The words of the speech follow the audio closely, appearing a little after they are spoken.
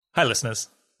Hi, listeners.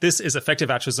 This is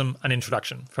Effective Altruism, an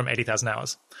introduction from 80,000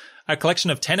 Hours, a collection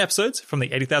of 10 episodes from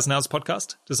the 80,000 Hours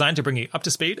podcast designed to bring you up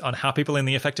to speed on how people in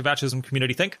the effective altruism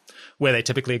community think, where they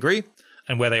typically agree,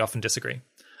 and where they often disagree.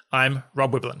 I'm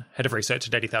Rob Wiblin, Head of Research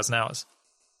at 80,000 Hours.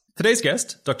 Today's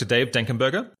guest, Dr. David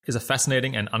Denkenberger, is a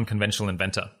fascinating and unconventional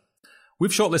inventor.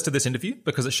 We've shortlisted this interview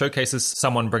because it showcases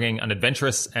someone bringing an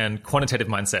adventurous and quantitative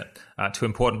mindset to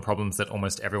important problems that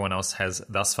almost everyone else has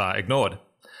thus far ignored.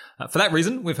 For that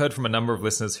reason, we've heard from a number of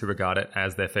listeners who regard it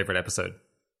as their favorite episode.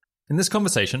 In this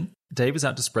conversation, Dave is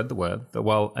out to spread the word that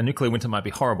while a nuclear winter might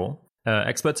be horrible,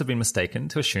 experts have been mistaken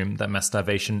to assume that mass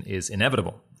starvation is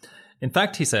inevitable. In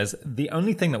fact, he says, the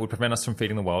only thing that would prevent us from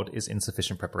feeding the world is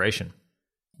insufficient preparation.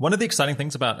 One of the exciting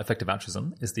things about effective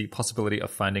altruism is the possibility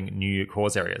of finding new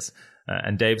cause areas,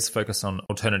 and Dave's focus on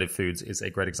alternative foods is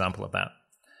a great example of that.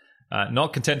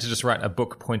 Not content to just write a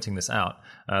book pointing this out,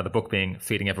 the book being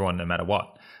Feeding Everyone No Matter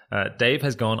What, Dave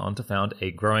has gone on to found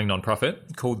a growing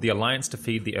nonprofit called the Alliance to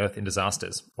Feed the Earth in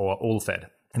Disasters, or AllFed,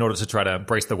 in order to try to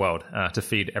brace the world to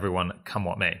feed everyone come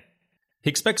what may. He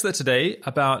expects that today,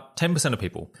 about 10% of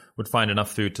people would find enough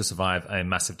food to survive a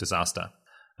massive disaster.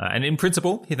 And in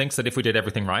principle, he thinks that if we did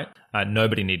everything right,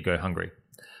 nobody need go hungry.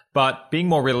 But being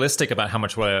more realistic about how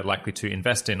much we're likely to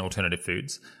invest in alternative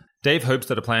foods, Dave hopes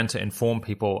that a plan to inform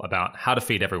people about how to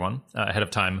feed everyone ahead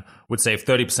of time would save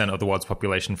 30% of the world's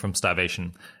population from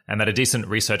starvation, and that a decent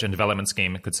research and development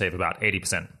scheme could save about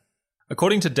 80%.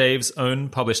 According to Dave's own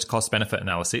published cost-benefit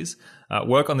analyses,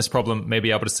 work on this problem may be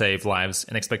able to save lives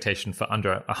in expectation for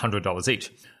under $100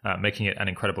 each, making it an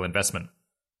incredible investment.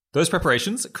 Those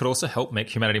preparations could also help make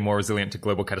humanity more resilient to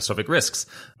global catastrophic risks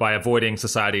by avoiding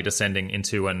society descending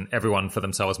into an everyone for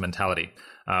themselves mentality,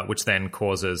 which then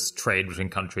causes trade between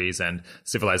countries and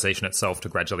civilization itself to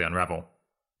gradually unravel.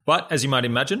 But as you might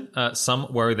imagine,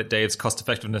 some worry that Dave's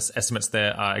cost-effectiveness estimates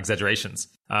there are exaggerations.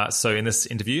 So in this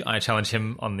interview, I challenge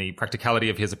him on the practicality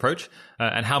of his approach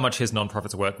and how much his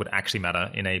non-profit's work would actually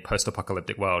matter in a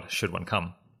post-apocalyptic world should one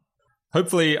come.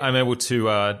 Hopefully, I'm able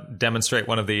to demonstrate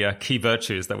one of the key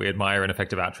virtues that we admire in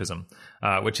effective altruism,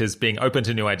 which is being open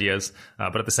to new ideas,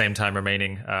 but at the same time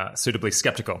remaining suitably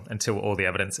skeptical until all the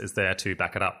evidence is there to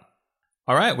back it up.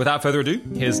 All right, without further ado,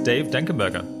 here's Dave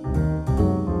Denkenberger.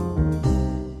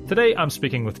 Today, I'm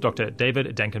speaking with Dr.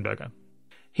 David Denkenberger.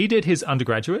 He did his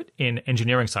undergraduate in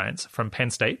engineering science from Penn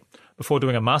State before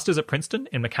doing a master's at Princeton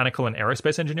in mechanical and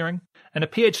aerospace engineering and a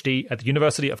PhD at the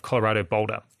University of Colorado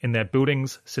Boulder in their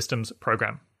Buildings Systems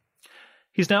program.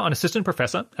 He's now an assistant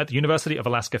professor at the University of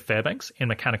Alaska Fairbanks in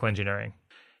mechanical engineering.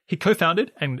 He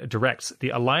co-founded and directs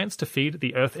the Alliance to Feed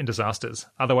the Earth in Disasters,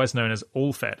 otherwise known as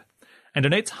AllFed, and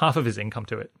donates half of his income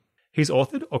to it. He's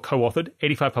authored or co-authored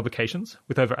 85 publications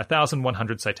with over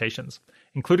 1,100 citations,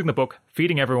 including the book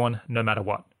Feeding Everyone No Matter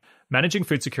What, Managing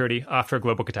Food Security After a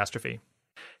Global Catastrophe.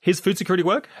 His food security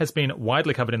work has been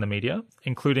widely covered in the media,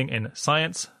 including in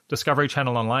Science, Discovery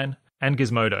Channel Online, and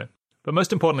Gizmodo. But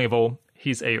most importantly of all,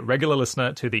 he's a regular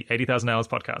listener to the 80,000 Hours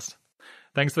podcast.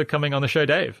 Thanks for coming on the show,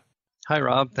 Dave. Hi,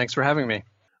 Rob. Thanks for having me.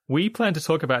 We plan to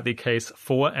talk about the case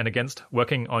for and against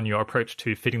working on your approach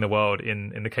to feeding the world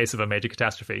in the case of a major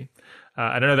catastrophe.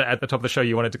 I know that at the top of the show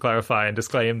you wanted to clarify and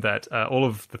disclaim that all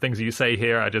of the things you say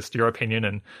here are just your opinion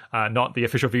and not the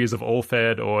official views of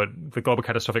AllFed or the Global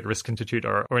Catastrophic Risk Institute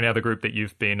or any other group that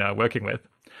you've been working with.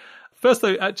 First,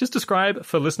 though, just describe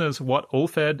for listeners what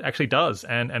AllFed actually does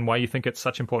and why you think it's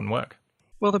such important work.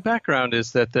 Well, the background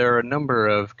is that there are a number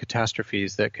of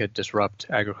catastrophes that could disrupt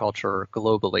agriculture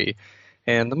globally.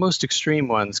 And the most extreme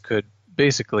ones could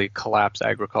basically collapse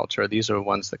agriculture. These are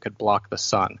ones that could block the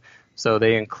sun. So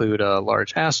they include a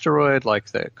large asteroid, like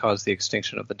that caused the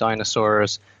extinction of the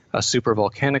dinosaurs, a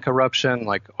supervolcanic eruption,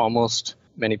 like almost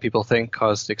many people think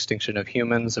caused the extinction of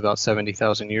humans about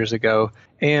 70,000 years ago,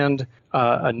 and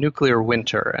a nuclear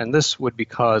winter. And this would be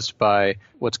caused by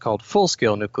what's called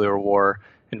full-scale nuclear war,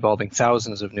 involving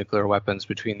thousands of nuclear weapons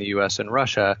between the U.S. and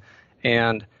Russia.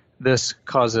 And this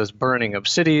causes burning of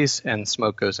cities, and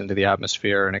smoke goes into the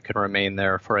atmosphere, and it can remain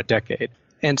there for a decade.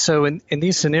 And so in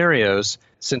these scenarios,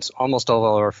 since almost all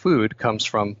of our food comes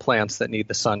from plants that need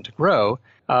the sun to grow,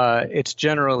 it's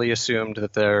generally assumed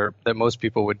that most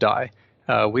people would die.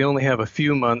 We only have a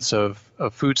few months of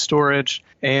food storage,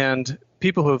 and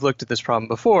people who have looked at this problem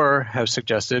before have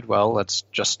suggested, well, let's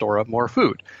just store up more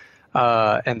food.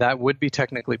 And that would be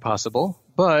technically possible,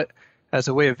 but as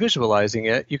a way of visualizing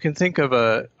it, you can think of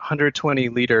a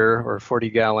 120-liter or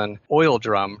 40-gallon oil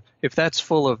drum. If that's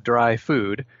full of dry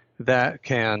food, that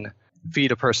can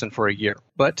feed a person for a year.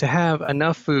 But to have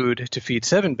enough food to feed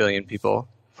 7 billion people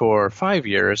for 5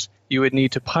 years, you would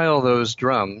need to pile those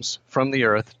drums from the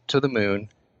Earth to the moon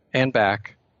and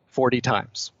back 40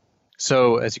 times.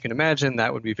 So as you can imagine,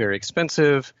 that would be very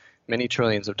expensive, many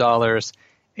trillions of dollars,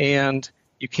 and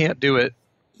you can't do it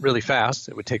really fast.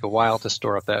 It would take a while to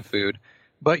store up that food,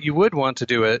 but you would want to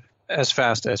do it as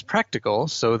fast as practical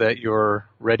so that you're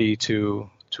ready to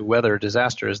weather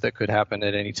disasters that could happen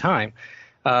at any time.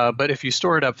 But if you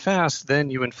store it up fast, then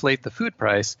you inflate the food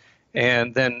price,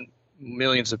 and then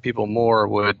millions of people more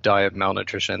would die of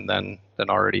malnutrition than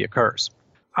already occurs.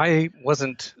 I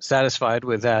wasn't satisfied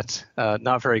with that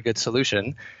not very good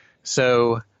solution,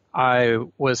 so I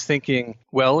was thinking,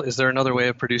 well, is there another way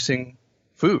of producing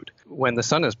food when the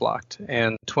sun is blocked?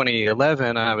 And in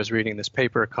 2011, I was reading this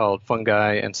paper called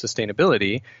Fungi and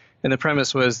Sustainability, and the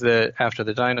premise was that after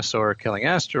the dinosaur-killing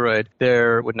asteroid,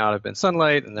 there would not have been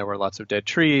sunlight, and there were lots of dead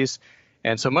trees,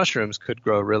 and so mushrooms could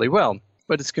grow really well.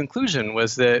 But its conclusion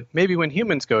was that maybe when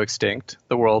humans go extinct,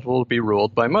 the world will be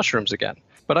ruled by mushrooms again.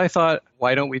 But I thought,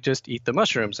 why don't we just eat the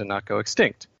mushrooms and not go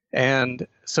extinct? And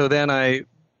so then I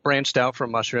branched out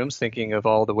from mushrooms, thinking of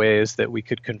all the ways that we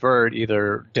could convert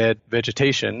either dead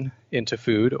vegetation into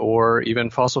food or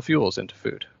even fossil fuels into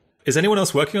food. Is anyone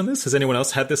else working on this? Has anyone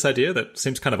else had this idea that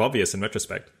seems kind of obvious in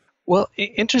retrospect? Well,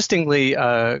 interestingly,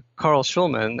 Carl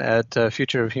Schulman at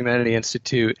Future of Humanity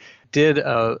Institute did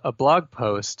a blog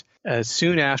post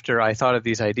soon after I thought of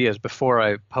these ideas, before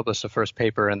I published the first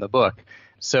paper in the book.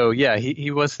 So yeah, he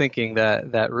was thinking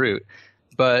that route.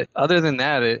 But other than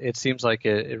that, it seems like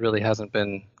it really hasn't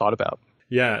been thought about.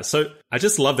 Yeah, so I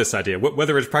just love this idea,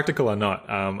 whether it's practical or not.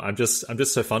 I'm just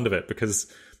so fond of it, because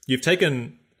you've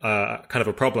taken kind of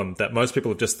a problem that most people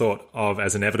have just thought of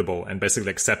as inevitable and basically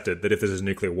accepted that if there's a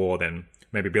nuclear war, then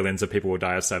maybe billions of people will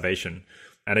die of starvation.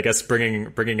 And I guess bringing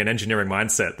an engineering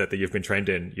mindset that you've been trained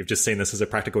in, you've just seen this as a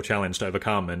practical challenge to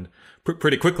overcome, and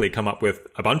pretty quickly come up with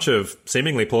a bunch of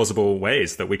seemingly plausible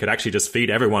ways that we could actually just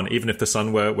feed everyone, even if the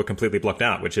sun were completely blocked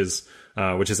out, which is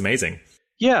amazing.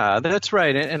 Yeah, that's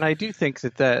right. And I do think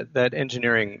that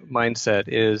engineering mindset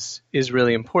is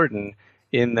really important,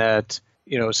 in that,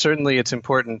 certainly it's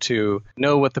important to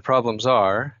know what the problems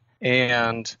are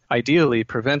and ideally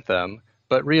prevent them,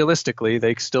 but realistically,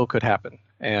 they still could happen.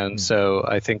 And so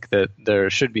I think that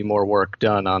there should be more work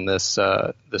done on this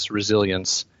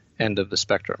resilience end of the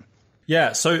spectrum.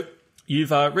 Yeah, so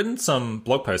you've written some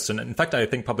blog posts, and in fact, I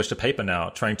think published a paper now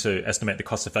trying to estimate the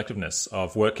cost effectiveness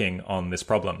of working on this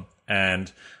problem.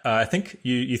 And I think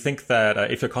you think that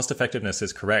if your cost effectiveness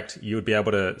is correct, you would be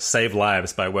able to save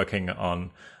lives by working on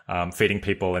feeding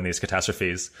people in these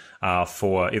catastrophes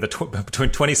for either between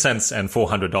 20 cents and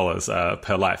 $400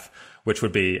 per life, which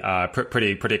would be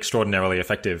pretty extraordinarily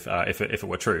effective if it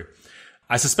were true.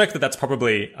 I suspect that that's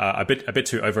probably a bit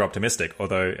too over-optimistic,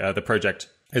 although the project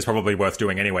is probably worth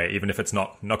doing anyway, even if it's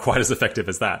not quite as effective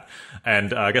as that.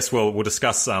 And I guess we'll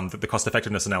discuss the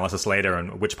cost-effectiveness analysis later,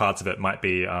 and which parts of it might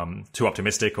be too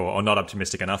optimistic or not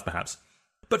optimistic enough, perhaps.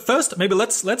 But first, maybe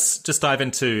let's just dive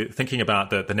into thinking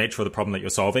about the nature of the problem that you're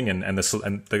solving and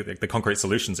the concrete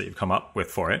solutions that you've come up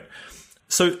with for it.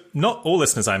 So not all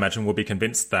listeners, I imagine, will be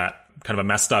convinced that kind of a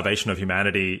mass starvation of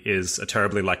humanity is a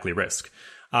terribly likely risk.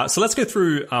 So let's go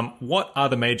through what are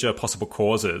the major possible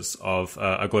causes of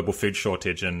a global food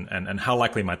shortage, and how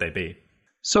likely might they be?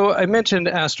 So I mentioned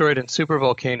asteroid and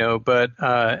supervolcano, but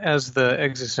as the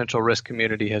existential risk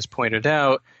community has pointed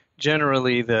out,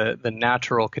 generally the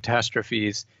natural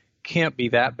catastrophes can't be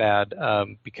that bad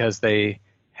because they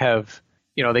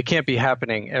can't be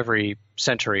happening every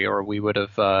century, or we would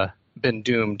have been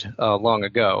doomed long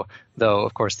ago. Though,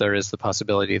 of course, there is the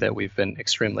possibility that we've been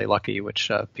extremely lucky,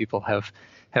 which people have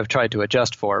tried to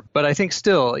adjust for. But I think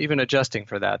still, even adjusting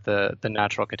for that, the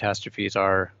natural catastrophes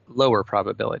are lower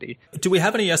probability. Do we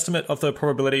have any estimate of the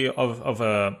probability of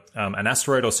an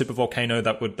asteroid or supervolcano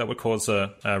that would cause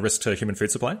a risk to human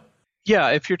food supply? Yeah,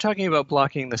 if you're talking about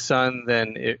blocking the sun,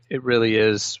 then it really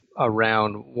is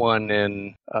around 1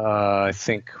 in, I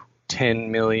think,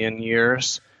 10 million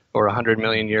years or 100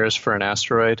 million years for an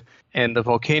asteroid. And the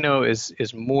volcano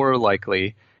is more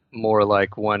likely, more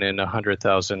like 1 in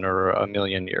 100,000 or a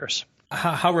million years.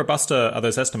 How robust are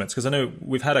those estimates? Because I know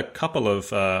we've had a couple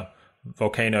of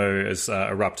volcanoes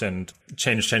erupt and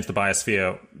change the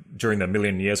biosphere during the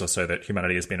million years or so that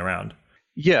humanity has been around.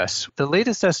 Yes. The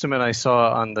latest estimate I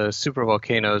saw on the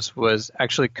supervolcanoes was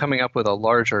actually coming up with a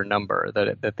larger number,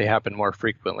 that they happen more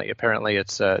frequently. Apparently,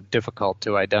 it's difficult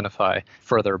to identify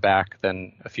further back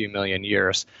than a few million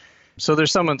years. So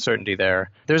there's some uncertainty there.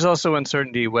 There's also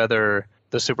uncertainty whether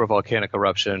the supervolcanic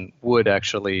eruption would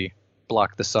actually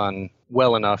block the sun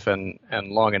well enough and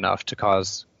long enough to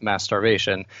cause mass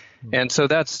starvation. And so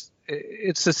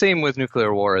it's the same with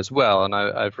nuclear war as well. And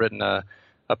I've written a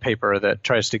a paper that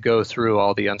tries to go through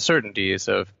all the uncertainties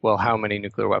of, well, how many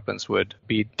nuclear weapons would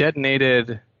be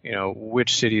detonated,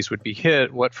 which cities would be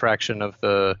hit, what fraction of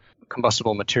the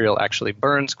combustible material actually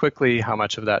burns quickly, how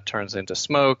much of that turns into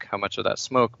smoke, how much of that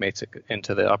smoke makes it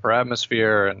into the upper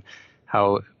atmosphere, and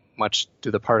how much do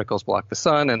the particles block the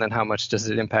sun, and then how much does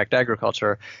it impact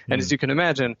agriculture. And as you can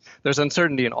imagine, there's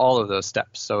uncertainty in all of those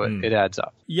steps, so it adds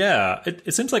up. Yeah,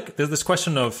 it seems like there's this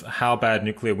question of how bad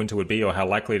nuclear winter would be or how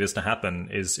likely it is to happen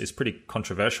is pretty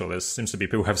controversial. There seems to be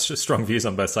people who have strong views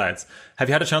on both sides. Have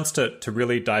you had a chance to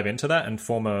really dive into that and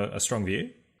form a strong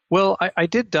view? Well, I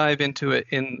did dive into it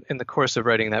in the course of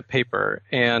writing that paper.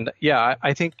 And yeah,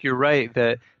 I think you're right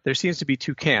that there seems to be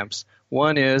two camps.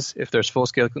 One is if there's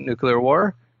full-scale nuclear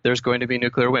war, there's going to be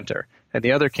nuclear winter. And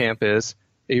the other camp is,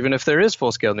 even if there is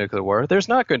full-scale nuclear war, there's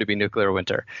not going to be nuclear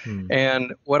winter.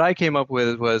 And what I came up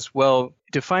with was, well,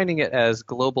 defining it as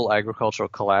global agricultural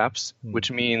collapse, which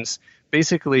means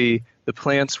basically the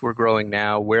plants we're growing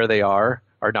now where they are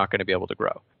not going to be able to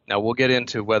grow. Now, we'll get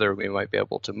into whether we might be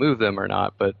able to move them or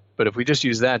not, but if we just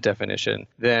use that definition,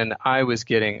 then I was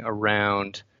getting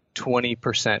around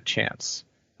 20% chance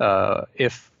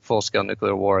if full-scale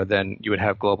nuclear war, then you would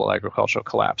have global agricultural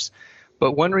collapse.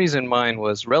 But one reason mine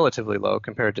was relatively low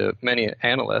compared to many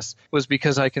analysts was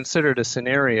because I considered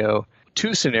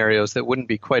two scenarios that wouldn't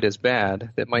be quite as bad,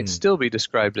 that might still be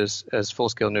described as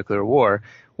full-scale nuclear war.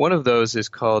 One of those is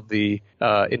called the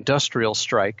industrial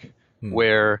strike,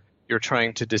 where you're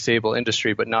trying to disable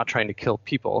industry but not trying to kill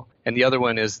people. And the other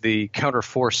one is the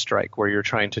counter-force strike, where you're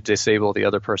trying to disable the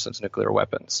other person's nuclear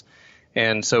weapons.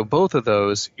 And so both of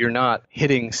those, you're not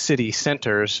hitting city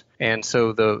centers, and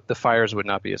so the fires would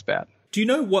not be as bad. Do you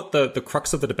know what the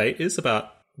crux of the debate is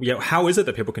about? How is it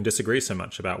that people can disagree so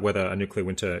much about whether a nuclear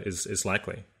winter is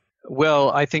likely?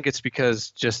 Well, I think it's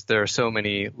because just there are so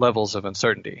many levels of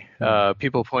uncertainty.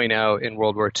 People point out in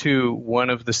World War II, one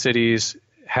of the cities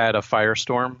had a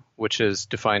firestorm, which is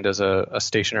defined as a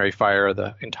stationary fire.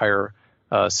 The entire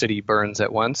city burns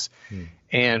at once.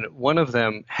 And one of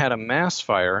them had a mass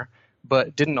fire,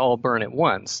 but didn't all burn at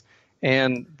once.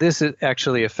 And this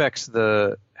actually affects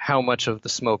how much of the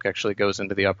smoke actually goes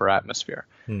into the upper atmosphere.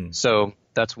 So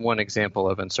that's one example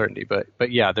of uncertainty.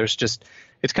 But yeah,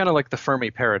 it's kind of like the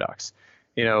Fermi paradox.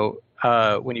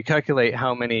 When you calculate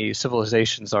how many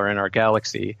civilizations are in our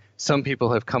galaxy, some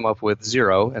people have come up with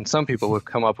 0, and some people have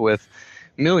come up with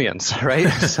millions, right?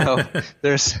 So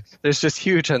there's just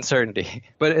huge uncertainty.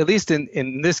 But at least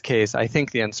in this case, I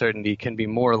think the uncertainty can be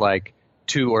more like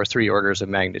 2 or 3 orders of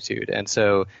magnitude. And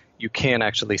so you can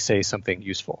actually say something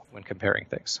useful when comparing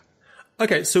things.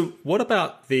 Okay, so what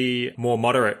about the more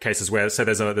moderate cases where, say,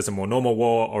 there's a more normal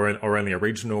war or only a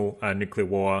regional nuclear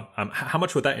war? How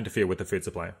much would that interfere with the food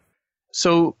supply?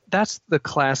 So that's the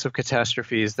class of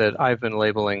catastrophes that I've been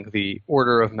labeling the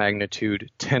order of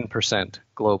magnitude 10%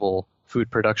 global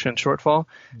food production shortfall.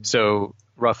 So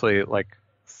roughly like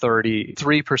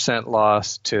 33%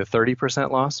 loss to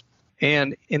 30% loss.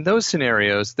 And in those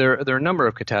scenarios, there are a number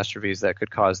of catastrophes that could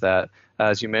cause that.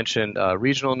 As you mentioned,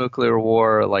 regional nuclear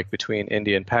war, like between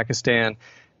India and Pakistan,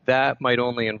 that might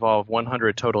only involve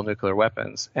 100 total nuclear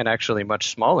weapons, and actually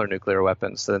much smaller nuclear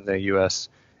weapons than the U.S.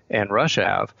 and Russia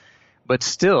have. But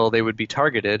still, they would be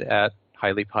targeted at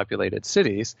highly populated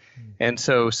cities. And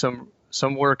so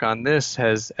some work on this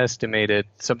has estimated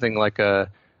something like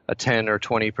a 10 or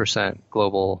 20%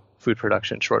 global food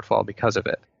production shortfall because of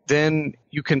it. Then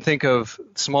you can think of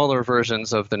smaller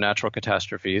versions of the natural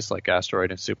catastrophes like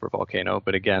asteroid and supervolcano,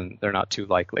 but again, they're not too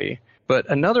likely. But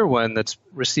another one that's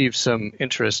received some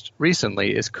interest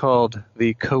recently is called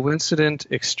the coincident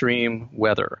extreme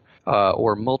weather,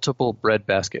 or multiple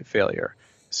breadbasket failure.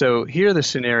 So here the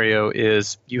scenario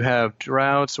is you have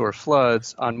droughts or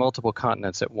floods on multiple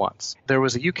continents at once. There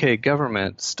was a UK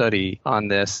government study on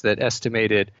this that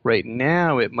estimated right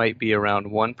now it might be around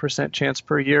 1% chance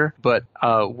per year, but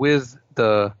with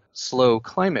the slow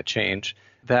climate change,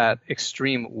 that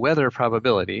extreme weather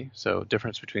probability, so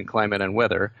difference between climate and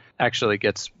weather, actually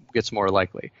gets more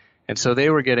likely. And so they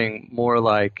were getting more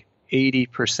like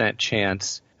 80%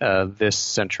 chance this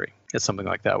century that something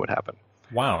like that would happen.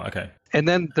 Wow, okay. And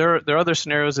then there are other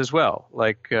scenarios as well,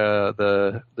 like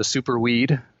the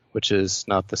superweed, which is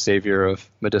not the savior of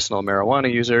medicinal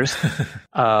marijuana users,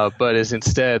 but is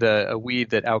instead a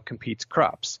weed that outcompetes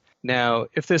crops. Now,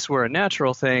 if this were a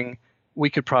natural thing, we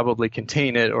could probably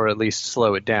contain it or at least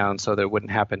slow it down so that it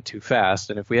wouldn't happen too fast.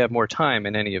 And if we have more time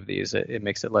in any of these, it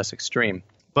makes it less extreme.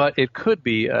 But it could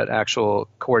be an actual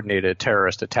coordinated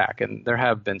terrorist attack. And there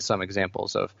have been some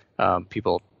examples of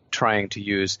people trying to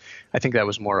use, I think that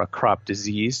was more a crop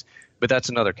disease, but that's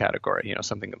another category,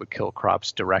 something that would kill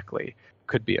crops directly.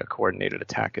 could be a coordinated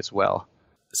attack as well.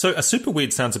 So a super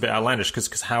weed sounds a bit outlandish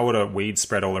because how would a weed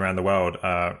spread all around the world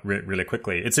really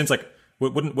quickly? It seems like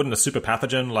wouldn't a super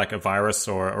pathogen like a virus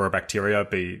or a bacteria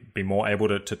be more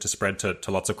able to spread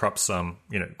to lots of crops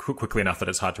quickly enough that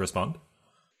it's hard to respond?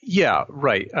 Yeah,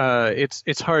 right.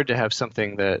 It's hard to have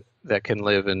something that can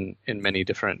live in many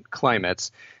different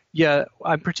climates. Yeah,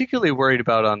 I'm particularly worried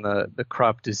about on the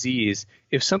crop disease.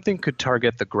 If something could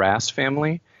target the grass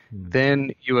family,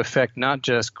 then you affect not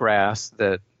just grass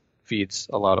that feeds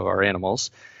a lot of our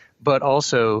animals, but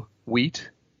also wheat,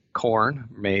 corn,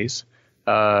 maize,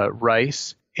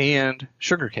 rice, and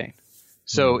sugarcane.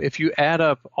 So if you add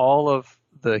up all of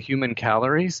the human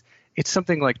calories, it's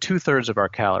something like 2/3 of our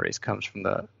calories comes from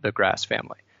the grass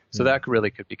family. So that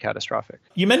really could be catastrophic.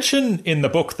 You mentioned in the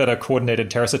book that a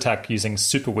coordinated terrorist attack using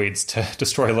superweeds to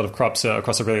destroy a lot of crops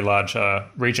across a really large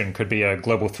region could be a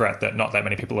global threat that not that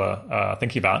many people are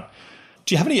thinking about.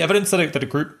 Do you have any evidence that a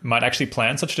group might actually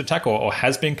plan such an attack or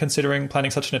has been considering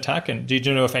planning such an attack? And do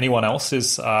you know if anyone else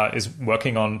is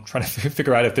working on trying to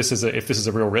figure out if this is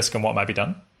a real risk and what might be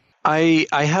done? I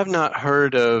have not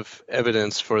heard of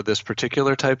evidence for this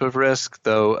particular type of risk,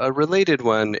 though a related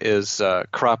one is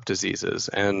crop diseases,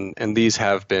 and these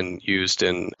have been used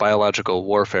in biological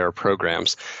warfare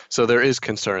programs. So there is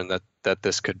concern that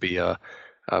this could be a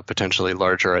potentially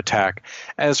larger attack.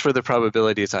 As for the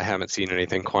probabilities, I haven't seen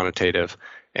anything quantitative,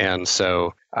 and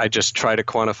so I just try to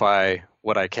quantify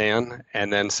what I can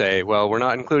and then say, well, we're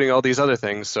not including all these other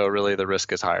things, so really the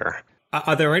risk is higher.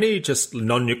 Are there any just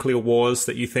non-nuclear wars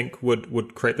that you think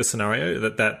would create the scenario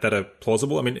that are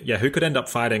plausible? I mean, yeah, who could end up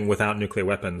fighting without nuclear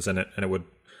weapons? And it would,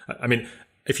 I mean,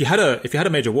 if you had a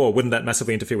major war, wouldn't that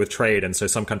massively interfere with trade? And so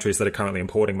some countries that are currently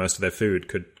importing most of their food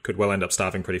could well end up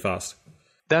starving pretty fast.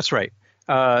 That's right.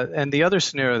 And the other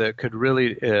scenario that could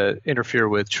really interfere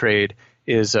with trade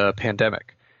is a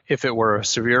pandemic. If it were a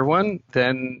severe one,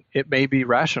 then it may be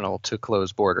rational to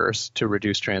close borders to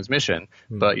reduce transmission.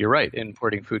 But you're right,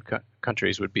 importing food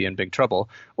countries would be in big trouble.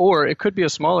 Or it could be a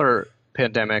smaller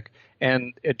pandemic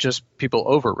and it just people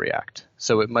overreact.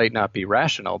 So it might not be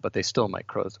rational, but they still might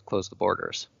close the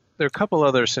borders. There are a couple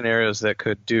other scenarios that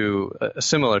could do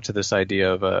similar to this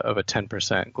idea of a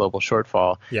 10% global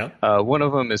shortfall. Yeah. One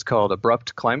of them is called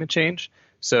abrupt climate change.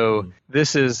 So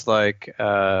this is like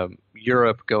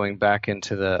Europe going back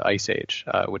into the ice age,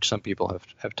 which some people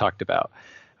have talked about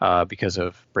because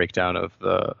of breakdown of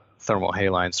the thermal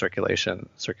haline circulation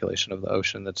of the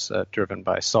ocean that's driven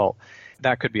by salt.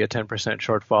 That could be a 10%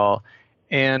 shortfall.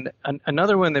 And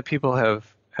another one that people have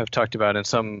talked about, and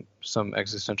some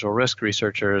existential risk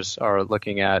researchers are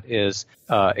looking at, is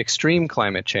extreme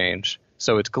climate change.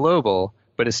 So it's global,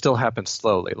 but it still happens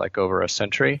slowly, like over a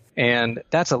century. And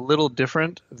that's a little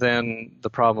different than the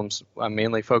problems I'm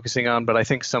mainly focusing on, but I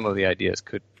think some of the ideas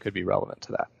could be relevant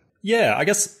to that. Yeah,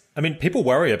 I mean, people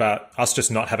worry about us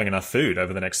just not having enough food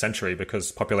over the next century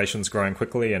because population's growing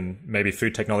quickly and maybe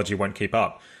food technology won't keep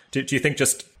up. Do you think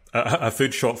just a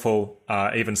food shortfall,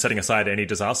 even setting aside any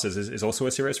disasters, is also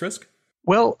a serious risk?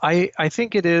 Well, I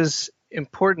think it is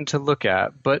important to look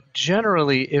at, but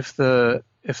generally, if the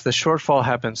shortfall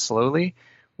happens slowly,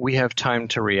 we have time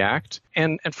to react.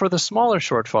 And for the smaller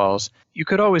shortfalls, you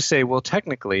could always say, well,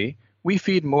 technically, we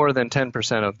feed more than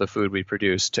 10% of the food we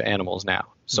produce to animals now.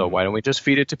 So why don't we just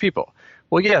feed it to people?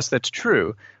 Well, yes, that's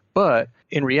true. But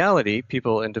in reality,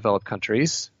 people in developed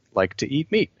countries like to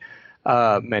eat meat,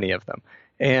 many of them.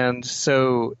 And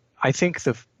so I think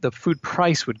the food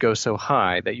price would go so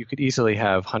high that you could easily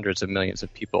have hundreds of millions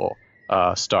of people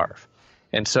starve.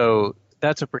 And so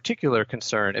that's a particular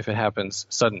concern if it happens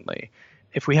suddenly.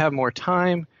 If we have more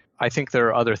time, I think there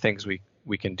are other things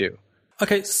we can do.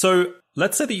 Okay, so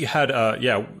let's say that you had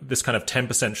this kind of 10%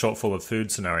 shortfall of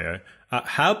food scenario.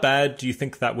 How bad do you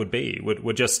think that would be?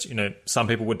 Would just, some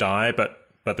people would die, but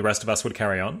the rest of us would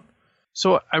carry on?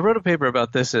 So I wrote a paper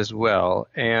about this as well.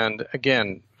 And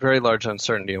again, very large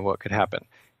uncertainty in what could happen.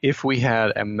 If we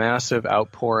had a massive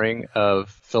outpouring of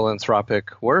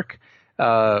philanthropic work,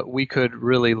 we could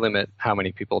really limit how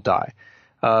many people die.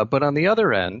 But on the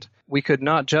other end, we could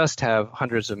not just have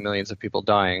hundreds of millions of people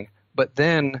dying, but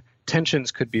then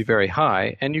tensions could be very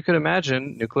high, and you could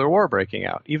imagine nuclear war breaking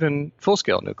out, even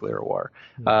full-scale nuclear war.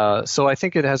 So I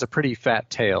think it has a pretty fat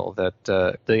tail that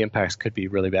the impacts could be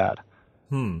really bad.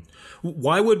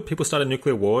 Why would people start a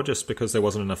nuclear war just because there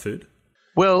wasn't enough food?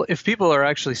 Well, if people are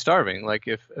actually starving, like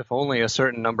if only a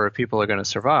certain number of people are going to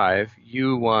survive,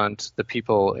 you want the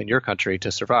people in your country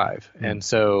to survive. And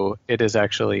so it is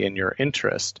actually in your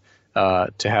interest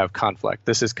to have conflict.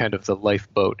 This is kind of the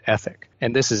lifeboat ethic.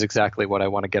 And this is exactly what I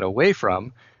want to get away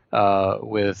from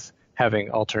with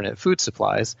having alternate food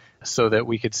supplies so that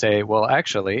we could say, well,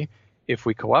 actually, if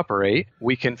we cooperate,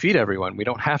 we can feed everyone. We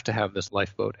don't have to have this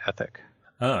lifeboat ethic.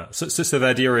 So the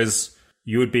idea is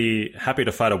you would be happy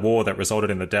to fight a war that resulted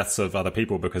in the deaths of other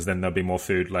people because then there'll be more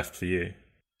food left for you.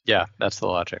 Yeah, that's the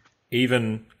logic.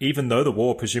 Even though the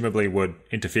war presumably would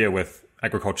interfere with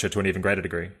agriculture to an even greater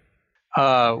degree.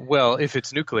 Well, if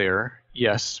it's nuclear,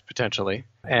 yes, potentially.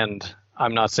 And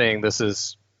I'm not saying this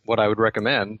is what I would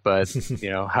recommend, but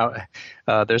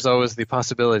there's always the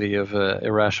possibility of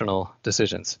irrational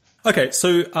decisions. Okay,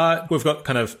 so we've got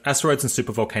kind of asteroids and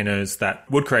supervolcanoes that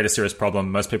would create a serious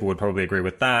problem. Most people would probably agree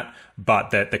with that,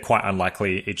 but they're quite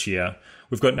unlikely each year.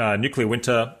 We've got nuclear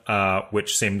winter,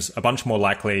 which seems a bunch more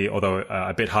likely, although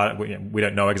a bit hard. We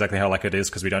don't know exactly how likely it is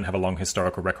because we don't have a long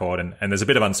historical record, and there's a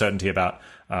bit of uncertainty about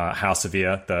how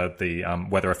severe the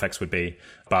weather effects would be,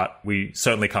 but we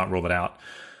certainly can't rule it out.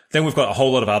 Then we've got a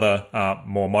whole lot of other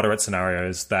more moderate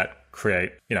scenarios that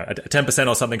create, a 10%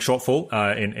 or something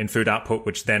shortfall in food output,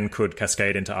 which then could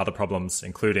cascade into other problems,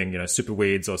 including, super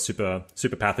weeds or super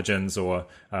pathogens or,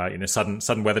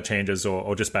 sudden weather changes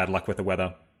or just bad luck with the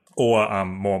weather, or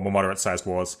more moderate sized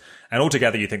wars. And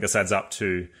altogether, you think this adds up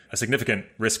to a significant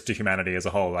risk to humanity as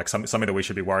a whole, like something that we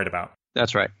should be worried about.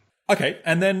 That's right. Okay.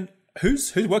 And then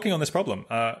who's working on this problem?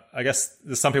 I guess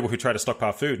there's some people who try to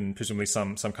stockpile food, and presumably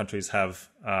some countries have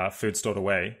food stored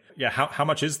away. Yeah, how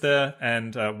much is there,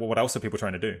 and what else are people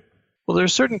trying to do? Well, there are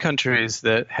certain countries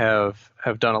that have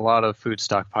done a lot of food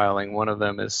stockpiling. One of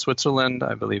them is Switzerland.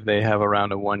 I believe they have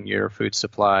around a 1-year food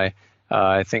supply.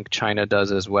 I think China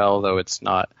does as well, though it's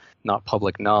not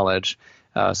public knowledge,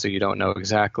 so you don't know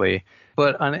exactly.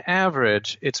 But on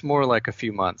average, it's more like a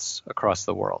few months across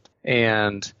the world.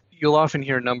 And you'll often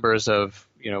hear numbers of,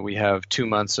 we have 2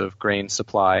 months of grain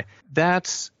supply.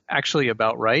 That's actually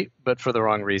about right, but for the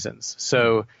wrong reasons.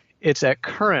 So it's at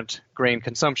current grain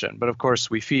consumption, but of course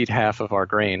we feed half of our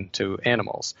grain to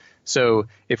animals. So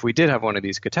if we did have one of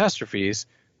these catastrophes,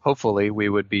 hopefully we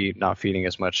would be not feeding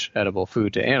as much edible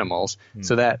food to animals.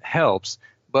 So that helps.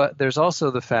 But there's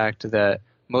also the fact that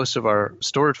most of our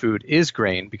stored food is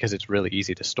grain because it's really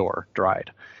easy to store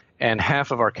dried. And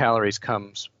half of our calories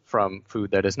comes from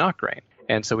food that is not grain.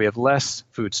 And so we have less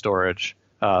food storage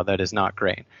that is not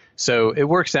grain. So it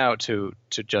works out to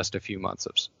just a few months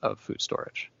of food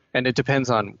storage. And it depends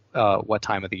on what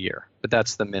time of the year, but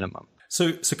that's the minimum.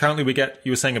 So currently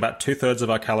you were saying about 2/3 of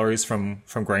our calories from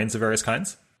grains of various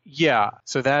kinds? Yeah.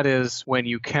 So that is when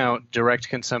you count direct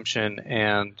consumption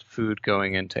and food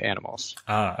going into animals.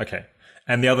 Okay.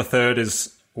 And the other third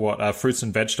is what, fruits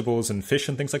and vegetables and fish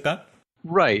and things like that?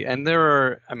 Right. And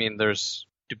there's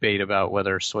debate about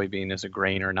whether soybean is a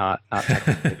grain or not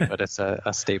technically, but it's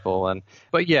a staple.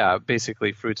 But yeah,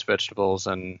 basically fruits, vegetables,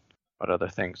 and what other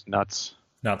things? Nuts.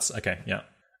 Okay. Yeah.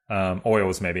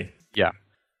 Oils maybe. Yeah.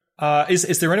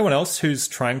 Is there anyone else who's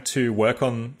trying to work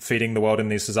on feeding the world in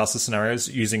these disaster scenarios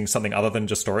using something other than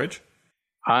just storage?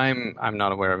 I'm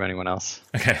not aware of anyone else.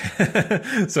 Okay.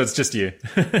 So it's just you.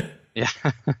 Yeah.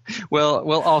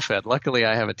 Well, all fed. Luckily,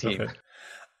 I have a team.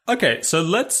 Okay, so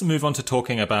let's move on to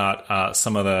talking about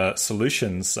some of the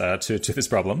solutions to this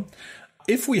problem.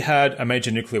 If we had a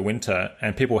major nuclear winter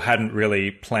and people hadn't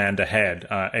really planned ahead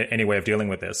any way of dealing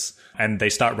with this, and they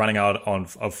start running out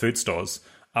of food stores,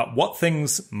 what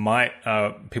things might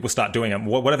people start doing? And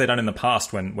what have they done in the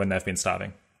past when they've been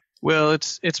starving? Well,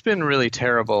 it's been really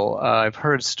terrible. I've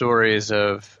heard stories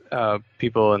of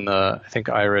people in the, I think,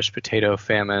 Irish potato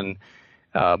famine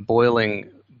boiling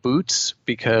boots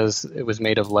because it was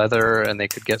made of leather and they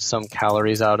could get some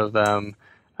calories out of them.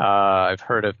 I've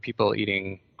heard of people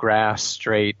eating grass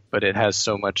straight, but it has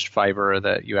so much fiber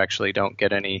that you actually don't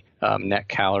get any net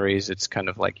calories. It's kind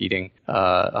of like eating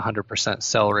 100%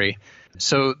 celery.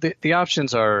 So the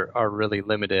options are really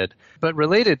limited. But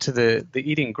related to the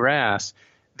eating grass,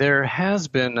 there has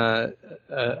been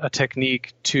a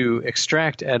technique to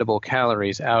extract edible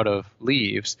calories out of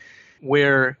leaves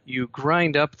where you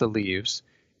grind up the leaves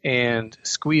and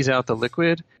squeeze out the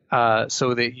liquid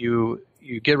so that you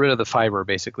get rid of the fiber,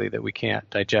 basically, that we can't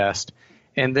digest.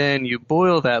 And then you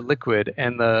boil that liquid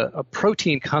and a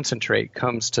protein concentrate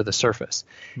comes to the surface.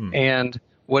 And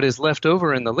what is left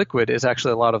over in the liquid is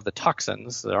actually a lot of the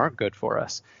toxins that aren't good for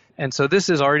us. And so this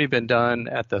has already been done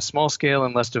at the small scale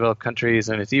in less developed countries,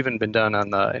 and it's even been done on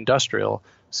the industrial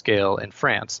scale in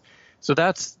France. So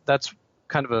that's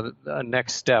kind of a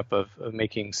next step of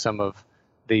making some of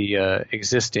the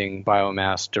existing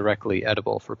biomass directly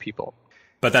edible for people.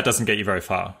 But that doesn't get you very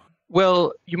far.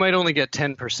 Well, you might only get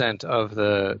 10% of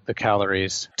the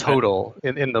calories total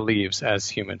in the leaves as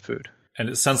human food. And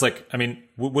it sounds like,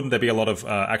 wouldn't there be a lot of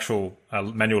actual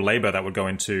manual labor that would go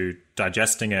into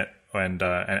digesting it and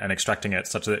extracting it,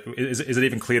 such that is it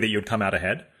even clear that you'd come out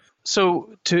ahead?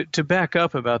 So to back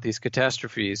up about these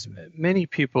catastrophes, many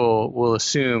people will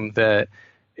assume that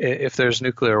if there's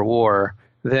nuclear war,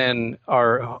 then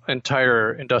our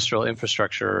entire industrial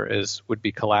infrastructure would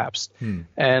be collapsed.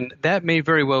 And that may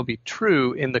very well be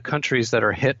true in the countries that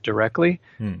are hit directly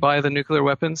by the nuclear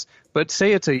weapons. But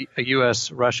say it's a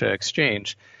U.S.-Russia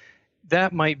exchange,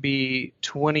 that might be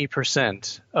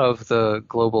 20% of the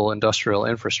global industrial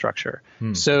infrastructure.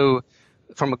 So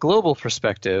from a global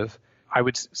perspective, I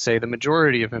would say the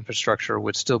majority of infrastructure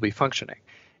would still be functioning.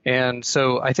 And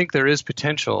so I think there is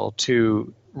potential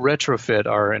to retrofit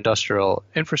our industrial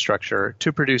infrastructure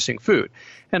to producing food.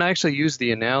 And I actually use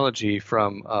the analogy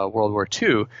from World War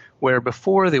II, where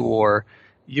before the war,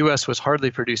 U.S. was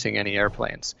hardly producing any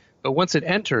airplanes. But once it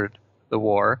entered the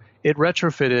war, it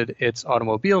retrofitted its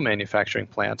automobile manufacturing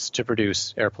plants to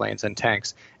produce airplanes and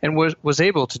tanks, and was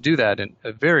able to do that in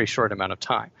a very short amount of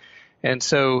time. And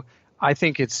so I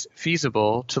think it's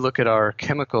feasible to look at our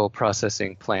chemical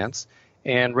processing plants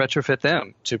and retrofit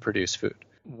them to produce food.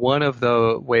 One of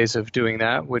the ways of doing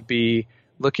that would be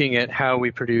looking at how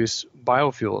we produce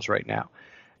biofuels right now.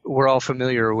 We're all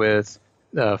familiar with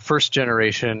first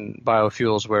generation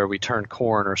biofuels where we turn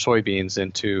corn or soybeans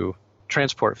into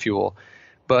transport fuel.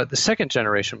 But the second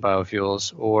generation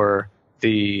biofuels, or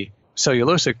the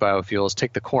cellulosic biofuels,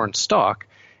 take the corn stalk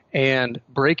and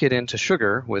break it into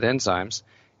sugar with enzymes,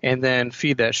 and then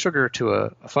feed that sugar to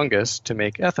a fungus to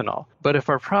make ethanol. But if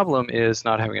our problem is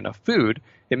not having enough food,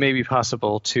 it may be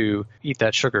possible to eat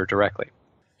that sugar directly.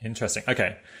 Interesting.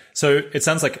 Okay. So it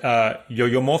sounds like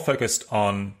you're more focused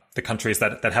on the countries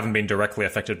that haven't been directly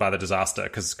affected by the disaster,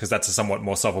 because that's a somewhat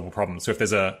more solvable problem. So if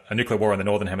there's a nuclear war in the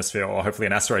Northern Hemisphere, or hopefully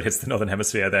an asteroid hits the Northern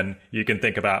Hemisphere, then you can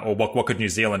think about, or what could New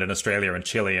Zealand and Australia and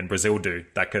Chile and Brazil do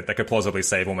that could plausibly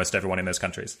save almost everyone in those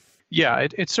countries? Yeah,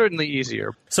 it's certainly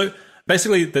easier. So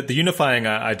basically, the unifying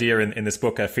idea in this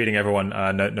book, feeding everyone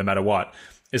no matter what,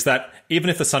 is that even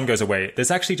if the sun goes away, there's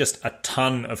actually just a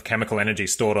ton of chemical energy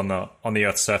stored on the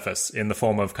Earth's surface in the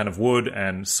form of kind of wood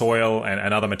and soil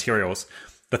and other materials.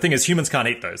 The thing is, humans can't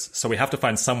eat those, so we have to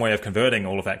find some way of converting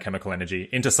all of that chemical energy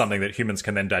into something that humans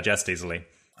can then digest easily.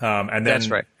 That's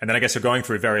right. And then I guess you're going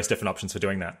through various different options for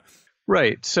doing that.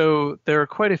 Right. So there are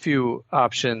quite a few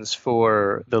options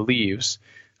for the leaves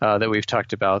that we've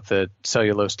talked about that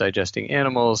cellulose digesting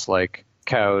animals like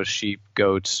cows, sheep,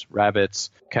 goats,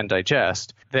 rabbits can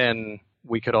digest. Then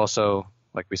we could also,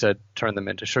 like we said, turn them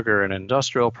into sugar in an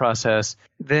industrial process.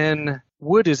 Then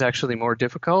wood is actually more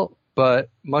difficult, but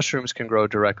mushrooms can grow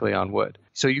directly on wood.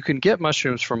 So you can get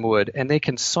mushrooms from wood, and they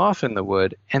can soften the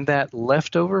wood, and that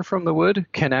leftover from the wood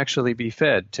can actually be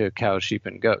fed to cows, sheep,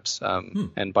 and goats,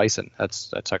 and bison.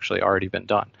 That's actually already been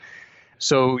done.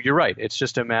 So you're right. It's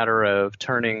just a matter of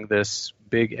turning this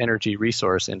big energy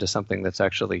resource into something that's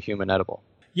actually human edible.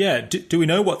 Yeah. Do we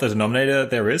know what the denominator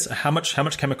there is? How much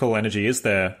chemical energy is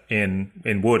there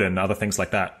in wood and other things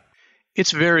like that?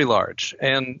 It's very large.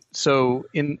 And so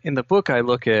in the book, I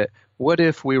look at what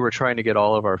if we were trying to get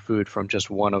all of our food from just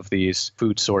one of these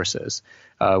food sources,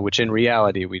 which in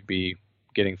reality we'd be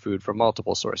getting food from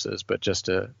multiple sources, but just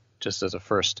as a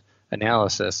first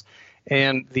analysis.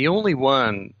 And the only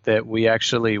one that we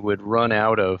actually would run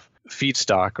out of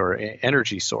feedstock or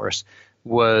energy source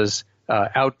was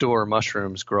outdoor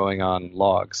mushrooms growing on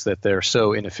logs, that they're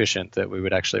so inefficient that we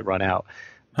would actually run out.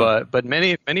 But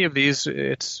many of these,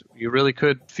 you really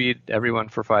could feed everyone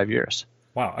for 5 years.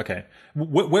 Wow. Okay.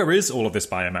 Where is all of this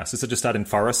biomass? Is it just out in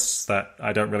forests that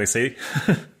I don't really see?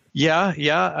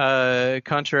 Yeah.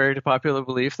 Contrary to popular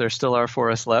belief, there still are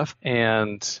forests left,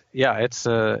 and yeah, it's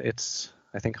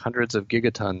I think hundreds of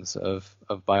gigatons of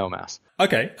biomass.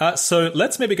 Okay, so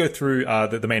let's maybe go through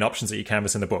the main options that you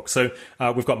canvass in the book. So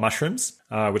we've got mushrooms,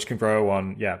 which can grow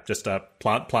on just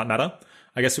plant matter.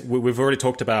 I guess we've already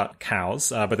talked about cows,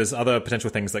 but there's other potential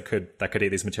things that could eat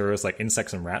these materials, like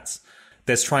insects and rats.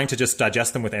 There's trying to just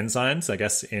digest them with enzymes, I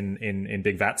guess, in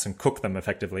big vats and cook them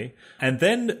effectively. And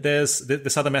then there's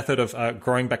this other method of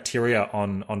growing bacteria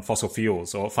on fossil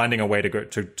fuels, or finding a way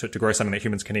to grow something that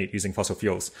humans can eat using fossil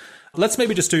fuels. Let's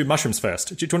maybe just do mushrooms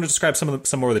first. Do you want to describe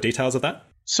some more of the details of that?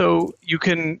 So you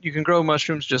can grow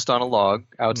mushrooms just on a log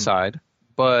outside,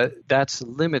 but that's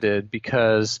limited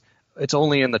because it's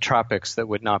only in the tropics that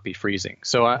would not be freezing.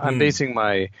 So I'm basing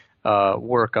my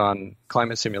work on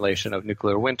climate simulation of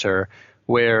nuclear winter,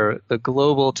 where the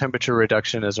global temperature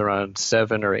reduction is around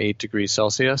 7 or 8 degrees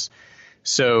Celsius.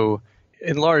 So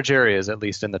in large areas, at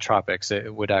least in the tropics,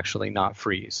 it would actually not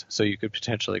freeze. So you could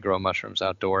potentially grow mushrooms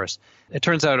outdoors. It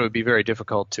turns out it would be very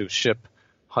difficult to ship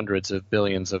hundreds of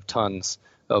billions of tons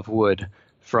of wood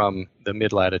from the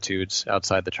mid-latitudes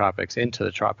outside the tropics into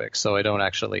the tropics, so I don't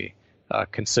actually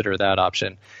consider that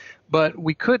option. But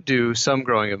we could do some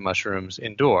growing of mushrooms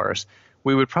indoors.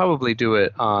 We would probably do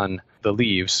it on the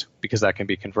leaves because that can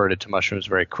be converted to mushrooms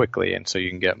very quickly, and so you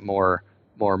can get more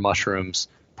mushrooms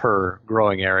per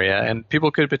growing area, and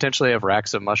people could potentially have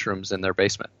racks of mushrooms in their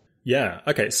basement. Yeah.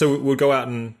 Okay. So we'll go out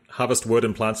and harvest wood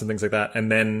and plants and things like that,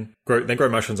 and then grow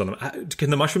mushrooms on them. Can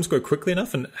the mushrooms grow quickly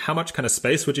enough? And how much kind of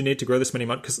space would you need to grow this many?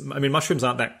 Because I mean, mushrooms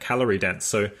aren't that calorie dense,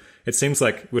 so it seems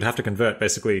like we'd have to convert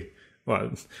basically.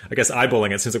 Well, I guess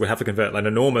eyeballing it seems like we'd have to convert an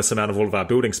enormous amount of all of our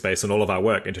building space and all of our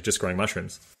work into just growing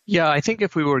mushrooms. Yeah, I think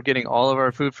if we were getting all of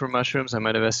our food from mushrooms, I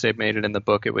might have estimated in the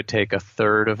book it would take a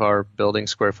third of our building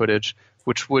square footage,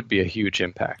 which would be a huge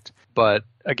impact. But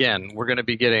again, we're going to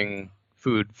be getting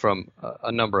food from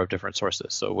a number of different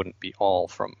sources, so it wouldn't be all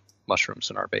from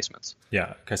mushrooms in our basements.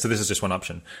 Yeah. Okay. So this is just one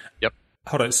option. Yep.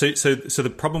 Hold on. So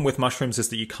the problem with mushrooms is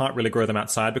that you can't really grow them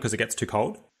outside because it gets too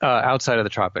cold? Outside of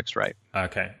the tropics, right.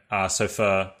 Okay. So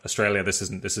for Australia, this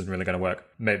isn't really going to work.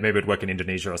 Maybe it'd work in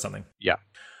Indonesia or something. Yeah.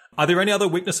 Are there any other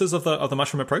weaknesses of the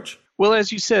mushroom approach? Well,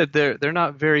 as you said, they're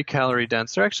not very calorie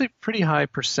dense. They're actually pretty high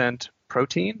percent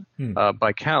protein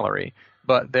by calorie,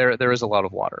 but there is a lot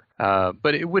of water.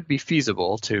 But it would be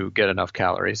feasible to get enough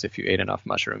calories if you ate enough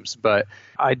mushrooms. But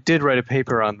I did write a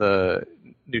paper on the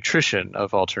nutrition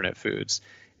of alternate foods,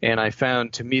 and I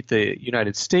found to meet the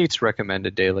United States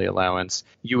recommended daily allowance,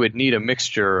 you would need a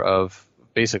mixture of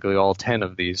basically all 10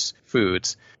 of these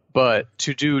foods. But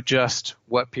to do just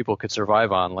what people could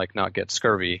survive on, like not get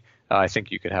scurvy, I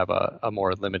think you could have a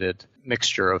more limited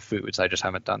mixture of foods. I just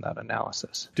haven't done that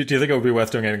analysis. Do you think it would be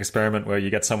worth doing an experiment where you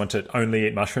get someone to only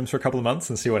eat mushrooms for a couple of months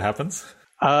and see what happens?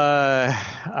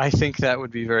 I think that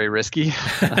would be very risky.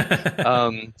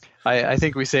 I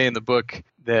think we say in the book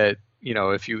that,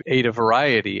 if you ate a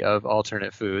variety of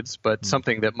alternate foods, but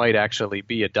something that might actually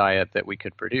be a diet that we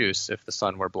could produce if the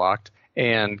sun were blocked,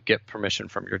 and get permission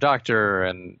from your doctor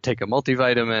and take a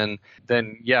multivitamin,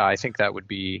 then yeah, I think that would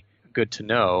be good to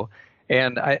know.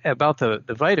 And about the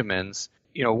vitamins,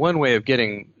 one way of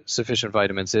getting sufficient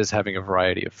vitamins is having a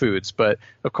variety of foods. But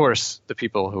of course, the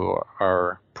people who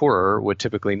are poorer would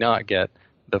typically not get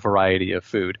the variety of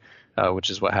food, which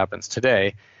is what happens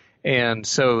today. And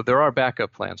so there are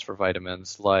backup plans for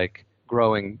vitamins, like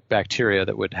growing bacteria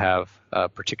that would have a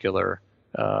particular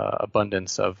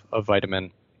abundance of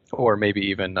vitamin, or maybe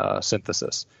even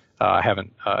synthesis. I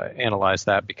haven't analyzed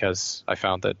that because I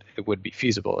found that it would be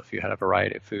feasible if you had a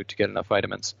variety of food to get enough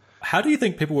vitamins. How do you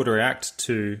think people would react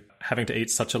to having to eat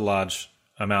such a large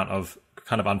amount of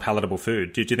kind of unpalatable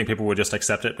food? Do you think people would just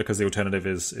accept it because the alternative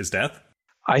is death?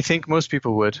 I think most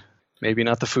people would. Maybe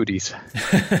not the foodies.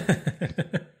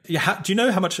 Yeah. Do you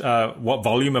know how much, what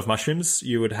volume of mushrooms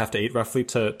you would have to eat roughly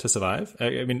to survive?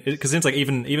 I mean, because it seems like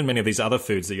even many of these other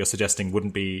foods that you're suggesting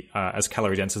wouldn't be as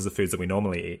calorie dense as the foods that we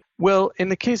normally eat. Well, in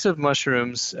the case of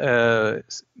mushrooms,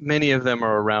 many of them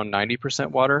are around 90%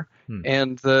 water.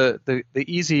 And the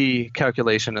easy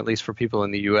calculation, at least for people in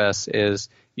the U.S., is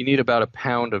you need about a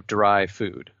pound of dry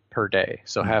food per day,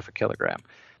 so half a kilogram.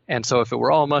 And so if it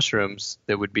were all mushrooms,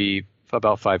 that would be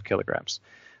about 5 kilograms.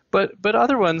 But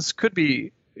other ones could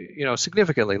be,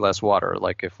 significantly less water,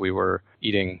 like if we were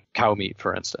eating cow meat,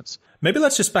 for instance. Maybe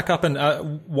let's just back up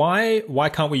and why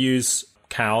can't we use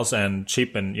cows and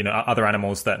sheep and other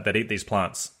animals that eat these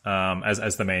plants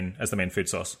as the main food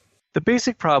source? The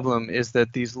basic problem is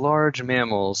that these large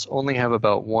mammals only have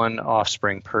about one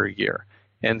offspring per year.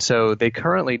 And so they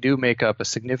currently do make up a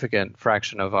significant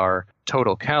fraction of our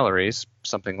total calories,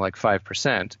 something like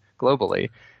 5% globally.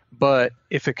 But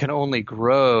if it can only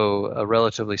grow a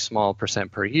relatively small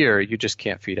percent per year, you just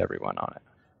can't feed everyone on it.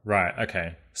 Right.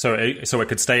 Okay. So it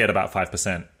could stay at about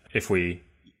 5% if we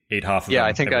eat half of it. Yeah,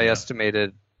 I think I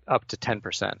estimated up to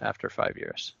 10% after 5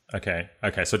 years. Okay.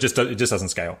 So it just doesn't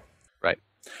scale. Right.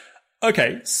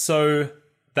 Okay. So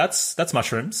that's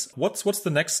mushrooms. What's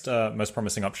the next most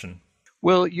promising option?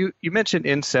 Well, you mentioned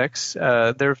insects.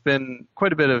 There have been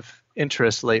quite a bit of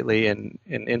interest lately in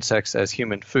insects as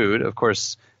human food. Of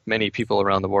course, many people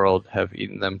around the world have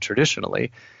eaten them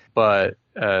traditionally, but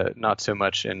not so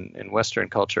much in Western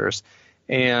cultures.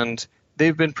 And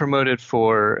they've been promoted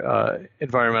for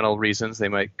environmental reasons. They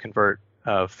might convert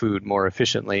food more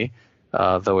efficiently,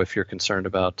 though if you're concerned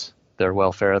about their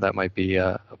welfare, that might be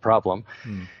a problem.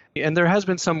 And there has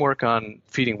been some work on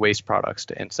feeding waste products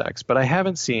to insects, but I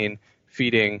haven't seen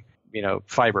feeding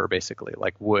fiber, basically,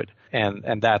 like wood.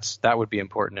 And that would be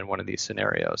important in one of these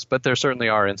scenarios. But there certainly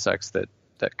are insects that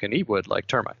can eat wood, like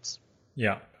termites.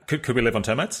 Yeah. Could we live on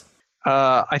termites?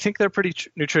 I think they're pretty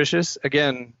nutritious.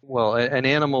 Again, well, an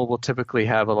animal will typically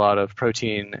have a lot of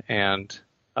protein and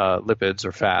lipids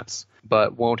or fats,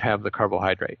 but won't have the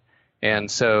carbohydrate.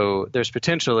 And so there's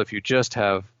potential if you just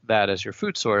have that as your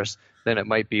food source, then it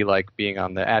might be like being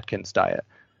on the Atkins diet,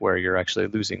 where you're actually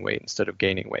losing weight instead of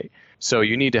gaining weight. So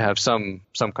you need to have some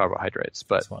carbohydrates,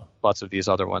 but lots of these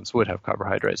other ones would have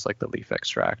carbohydrates, like the leaf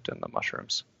extract and the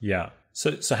mushrooms. Yeah.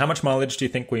 So how much mileage do you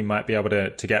think we might be able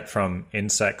to get from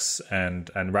insects and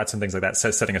rats and things like that,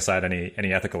 so setting aside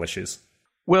any ethical issues?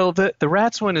 Well, the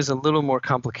rats one is a little more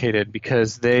complicated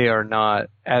because they are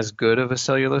not as good of a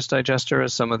cellulose digester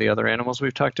as some of the other animals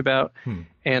we've talked about.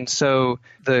 And so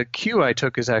the cue I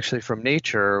took is actually from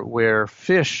nature, where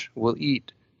fish will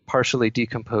eat partially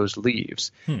decomposed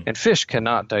leaves. And fish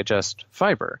cannot digest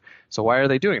fiber. So why are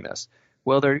they doing this?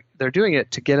 Well, they're doing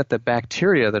it to get at the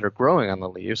bacteria that are growing on the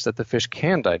leaves that the fish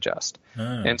can digest.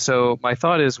 And so my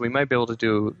thought is we might be able to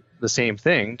do the same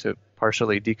thing to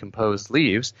partially decomposed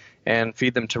leaves and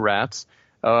feed them to rats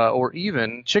or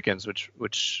even chickens,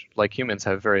 which like humans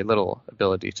have very little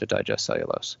ability to digest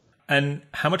cellulose. And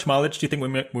how much mileage do you think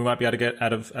we might be able to get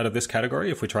out of this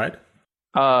category if we tried?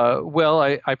 Well,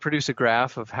 I produce a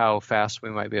graph of how fast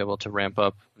we might be able to ramp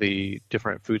up the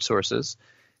different food sources.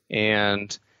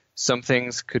 And some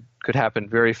things could happen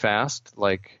very fast,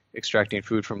 like extracting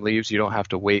food from leaves. You don't have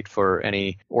to wait for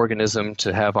any organism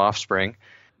to have offspring.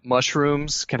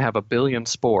 Mushrooms can have 1 billion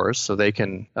spores, so they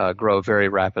can grow very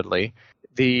rapidly.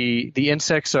 The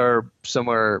insects are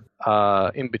somewhere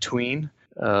in between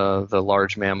the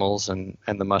large mammals and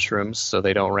the mushrooms, so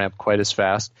they don't ramp quite as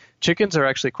fast. Chickens are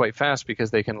actually quite fast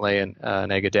because they can lay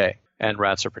an egg a day, and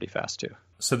rats are pretty fast too.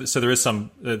 So there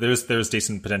is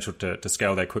decent potential to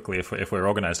scale there quickly if we're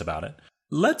organized about it.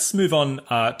 Let's move on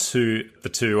to the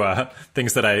two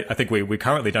things that I think we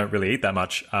currently don't really eat that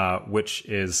much, which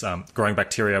is growing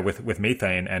bacteria with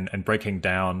methane and breaking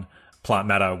down plant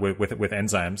matter with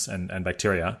enzymes and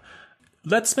bacteria.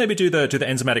 Let's maybe do the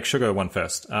enzymatic sugar one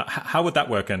first. How would that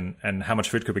work, and how much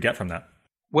food could we get from that?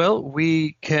 Well,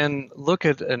 we can look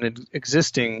at an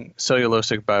existing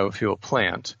cellulosic biofuel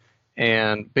plant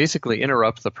and basically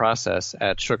interrupt the process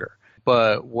at sugar.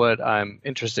 But what I'm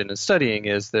interested in studying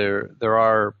is there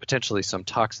are potentially some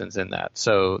toxins in that.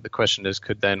 So the question is,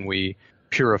 could then we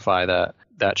purify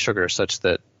that sugar such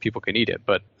that people can eat it?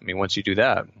 But I mean, once you do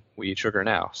that, we eat sugar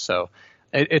now. So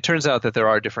it turns out that there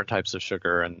are different types of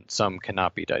sugar, and some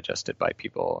cannot be digested by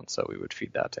people, and so we would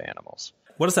feed that to animals.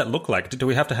 What does that look like? Do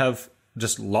we have to have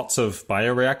just lots of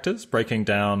bioreactors breaking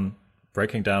down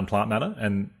plant matter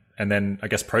and then I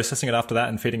guess processing it after that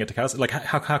and feeding it to cows? Like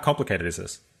how complicated is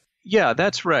this? Yeah,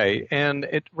 that's right.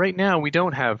 And right now we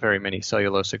don't have very many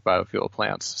cellulosic biofuel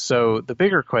plants. So the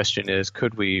bigger question is,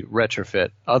 could we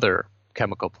retrofit other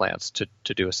chemical plants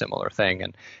to do a similar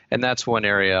thing? And that's one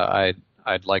area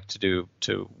I'd like to do,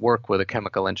 to work with a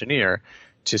chemical engineer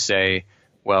to say,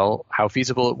 well, how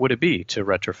feasible would it be to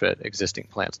retrofit existing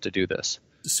plants to do this?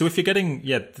 So if you're getting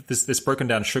this broken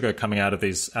down sugar coming out of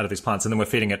these plants, and then we're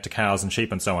feeding it to cows and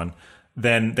sheep and so on,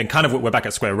 then kind of we're back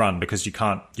at square one, because you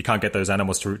can't get those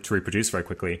animals to reproduce very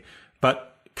quickly.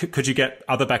 But could you get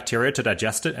other bacteria to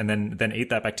digest it and then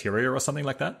eat that bacteria or something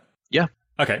like that? Yeah.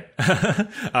 Okay.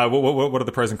 What are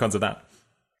the pros and cons of that?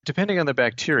 Depending on the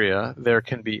bacteria, there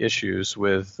can be issues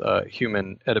with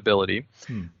human edibility.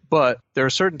 But there are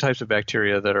certain types of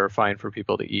bacteria that are fine for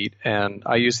people to eat. And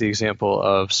I use the example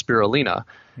of spirulina,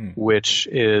 which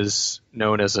is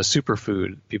known as a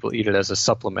superfood. People eat it as a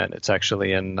supplement. It's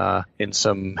actually in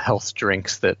some health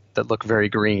drinks that look very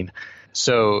green.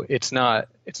 So it's not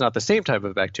the same type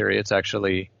of bacteria. It's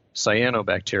actually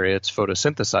cyanobacteria. It's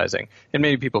photosynthesizing. And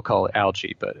many people call it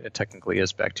algae, but it technically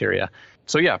is bacteria.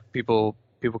 So yeah, people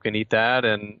can eat that,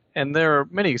 and there are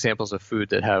many examples of food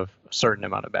that have a certain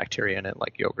amount of bacteria in it,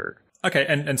 like yogurt. Okay,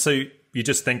 and so you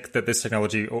just think that this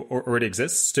technology already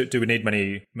exists? Do we need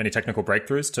many technical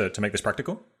breakthroughs to make this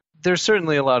practical? There's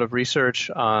certainly a lot of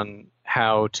research on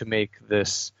how to make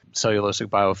this cellulosic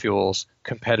biofuels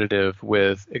competitive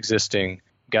with existing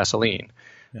gasoline.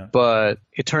 Yeah. But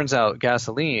it turns out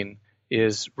gasoline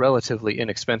is relatively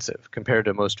inexpensive compared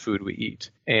to most food we eat.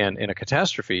 And in a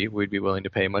catastrophe, we'd be willing to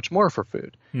pay much more for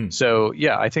food. So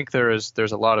yeah, I think there's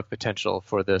a lot of potential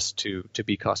for this to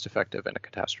be cost effective in a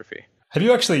catastrophe. Have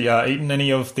you actually eaten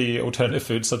any of the alternative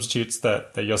food substitutes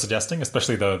that you're suggesting,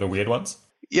 especially the weird ones?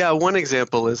 Yeah, one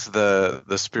example is the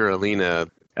spirulina.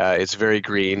 It's very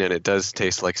green and it does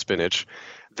taste like spinach.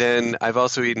 Then I've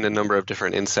also eaten a number of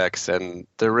different insects, and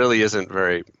there really isn't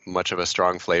very much of a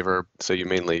strong flavor, so you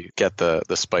mainly get the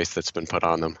spice that's been put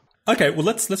on them. Okay, well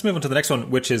let's move on to the next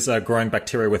one, which is growing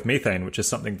bacteria with methane, which is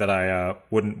something that I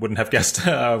wouldn't have guessed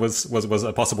was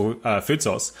a possible food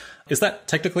source. Is that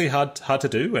technically hard to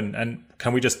do, and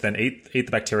can we just then eat the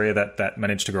bacteria that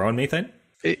manage to grow on methane?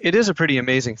 It is a pretty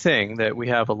amazing thing that we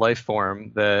have a life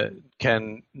form that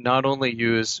can not only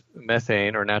use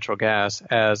methane or natural gas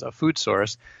as a food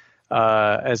source,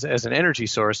 as an energy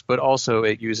source, but also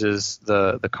it uses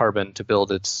the carbon to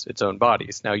build its own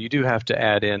bodies. Now, you do have to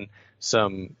add in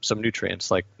some nutrients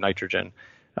like nitrogen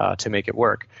to make it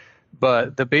work.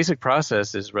 But the basic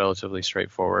process is relatively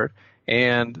straightforward.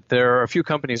 And there are a few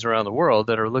companies around the world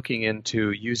that are looking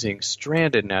into using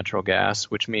stranded natural gas,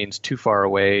 which means too far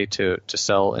away to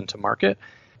sell into market,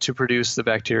 to produce the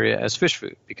bacteria as fish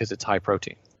food because it's high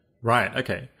protein. Right.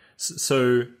 Okay.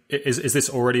 So is this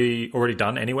already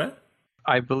done anywhere?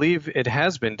 I believe it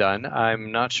has been done.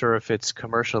 I'm not sure if it's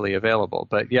commercially available,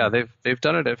 but yeah, they've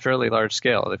done it at fairly large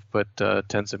scale. They've put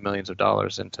tens of millions of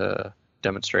dollars into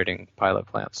demonstrating pilot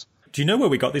plants. Do you know where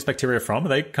we got these bacteria from? Are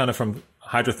they kind of from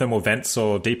hydrothermal vents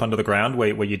or deep under the ground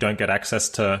where you don't get access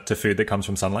to food that comes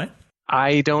from sunlight?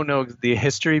 I don't know the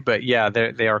history, but yeah,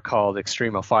 they are called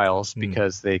extremophiles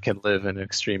because they can live in an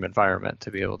extreme environment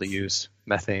to be able to use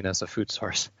methane as a food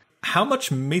source. How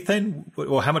much methane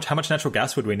or how much natural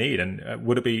gas would we need? And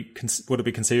would it be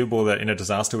conceivable that in a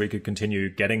disaster we could continue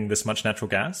getting this much natural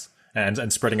gas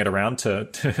and spreading it around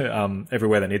to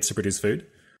everywhere that needs to produce food?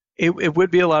 It would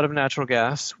be a lot of natural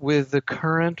gas. With the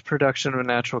current production of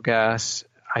natural gas,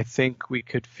 I think we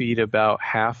could feed about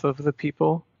half of the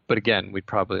people. But again, we'd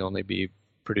probably only be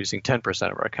producing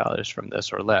 10% of our calories from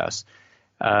this or less.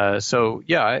 So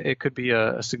yeah, it could be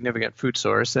a significant food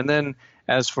source. And then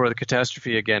as for the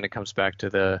catastrophe, again, it comes back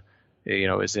to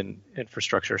is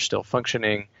infrastructure still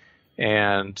functioning?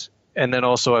 And then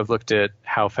also I've looked at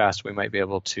how fast we might be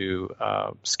able to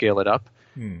scale it up.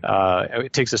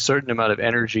 It takes a certain amount of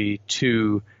energy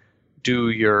to do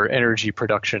your energy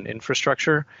production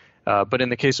infrastructure. But in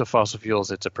the case of fossil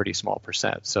fuels, it's a pretty small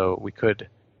percent. So we could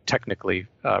technically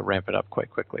ramp it up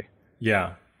quite quickly.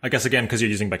 Yeah. I guess, again, because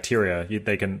you're using bacteria,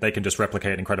 they can just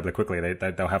replicate incredibly quickly.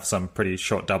 They'll have some pretty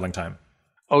short doubling time.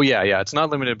 Oh, yeah. It's not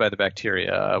limited by the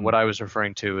bacteria. What I was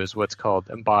referring to is what's called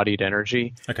embodied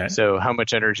energy. Okay. So how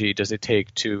much energy does it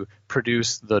take to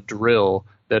produce the drill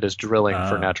that is drilling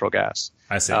for natural gas?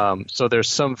 I see. So there's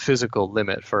some physical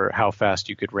limit for how fast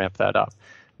you could ramp that up.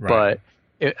 Right.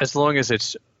 But as long as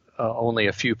it's only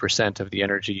a few percent of the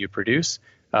energy you produce,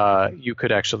 you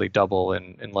could actually double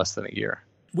in less than a year.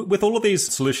 With all of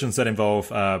these solutions that involve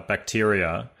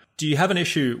bacteria, do you have an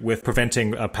issue with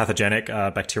preventing pathogenic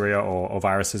bacteria or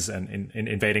viruses in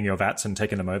invading your vats and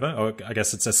taking them over? Or I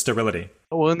guess it's a sterility.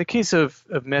 Well, in the case of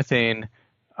methane,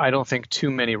 I don't think too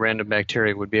many random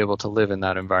bacteria would be able to live in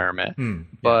that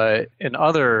environment. But in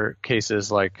other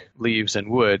cases like leaves and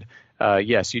wood,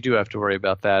 yes, you do have to worry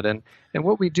about that. And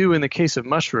what we do in the case of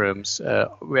mushrooms,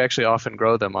 we actually often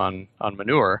grow them on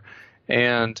manure.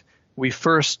 And we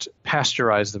first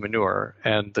pasteurize the manure,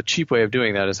 and the cheap way of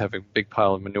doing that is having a big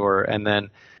pile of manure, and then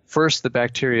first the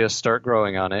bacteria start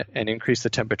growing on it and increase the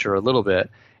temperature a little bit,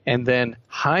 and then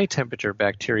high temperature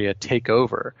bacteria take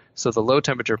over. So the low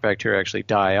temperature bacteria actually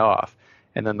die off,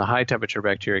 and then the high temperature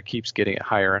bacteria keeps getting it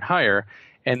higher and higher,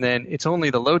 and then it's only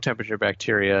the low temperature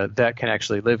bacteria that can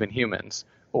actually live in humans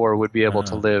or would be able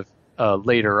to live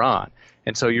later on.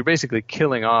 And so you're basically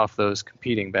killing off those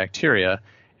competing bacteria,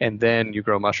 and then you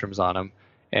grow mushrooms on them,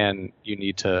 and you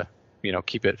need to,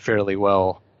 keep it fairly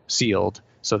well sealed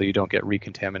so that you don't get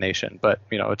recontamination. But,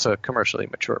 it's a commercially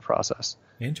mature process.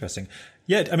 Interesting.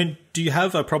 Yeah, I mean, do you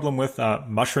have a problem with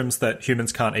mushrooms that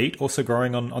humans can't eat also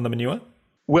growing on the manure?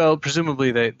 Well,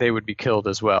 presumably they would be killed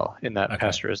as well in that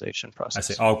pasteurization process.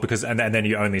 I see. Oh, because and then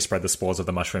you only spread the spores of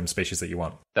the mushroom species that you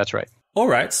want. That's right. All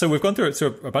right. So we've gone through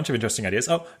a bunch of interesting ideas.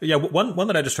 Oh, yeah. One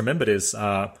that I just remembered is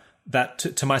that,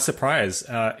 to my surprise,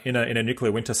 in a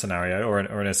nuclear winter scenario or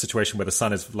in a situation where the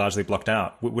sun is largely blocked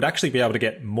out, we would actually be able to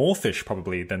get more fish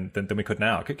probably than we could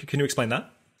now. Can you explain that?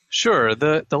 Sure.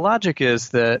 The logic is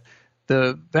that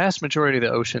the vast majority of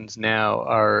the oceans now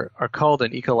are called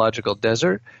an ecological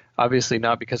desert, obviously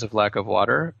not because of lack of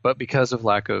water, but because of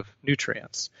lack of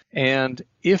nutrients. And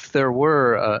if there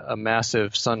were a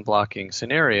massive sun-blocking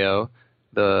scenario,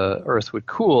 the Earth would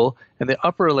cool, and the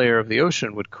upper layer of the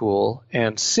ocean would cool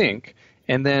and sink,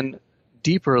 and then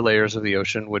deeper layers of the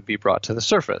ocean would be brought to the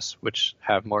surface, which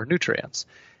have more nutrients.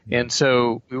 And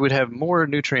so we would have more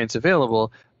nutrients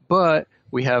available, but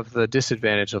we have the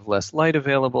disadvantage of less light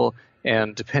available,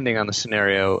 and depending on the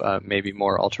scenario, maybe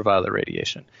more ultraviolet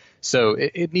radiation. So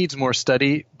it needs more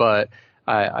study, but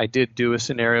I did do a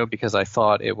scenario because I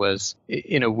thought it was,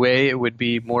 in a way, it would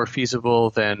be more feasible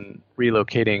than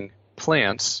relocating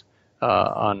plants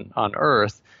on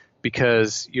Earth,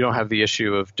 because you don't have the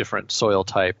issue of different soil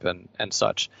type and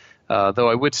such. Though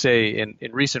I would say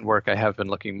in recent work, I have been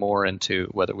looking more into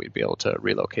whether we'd be able to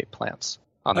relocate plants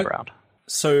on the ground.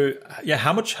 So, yeah,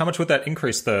 how much would that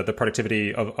increase the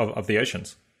productivity of the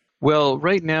oceans? Well,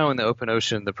 right now in the open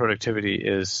ocean, the productivity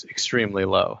is extremely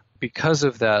low. Because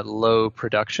of that low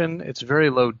production, it's very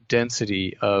low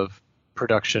density of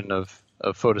production of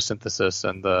photosynthesis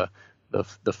and the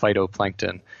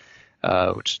phytoplankton,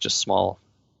 which is just small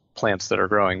plants that are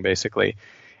growing, basically.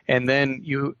 And then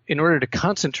in order to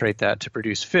concentrate that to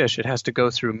produce fish, it has to go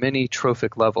through many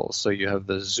trophic levels. So you have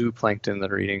the zooplankton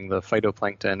that are eating the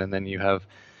phytoplankton, and then you have,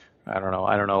 I don't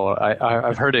know.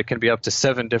 I've heard it can be up to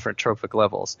 7 different trophic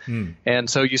levels. And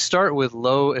so you start with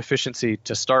low efficiency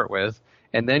to start with,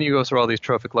 and then you go through all these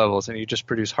trophic levels, and you just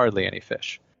produce hardly any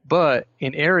fish. But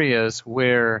in areas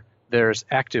where there's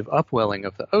active upwelling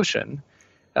of the ocean,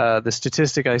 the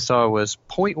statistic I saw was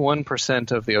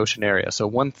 0.1% of the ocean area, so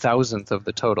 1,000th of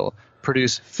the total,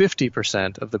 produce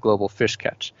 50% of the global fish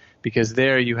catch, because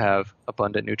there you have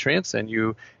abundant nutrients, and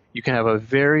you can have a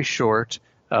very short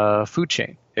food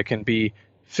chain. It can be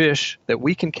fish that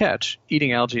we can catch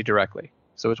eating algae directly,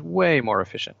 so it's way more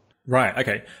efficient. Right.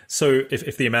 Okay. So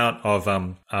if the amount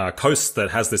of coast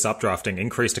that has this updrafting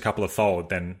increased a couple of fold,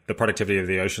 then the productivity of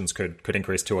the oceans could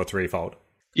increase 2 or 3 fold.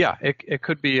 Yeah, it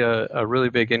could be a really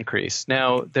big increase.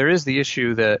 Now, there is the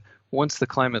issue that once the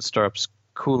climate starts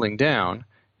cooling down,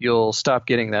 you'll stop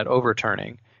getting that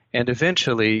overturning, and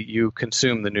eventually you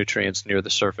consume the nutrients near the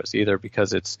surface, either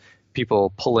because it's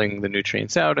people pulling the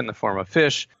nutrients out in the form of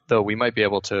fish, though we might be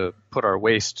able to put our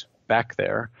waste back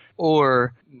there,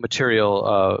 or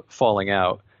material falling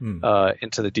out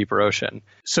into the deeper ocean.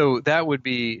 So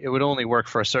it would only work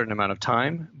for a certain amount of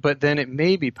time, but then it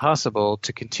may be possible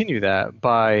to continue that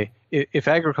by, if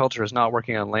agriculture is not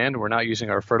working on land, we're not using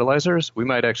our fertilizers, we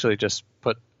might actually just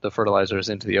put the fertilizers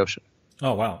into the ocean.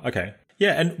 Oh, wow. Okay.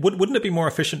 Yeah, and wouldn't it be more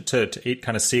efficient to eat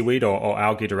kind of seaweed or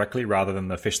algae directly rather than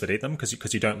the fish that eat them?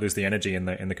 Because you don't lose the energy in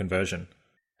the conversion.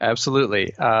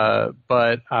 Absolutely.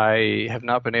 But I have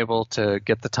not been able to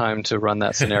get the time to run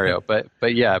that scenario.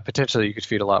 but yeah, potentially you could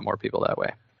feed a lot more people that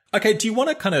way. Okay. Do you want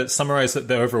to kind of summarize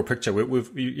the overall picture?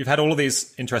 You've had all of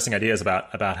these interesting ideas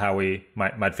about how we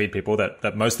might feed people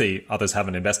that mostly others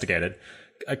haven't investigated.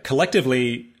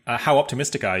 Collectively, how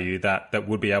optimistic are you that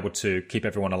would be able to keep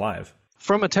everyone alive?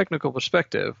 From a technical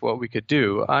perspective, what we could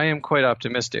do, I am quite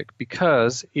optimistic,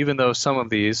 because even though some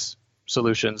of these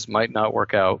solutions might not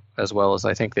work out as well as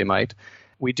I think they might,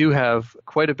 we do have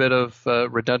quite a bit of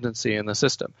redundancy in the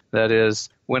system. That is,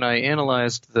 when I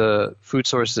analyzed the food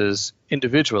sources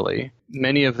individually,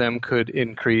 many of them could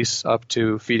increase up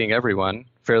to feeding everyone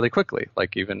fairly quickly,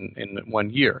 like even in 1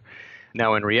 year.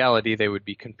 Now, in reality, they would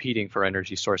be competing for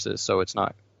energy sources, so it's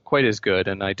not quite as good.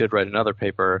 And I did write another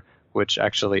paper which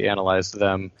actually analyzed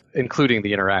them, including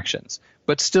the interactions,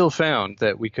 but still found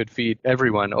that we could feed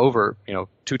everyone over,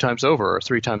 2 times over or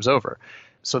 3 times over.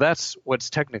 So that's what's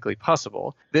technically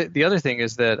possible. The other thing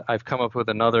is that I've come up with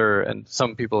another, and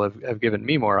some people have given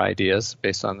me more ideas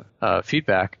based on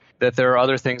feedback, that there are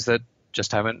other things that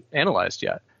just haven't analyzed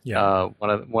yet. Yeah.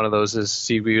 One of those is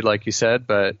seaweed, like you said,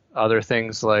 but other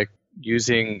things like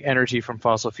using energy from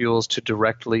fossil fuels to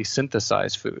directly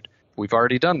synthesize food. We've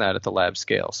already done that at the lab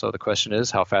scale. So the question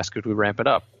is, how fast could we ramp it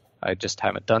up? I just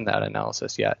haven't done that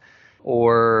analysis yet.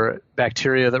 Or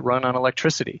bacteria that run on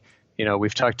electricity.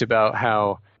 We've talked about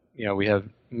how, we have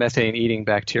methane-eating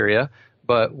bacteria,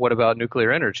 but what about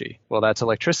nuclear energy? Well, that's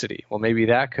electricity. Well, maybe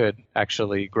that could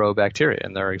actually grow bacteria,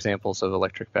 and there are examples of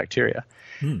electric bacteria.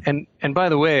 And by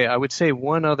the way, I would say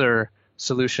one other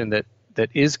solution that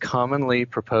is commonly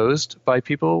proposed by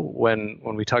people when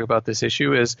we talk about this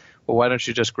issue is, well, why don't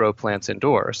you just grow plants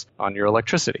indoors on your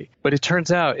electricity? But it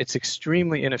turns out it's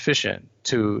extremely inefficient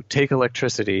to take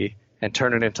electricity and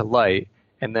turn it into light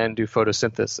and then do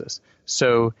photosynthesis.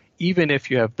 So even if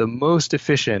you have the most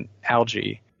efficient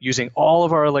algae, using all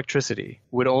of our electricity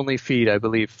would only feed, I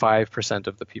believe, 5%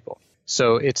 of the people.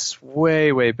 So it's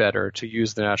way, way better to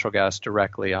use the natural gas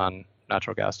directly on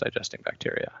natural gas digesting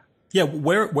bacteria. Yeah,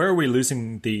 where are we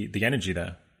losing the energy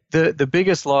there? The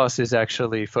biggest loss is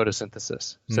actually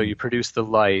photosynthesis. So you produce the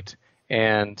light,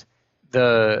 and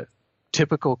the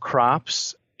typical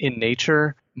crops in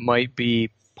nature might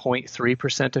be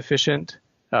 0.3% efficient.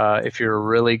 If you're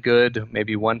really good,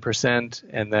 maybe 1%,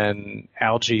 and then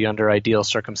algae under ideal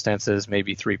circumstances,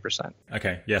 maybe 3%.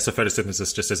 Okay, yeah. So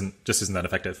photosynthesis just isn't that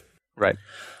effective. Right.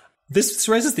 This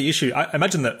raises the issue. I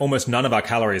imagine that almost none of our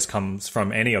calories comes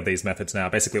from any of these methods now.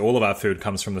 Basically, all of our food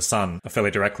comes from the sun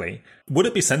fairly directly. Would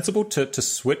it be sensible to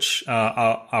switch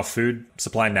our food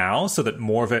supply now so that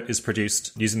more of it is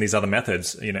produced using these other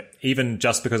methods, even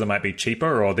just because it might be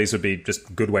cheaper, or these would be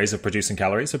just good ways of producing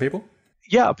calories for people?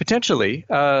 Yeah, potentially.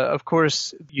 Of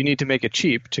course, you need to make it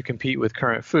cheap to compete with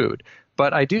current food.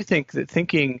 But I do think that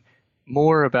thinking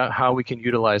more about how we can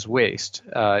utilize waste.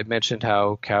 I mentioned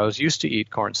how cows used to eat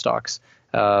corn stalks,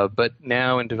 but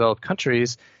now in developed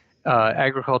countries,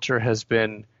 agriculture has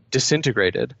been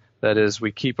disintegrated. That is,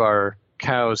 we keep our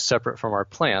cows separate from our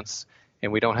plants,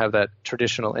 and we don't have that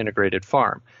traditional integrated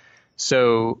farm.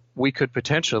 So we could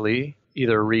potentially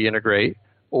either reintegrate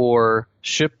or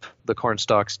ship the corn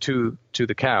stalks to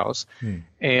the cows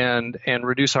and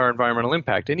reduce our environmental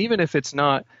impact. And even if it's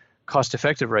not cost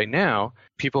effective right now,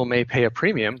 people may pay a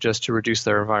premium just to reduce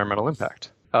their environmental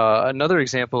impact. Another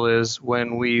example is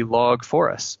when we log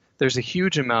forests. There's a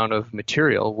huge amount of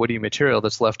material, woody material,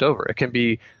 that's left over. It can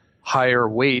be higher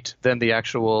weight than the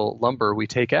actual lumber we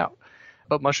take out.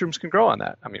 But mushrooms can grow on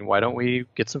that. I mean, why don't we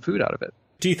get some food out of it?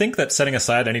 Do you think that, setting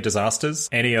aside any disasters,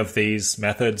 any of these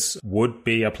methods would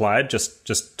be applied just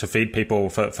to feed people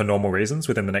for normal reasons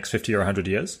within the next 50 or 100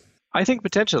 years? I think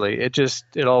potentially.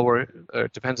 It all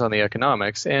depends on the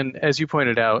economics. And as you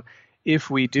pointed out, if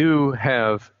we do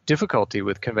have difficulty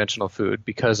with conventional food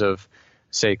because of,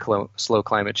 say, slow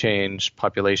climate change,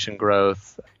 population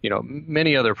growth,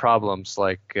 many other problems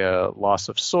like loss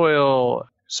of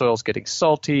soil's getting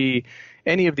salty,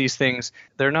 any of these things,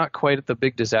 they're not quite the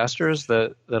big disasters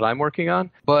that I'm working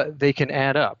on, but they can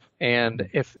add up. And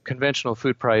if conventional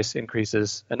food price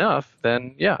increases enough,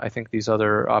 then yeah, I think these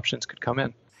other options could come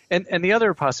in. And the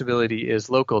other possibility is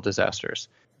local disasters.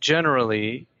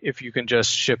 Generally, if you can just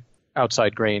ship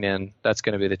outside grain in, that's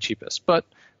going to be the cheapest. But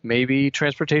maybe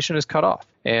transportation is cut off.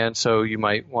 And so you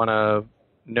might want to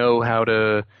know how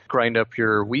to grind up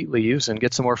your wheat leaves and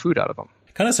get some more food out of them.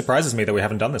 It kind of surprises me that we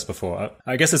haven't done this before.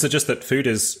 I guess is it just that food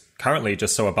is currently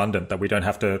just so abundant that we don't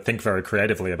have to think very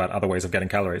creatively about other ways of getting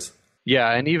calories?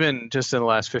 Yeah, and even just in the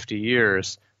last 50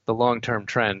 years, the long-term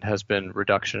trend has been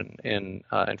reduction in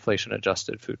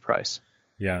inflation-adjusted food price.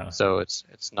 Yeah. So it's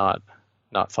not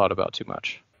thought about too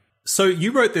much. So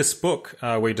you wrote this book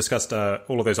where you discussed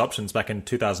all of those options back in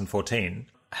 2014.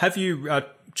 Have you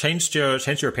changed your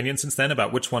opinion since then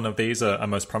about which one of these are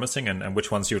most promising and which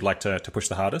ones you would like to push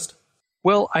the hardest?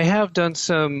 Well, I have done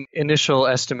some initial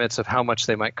estimates of how much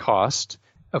they might cost.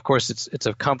 Of course, it's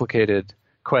a complicated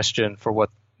question for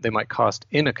what they might cost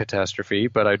in a catastrophe,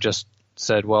 but I just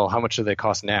said, well, how much do they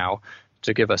cost now,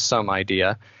 to give us some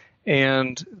idea.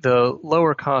 And the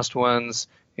lower cost ones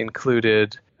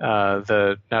included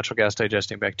the natural gas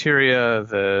digesting bacteria,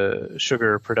 the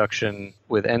sugar production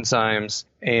with enzymes,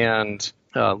 and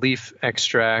leaf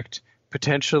extract,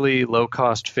 potentially low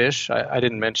cost fish. I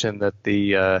didn't mention that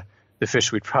the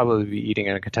fish we'd probably be eating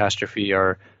in a catastrophe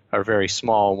are very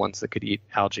small ones that could eat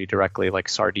algae directly, like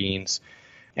sardines,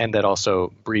 and that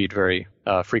also breed very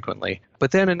frequently. But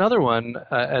then another one,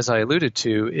 as I alluded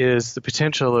to, is the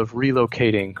potential of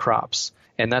relocating crops.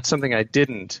 And that's something I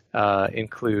didn't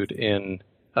include in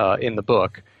the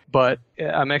book. But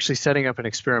I'm actually setting up an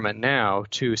experiment now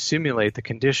to simulate the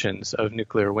conditions of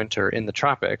nuclear winter in the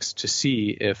tropics to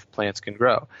see if plants can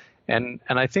grow. And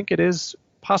I think it is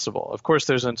possible. Of course,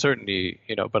 there's uncertainty,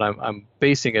 but I'm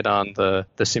basing it on the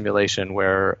simulation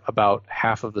where about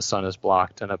half of the sun is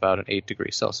blocked and about an 8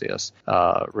 degrees Celsius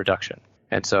reduction.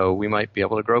 And so we might be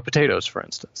able to grow potatoes, for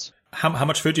instance. How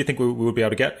much food do you think we would be able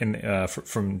to get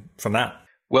from that?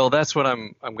 Well, that's what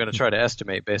I'm going to try to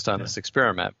estimate based on this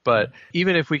experiment. But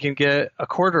even if we can get a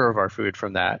quarter of our food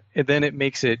from that, then it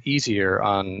makes it easier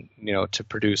to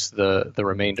produce the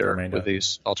remainder with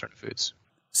these alternate foods.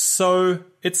 So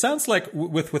it sounds like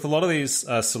with a lot of these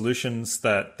solutions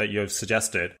that you've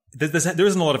suggested, there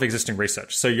isn't a lot of existing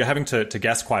research. So you're having to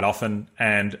guess quite often.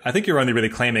 And I think you're only really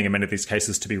claiming in many of these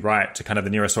cases to be right to kind of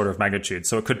the nearest order of magnitude.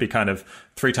 So it could be kind of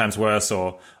 3 times worse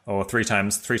or 3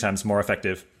 times more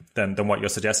effective than what you're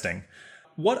suggesting.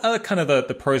 What are kind of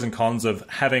the pros and cons of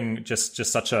having just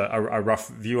such a rough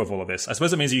view of all of this? I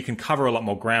suppose it means you can cover a lot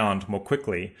more ground more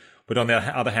quickly. But on the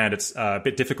other hand, it's a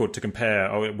bit difficult to compare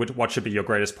what should be your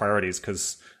greatest priorities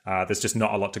because there's just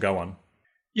not a lot to go on.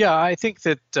 Yeah, I think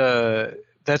that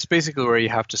that's basically where you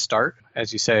have to start.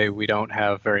 As you say, we don't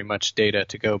have very much data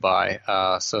to go by,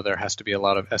 so there has to be a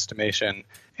lot of estimation.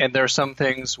 And there are some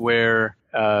things where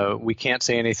we can't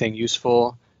say anything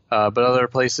useful, but other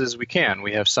places we can.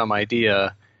 We have some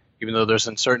idea. Even though there's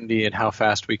uncertainty in how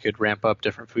fast we could ramp up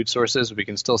different food sources, we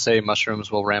can still say mushrooms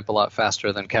will ramp a lot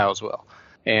faster than cows will.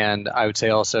 And I would say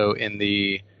also in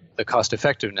the the cost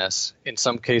effectiveness. In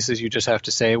some cases, you just have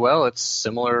to say, well, it's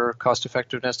similar cost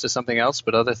effectiveness to something else,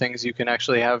 but other things you can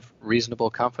actually have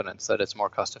reasonable confidence that it's more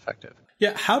cost effective.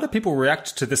 Yeah, how do people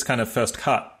react to this kind of first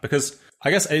cut? Because I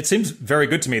guess it seems very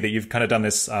good to me that you've kind of done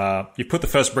this, you've put the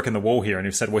first brick in the wall here and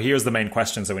you've said, well, here's the main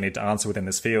questions that we need to answer within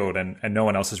this field, and no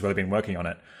one else has really been working on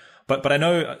it. But I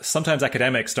know sometimes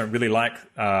academics don't really like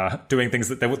doing things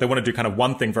that they want to do kind of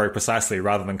one thing very precisely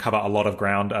rather than cover a lot of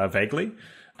ground vaguely.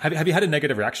 Have you had a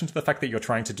negative reaction to the fact that you're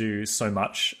trying to do so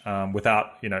much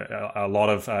without a lot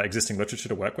of existing literature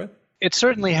to work with? It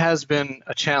certainly has been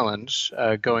a challenge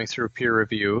going through peer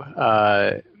review.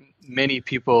 Many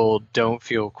people don't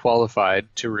feel qualified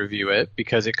to review it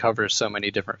because it covers so many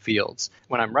different fields.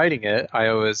 When I'm writing it, I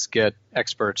always get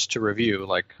experts to review,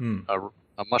 like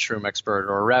a mushroom expert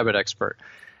or a rabbit expert,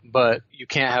 but you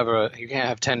can't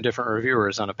have 10 different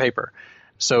reviewers on a paper.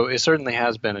 So it certainly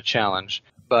has been a challenge,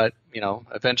 but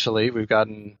eventually we've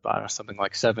gotten something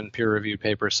like 7 peer-reviewed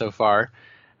papers so far.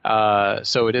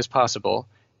 So it is possible.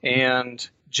 And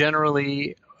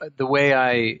generally, the way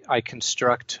I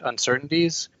construct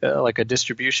uncertainties, like a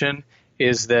distribution,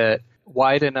 is that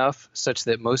wide enough such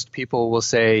that most people will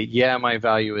say, yeah, my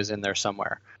value is in there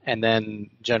somewhere. And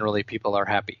then generally people are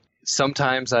happy.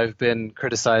 Sometimes I've been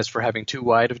criticized for having too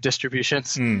wide of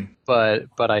distributions, but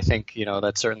I think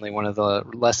that's certainly one of the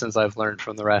lessons I've learned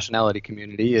from the rationality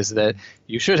community is that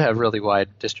you should have really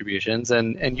wide distributions,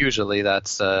 and usually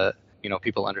that's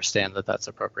people understand that that's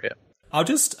appropriate. I'll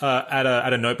just add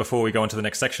a note before we go on to the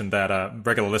next section that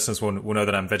regular listeners will know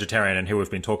that I'm vegetarian and here we've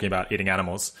been talking about eating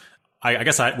animals. I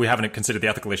guess we haven't considered the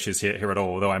ethical issues here at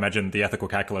all, though I imagine the ethical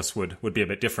calculus would be a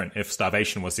bit different if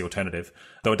starvation was the alternative.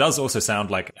 Though it does also sound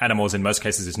like animals in most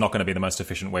cases is not going to be the most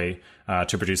efficient way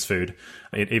to produce food,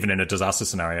 even in a disaster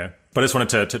scenario. But I just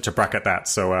wanted to bracket that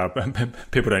so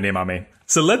people don't email me.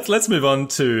 So let's move on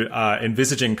to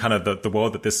envisaging kind of the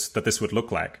world that this would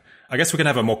look like. I guess we can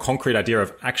have a more concrete idea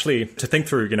of actually to think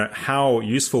through, how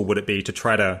useful would it be to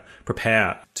try to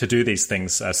prepare to do these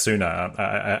things sooner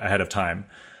ahead of time.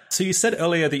 So you said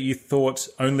earlier that you thought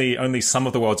only some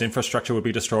of the world's infrastructure would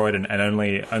be destroyed and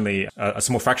only a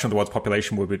small fraction of the world's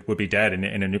population would be dead in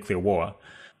a nuclear war.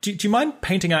 Do you mind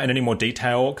painting out in any more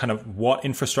detail kind of what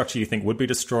infrastructure you think would be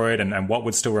destroyed and what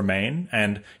would still remain?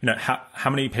 And, how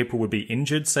many people would be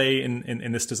injured, say,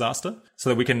 in this disaster? So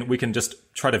that we can just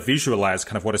try to visualize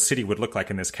kind of what a city would look like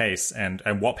in this case and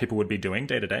what people would be doing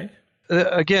day to day?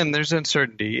 Again, there's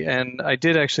uncertainty, and I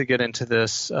did actually get into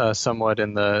this somewhat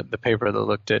in the paper that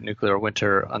looked at nuclear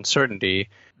winter uncertainty,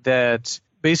 that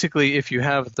basically if you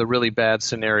have the really bad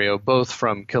scenario, both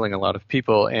from killing a lot of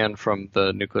people and from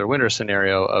the nuclear winter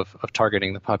scenario of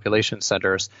targeting the population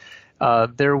centers,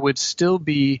 there would still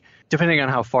be, depending on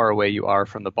how far away you are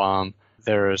from the bomb,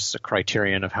 there's a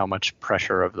criterion of how much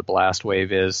pressure of the blast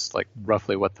wave is, like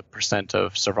roughly what the percent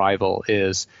of survival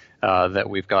is that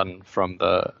we've gotten from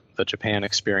the Japan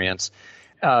experience.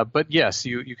 But yes,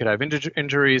 you could have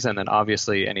injuries, and then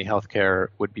obviously any healthcare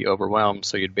would be overwhelmed,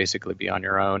 so you'd basically be on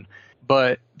your own.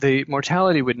 But the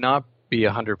mortality would not be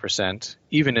 100%,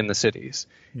 even in the cities.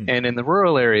 And in the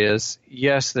rural areas,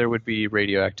 yes, there would be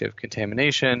radioactive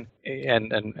contamination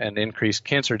and increased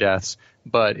cancer deaths,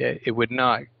 but it would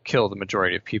not kill the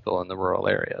majority of people in the rural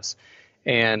areas.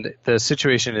 And the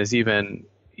situation is even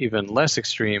less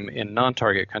extreme in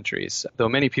non-target countries, though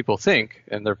many people think,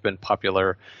 and there have been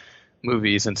popular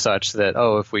movies and such, that,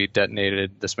 if we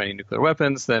detonated this many nuclear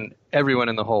weapons, then everyone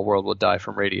in the whole world will die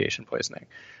from radiation poisoning.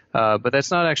 But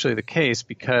that's not actually the case,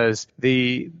 because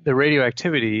the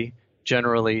radioactivity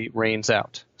generally rains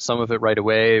out. Some of it right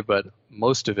away, but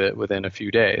most of it within a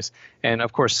few days. And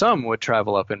of course, some would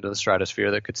travel up into the stratosphere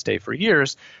that could stay for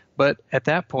years. But at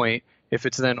that point, if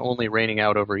it's then only raining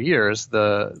out over years,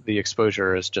 the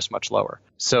exposure is just much lower.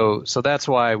 So that's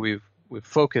why we've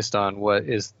focused on what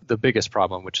is the biggest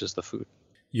problem, which is the food.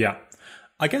 Yeah.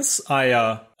 I guess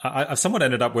I somewhat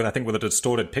ended up with a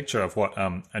distorted picture of what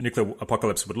a nuclear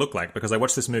apocalypse would look like, because I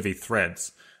watched this movie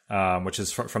Threads, which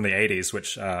is from the 80s,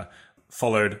 which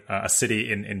followed a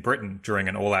city in Britain during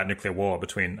an all-out nuclear war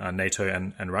between NATO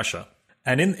and Russia.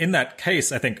 And in that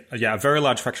case, I think, a very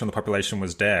large fraction of the population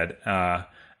was dead,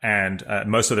 and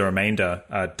most of the remainder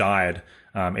died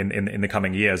in the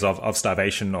coming years of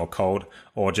starvation or cold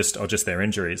or just their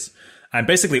injuries. And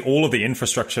basically all of the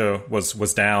infrastructure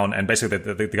was down, and basically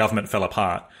the government fell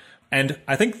apart. And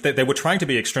I think that they were trying to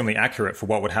be extremely accurate for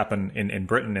what would happen in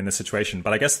Britain in this situation.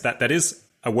 But I guess that is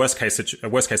a worst case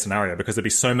scenario, because there'd be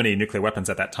so many nuclear weapons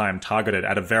at that time targeted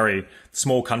at a very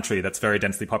small country that's very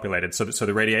densely populated. So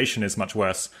the radiation is much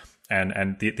worse.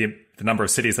 And the number of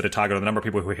cities that are targeted, the number of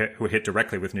people who are hit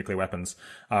directly with nuclear weapons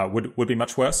would be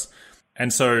much worse.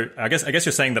 And so I guess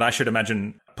you're saying that I should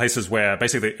imagine places where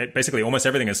basically almost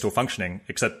everything is still functioning,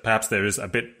 except perhaps there is a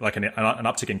bit like an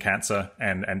uptick in cancer,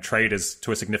 and trade is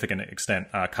to a significant extent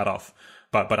cut off.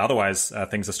 But otherwise,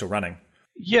 things are still running.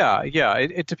 Yeah.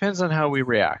 It depends on how we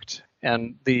react.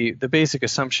 And the basic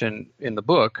assumption in the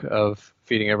book of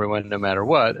feeding everyone no matter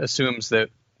what assumes that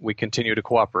we continue to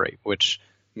cooperate, which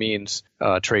means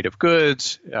trade of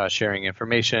goods, sharing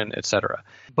information, etc.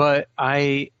 But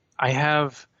I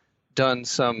have done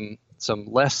some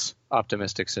less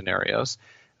optimistic scenarios,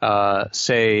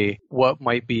 say what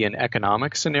might be an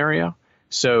economic scenario.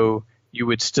 So you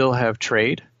would still have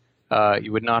trade.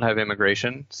 You would not have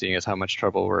immigration, seeing as how much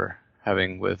trouble we're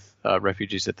having with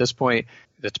refugees at this point.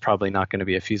 That's probably not going to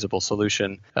be a feasible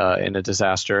solution in a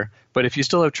disaster. But if you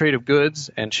still have trade of goods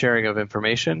and sharing of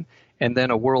information, and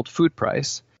then a world food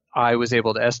price, I was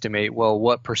able to estimate, well,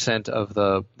 what percent of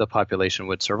the population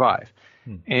would survive.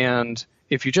 And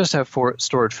if you just have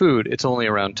stored food, it's only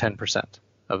around 10%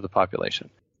 of the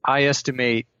population. I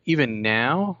estimate even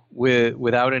now,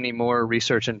 without any more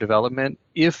research and development,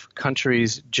 if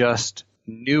countries just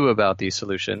knew about these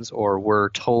solutions or were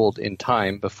told in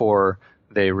time before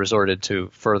they resorted to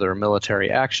further military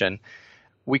action,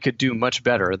 we could do much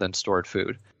better than stored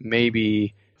food.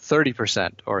 Maybe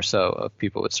 30% or so of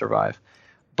people would survive.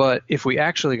 But if we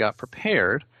actually got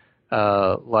prepared,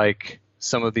 like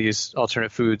some of these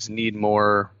alternate foods need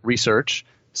more research,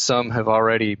 some have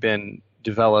already been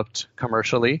developed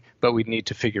commercially, but we need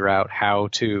to figure out how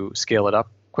to scale it up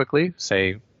quickly,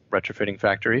 say retrofitting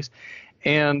factories.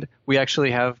 And we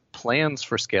actually have plans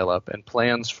for scale up and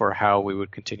plans for how we would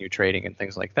continue trading and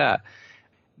things like that.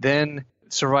 Then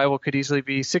survival could easily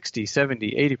be 60,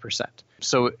 70, 80%.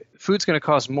 So food's going to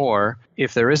cost more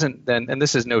if there isn't then, and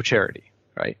this is no charity,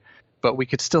 right? But we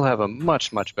could still have a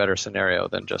much, much better scenario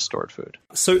than just stored food.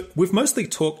 So we've mostly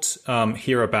talked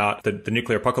here about the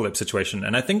nuclear apocalypse situation.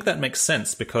 And I think that makes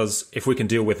sense because if we can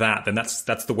deal with that, then that's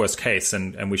the worst case.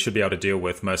 And we should be able to deal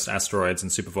with most asteroids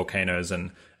and supervolcanoes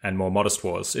and more modest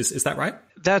wars. Is that right?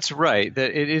 That's right.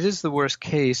 That it is the worst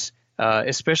case,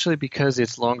 especially because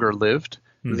it's longer lived.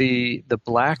 The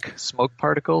black smoke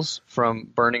particles from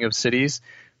burning of cities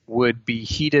would be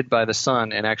heated by the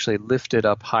sun and actually lifted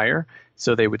up higher,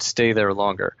 so they would stay there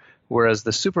longer. Whereas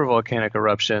the supervolcanic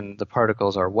eruption, the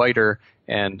particles are whiter,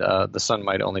 and the sun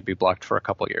might only be blocked for a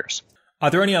couple years. Are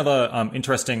there any other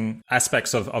interesting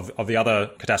aspects of the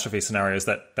other catastrophe scenarios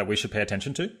that we should pay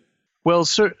attention to? Well,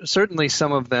 certainly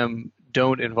some of them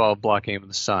don't involve blocking of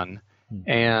the sun.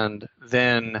 And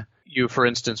then you, for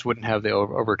instance, wouldn't have the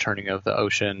overturning of the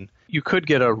ocean. You could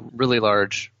get a really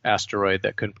large asteroid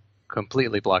that could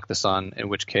completely block the sun, in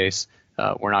which case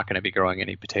we're not going to be growing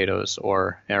any potatoes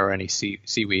or any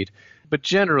seaweed. But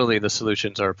generally, the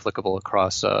solutions are applicable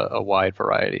across a wide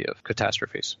variety of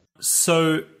catastrophes.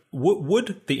 So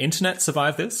would the internet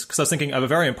survive this? Because I was thinking of a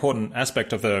very important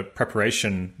aspect of the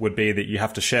preparation would be that you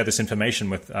have to share this information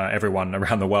with everyone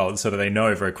around the world so that they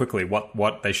know very quickly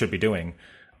what they should be doing.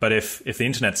 But if the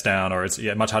internet's down or it's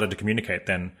much harder to communicate,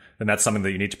 then that's something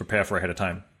that you need to prepare for ahead of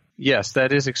time. Yes,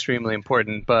 that is extremely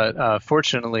important. But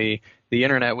fortunately, the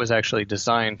internet was actually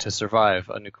designed to survive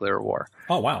a nuclear war.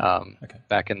 Oh, wow. Okay.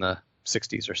 Back in the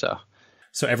 60s or so.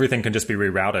 So everything can just be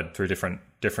rerouted through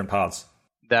different paths.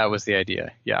 That was the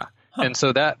idea, yeah. Huh. And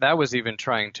so that was even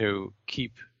trying to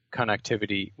keep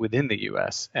connectivity within the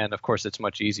U.S. And of course, it's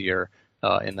much easier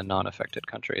in the non-affected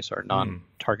countries or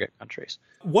non-target countries.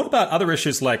 What about other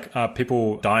issues like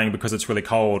people dying because it's really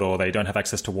cold or they don't have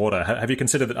access to water? Have you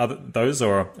considered those,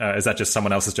 or is that just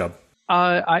someone else's job?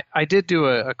 I did do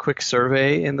a quick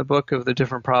survey in the book of the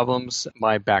different problems.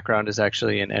 My background is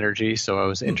actually in energy, so I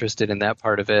was interested in that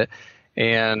part of it.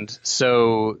 And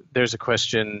so there's a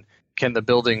question, can the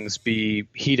buildings be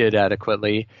heated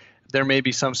adequately? There may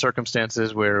be some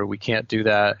circumstances where we can't do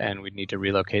that and we'd need to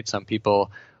relocate some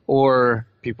people, or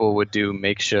people would do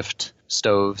makeshift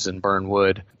stoves and burn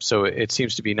wood. So it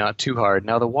seems to be not too hard.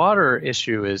 Now, the water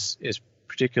issue is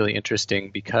particularly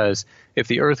interesting because if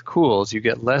the Earth cools, you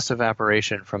get less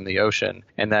evaporation from the ocean,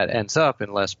 and that ends up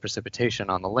in less precipitation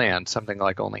on the land, something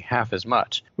like only half as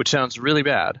much, which sounds really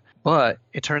bad. But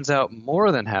it turns out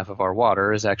more than half of our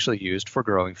water is actually used for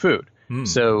growing food.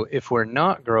 So if we're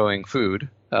not growing food,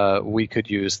 we could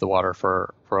use the water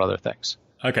for other things.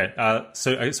 Okay,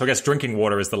 so I guess drinking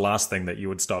water is the last thing that you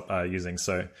would stop using.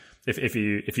 So if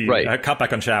you cut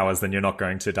back on showers, then you're not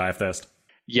going to die of thirst.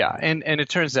 Yeah, and it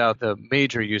turns out the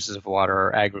major uses of water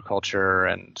are agriculture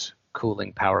and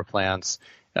cooling power plants.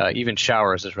 Even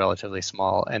showers is relatively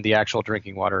small, and the actual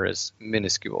drinking water is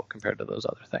minuscule compared to those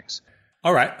other things.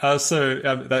 All right.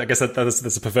 I guess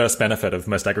that's a perverse benefit of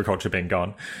most agriculture being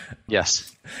gone.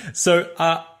 Yes. So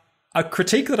a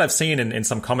critique that I've seen in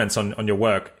some comments on your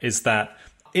work is that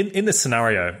in this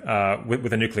scenario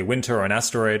with a nuclear winter or an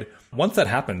asteroid, once that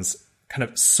happens, kind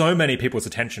of so many people's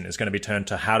attention is going to be turned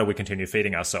to how do we continue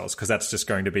feeding ourselves, because that's just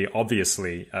going to be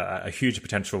obviously a huge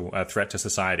potential threat to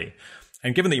society.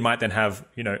 And given that you might then have,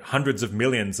 hundreds of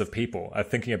millions of people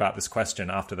thinking about this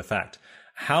question after the fact,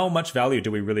 how much value do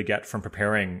we really get from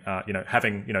preparing,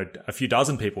 having, a few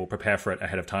dozen people prepare for it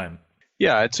ahead of time?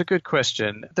 Yeah, it's a good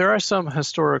question. There are some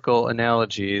historical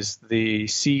analogies. The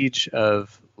siege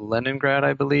of Leningrad,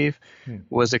 I believe,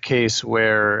 was a case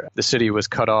where the city was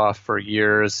cut off for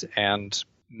years and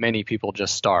many people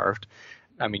just starved.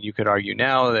 I mean, you could argue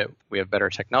now that we have better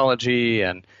technology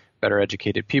and better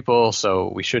educated people,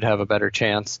 so we should have a better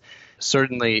chance.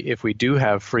 Certainly, if we do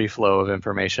have free flow of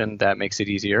information, that makes it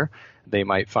easier. They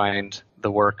might find the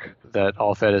work that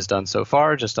AllFed has done so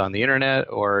far just on the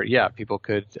internet, or people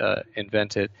could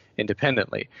invent it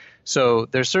independently. So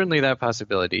there's certainly that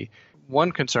possibility.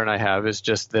 One concern I have is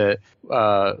just that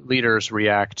leaders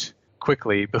react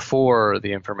quickly before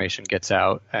the information gets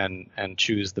out and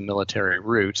choose the military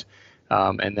route,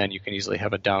 and then you can easily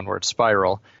have a downward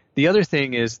spiral. The other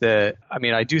thing is that,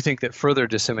 I do think that further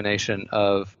dissemination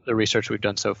of the research we've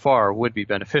done so far would be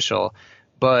beneficial,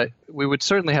 but we would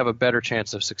certainly have a better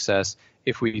chance of success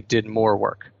if we did more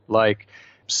work, like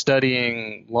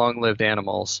studying long-lived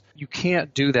animals. You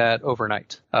can't do that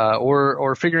overnight,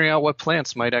 or figuring out what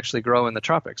plants might actually grow in the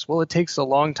tropics. Well, it takes a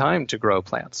long time to grow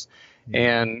plants.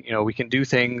 And, we can do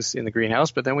things in the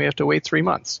greenhouse, but then we have to wait 3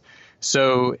 months.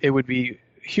 So it would be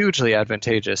hugely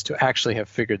advantageous to actually have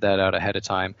figured that out ahead of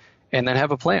time and then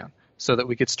have a plan so that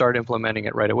we could start implementing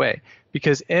it right away.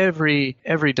 Because every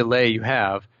delay you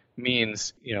have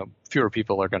means, fewer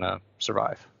people are going to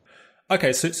survive.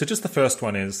 Okay, so just the first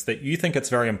one is that you think it's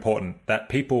very important that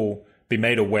people be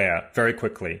made aware very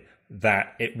quickly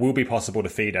that it will be possible to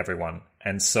feed everyone.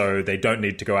 And so they don't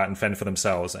need to go out and fend for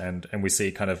themselves. And we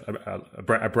see kind of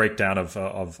a breakdown of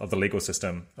the legal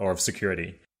system or of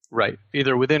security. Right,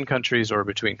 either within countries or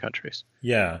between countries.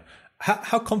 Yeah.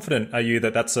 How confident are you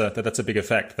that that's a big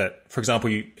effect? That, for example,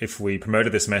 if we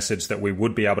promoted this message, that we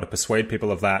would be able to persuade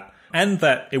people of that, and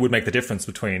that it would make the difference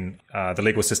between the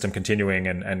legal system continuing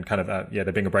and kind of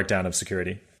there being a breakdown of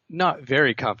security? Not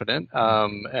very confident,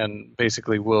 and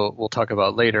basically we'll talk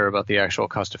about later about the actual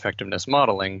cost effectiveness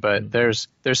modeling. But there's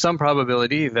some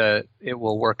probability that it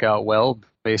will work out well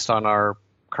based on our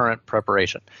current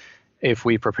preparation. If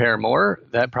we prepare more,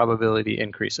 that probability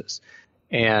increases.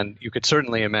 And you could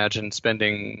certainly imagine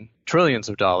spending trillions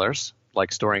of dollars,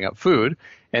 like storing up food,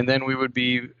 and then we would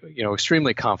be,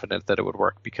 extremely confident that it would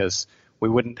work because we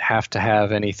wouldn't have to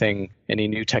have any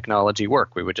new technology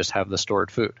work. We would just have the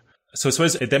stored food. So I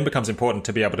suppose it then becomes important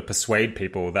to be able to persuade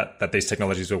people that these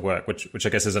technologies will work, which I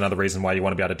guess is another reason why you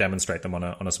want to be able to demonstrate them on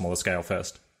a smaller scale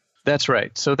first. That's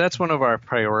right. So that's one of our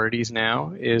priorities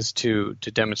now, is to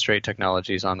demonstrate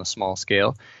technologies on a small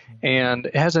scale. And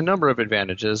it has a number of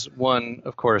advantages. One,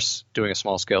 of course, doing a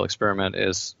small scale experiment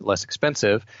is less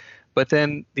expensive. But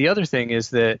then the other thing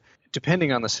is that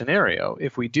depending on the scenario,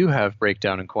 if we do have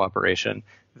breakdown in cooperation,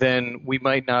 then we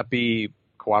might not be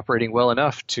cooperating well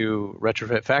enough to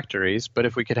retrofit factories. But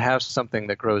if we could have something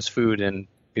that grows food in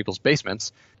people's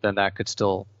basements, then that could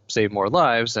still save more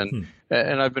lives. And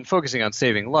I've been focusing on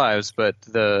saving lives, but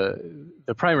the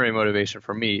primary motivation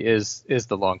for me is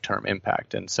the long-term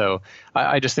impact. And so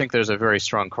I just think there's a very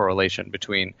strong correlation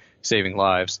between saving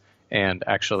lives and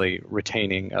actually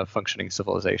retaining a functioning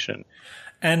civilization.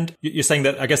 And you're saying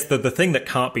that, I guess, the thing that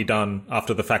can't be done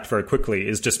after the fact very quickly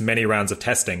is just many rounds of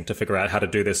testing to figure out how to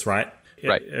do this right?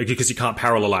 Right. Because you can't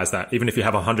parallelize that. Even if you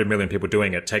have 100 million people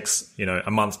doing it, it takes, a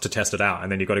month to test it out.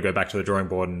 And then you've got to go back to the drawing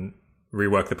board and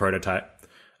rework the prototype.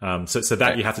 So that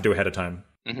right. You have to do ahead of time.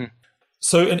 Mm-hmm.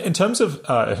 So in terms of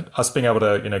us being able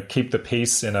to, keep the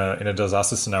peace in a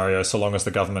disaster scenario, so long as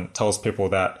the government tells people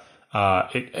that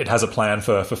it has a plan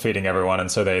for feeding everyone,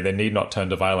 and so they need not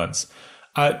turn to violence.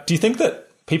 Do you think that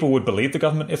people would believe the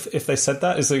government if they said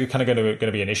that? Is there kind of going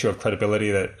to be an issue of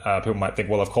credibility that people might think,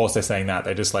 well, of course they're saying that.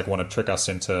 They just want to trick us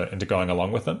into going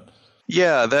along with them?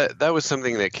 Yeah, that was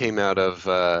something that came out of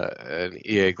an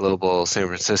EA Global San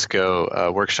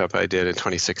Francisco workshop I did in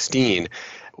 2016,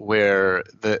 where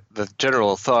the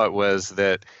general thought was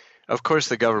that, of course,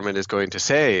 the government is going to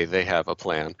say they have a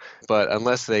plan, but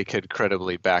unless they could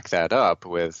credibly back that up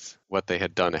with what they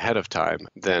had done ahead of time,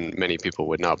 then many people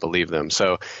would not believe them.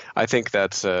 So I think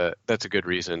that's a good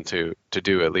reason to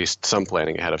do at least some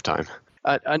planning ahead of time.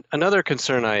 Another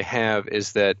concern I have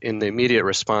is that in the immediate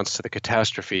response to the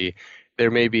catastrophe,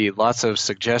 there may be lots of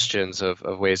suggestions of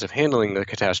ways of handling the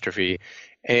catastrophe,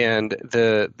 and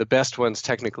the best ones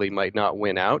technically might not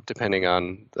win out, depending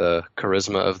on the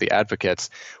charisma of the advocates.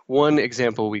 One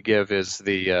example we give is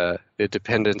the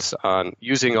dependence on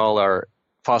using all our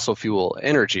fossil fuel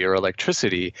energy or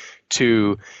electricity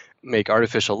to make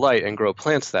artificial light and grow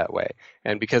plants that way.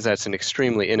 And because that's an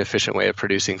extremely inefficient way of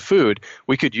producing food,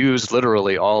 we could use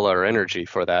literally all our energy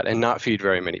for that and not feed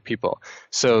very many people.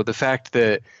 So the fact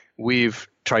that we've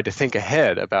tried to think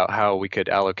ahead about how we could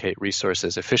allocate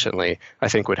resources efficiently, I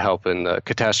think would help in the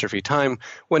catastrophe time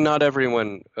when not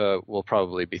everyone will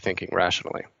probably be thinking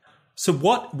rationally. So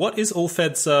what is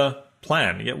Allfed's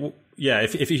plan?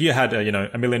 If you had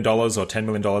 $1 million or $10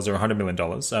 million or $100 million,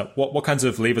 what kinds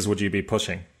of levers would you be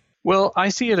pushing? Well, I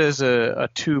see it as a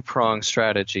two-pronged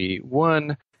strategy.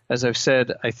 One, as I've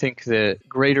said, I think that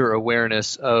greater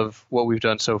awareness of what we've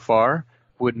done so far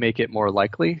would make it more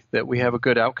likely that we have a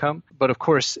good outcome. But of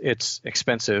course, it's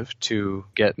expensive to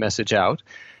get message out.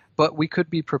 But we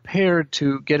could be prepared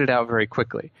to get it out very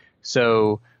quickly.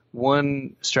 So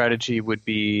one strategy would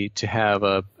be to have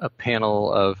a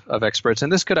panel of experts,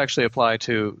 and this could actually apply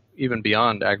to even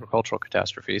beyond agricultural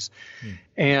catastrophes,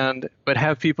 but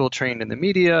have people trained in the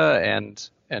media and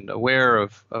aware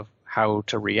of how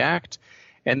to react,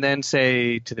 and then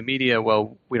say to the media,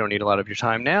 well, we don't need a lot of your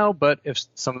time now, but if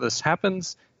some of this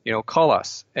happens, call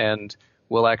us, and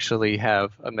we'll actually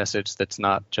have a message that's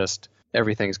not just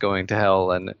everything's going to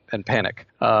hell and panic,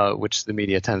 which the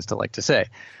media tends to like to say.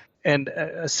 And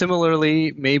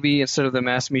similarly, maybe instead of the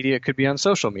mass media, it could be on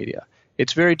social media.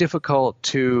 It's very difficult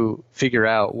to figure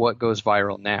out what goes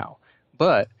viral now.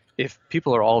 But if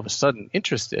people are all of a sudden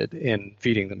interested in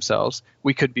feeding themselves,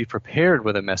 we could be prepared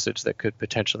with a message that could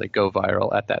potentially go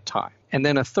viral at that time. And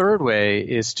then a third way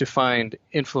is to find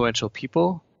influential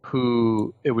people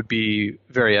who it would be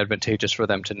very advantageous for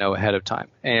them to know ahead of time.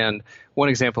 And one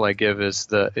example I give is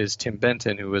Tim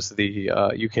Benton, who was the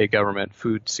UK government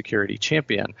food security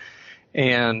champion.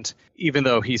 And even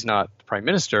though he's not prime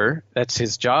minister, that's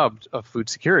his job of food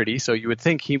security. So you would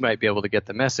think he might be able to get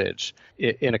the message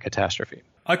in a catastrophe.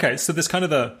 Okay, so there's kind of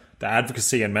the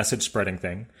advocacy and message spreading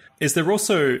thing. Is there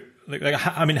also,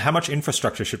 how much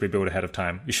infrastructure should we build ahead of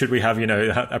time? Should we have,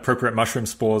 appropriate mushroom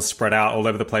spores spread out all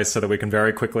over the place so that we can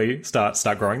very quickly start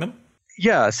growing them?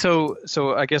 Yeah, so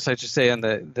I guess I should say on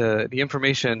the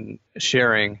information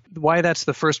sharing, why that's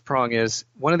the first prong is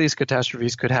one of these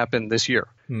catastrophes could happen this year.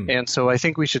 And so I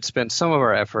think we should spend some of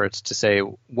our efforts to say,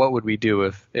 what would we do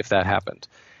if that happened?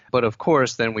 But of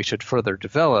course, then we should further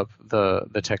develop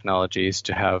the technologies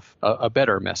to have a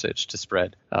better message to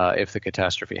spread if the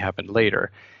catastrophe happened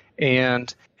later.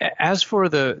 And as for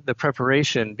the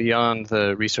preparation beyond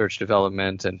the research,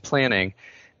 development, and planning,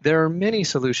 there are many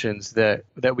solutions that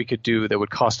we could do that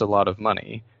would cost a lot of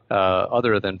money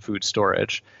other than food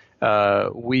storage.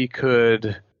 We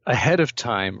could, ahead of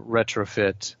time,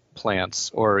 retrofit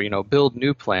plants or build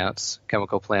new plants,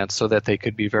 chemical plants, so that they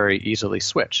could be very easily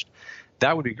switched.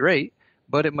 That would be great,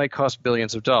 but it might cost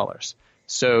billions of dollars.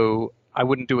 So I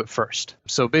wouldn't do it first.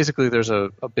 So basically, there's a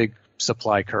big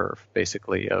supply curve,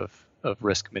 basically, of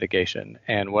risk mitigation.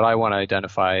 And what I want to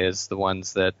identify is the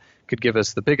ones that could give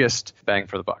us the biggest bang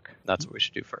for the buck. That's what we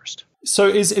should do first. So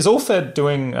is Allfed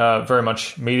doing very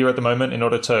much media at the moment in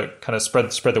order to kind of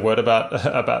spread the word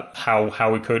about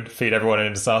how we could feed everyone in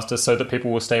a disaster so that people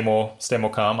will stay more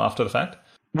calm after the fact?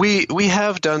 We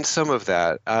have done some of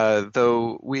that,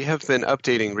 though we have been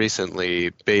updating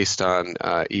recently based on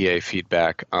EA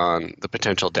feedback on the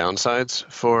potential downsides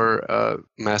for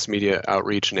mass media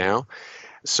outreach now.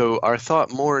 So our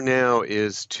thought more now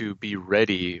is to be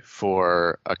ready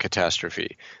for a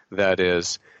catastrophe. That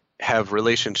is, have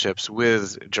relationships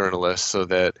with journalists so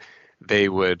that they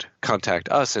would contact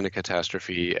us in a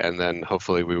catastrophe, and then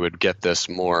hopefully we would get this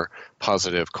more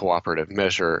positive cooperative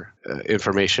measure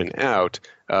information out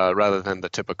rather than the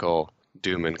typical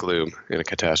doom and gloom in a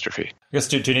catastrophe. I guess,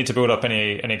 do you need to build up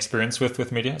any experience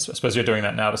with media? I suppose you're doing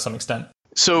that now to some extent.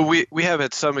 So we have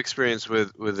had some experience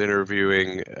with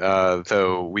interviewing,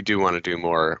 though we do want to do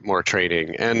more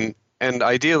training. And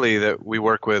ideally that we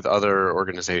work with other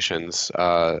organizations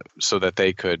so that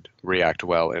they could react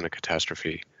well in a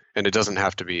catastrophe. And it doesn't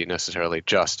have to be necessarily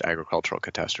just agricultural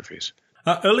catastrophes.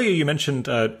 Earlier, you mentioned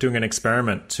doing an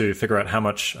experiment to figure out how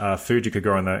much food you could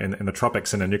grow in the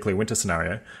tropics in a nuclear winter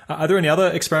scenario. Are there any other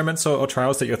experiments or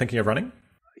trials that you're thinking of running?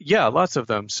 Yeah, lots of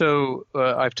them. So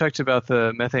I've talked about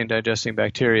the methane digesting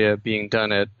bacteria being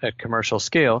done at commercial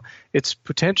scale. It's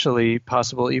potentially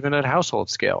possible even at household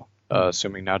scale,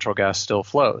 assuming natural gas still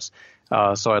flows.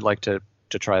 So I'd like to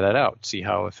try that out, see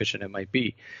how efficient it might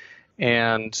be.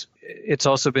 And it's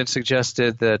also been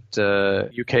suggested that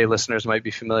UK listeners might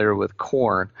be familiar with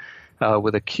corn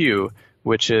with a Q,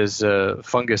 which is a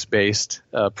fungus-based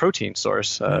protein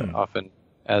source, often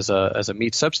as a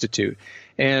meat substitute.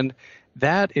 And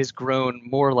that is grown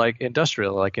more like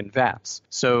industrial, like in vats.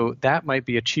 So that might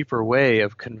be a cheaper way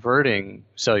of converting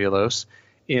cellulose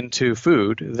into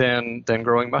food than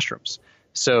growing mushrooms.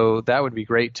 So that would be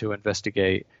great to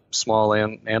investigate small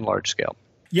and large scale.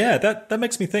 Yeah, that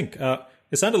makes me think.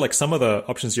 It sounded like some of the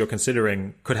options you're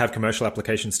considering could have commercial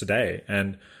applications today,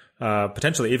 and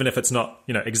potentially, even if it's not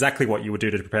exactly what you would do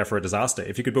to prepare for a disaster,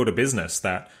 if you could build a business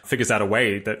that figures out a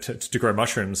way that to grow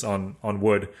mushrooms on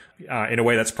wood in a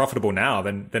way that's profitable now,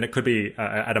 then it could be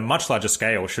at a much larger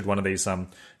scale should one of these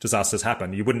disasters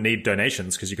happen. You wouldn't need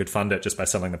donations because you could fund it just by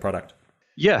selling the product.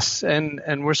 Yes, and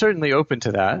we're certainly open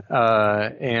to that.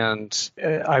 And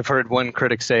I've heard one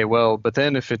critic say, well, but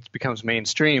then if it becomes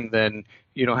mainstream, then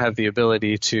you don't have the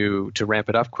ability to ramp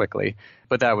it up quickly.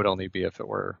 But that would only be if it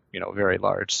were, very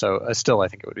large. So still, I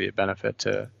think it would be a benefit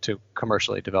to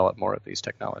commercially develop more of these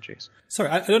technologies. Sorry,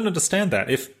 I don't understand that.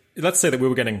 If let's say that we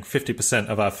were getting 50%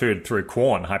 of our food through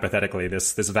corn, hypothetically,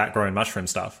 this vat-grown mushroom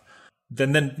stuff,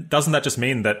 then doesn't that just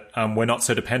mean that we're not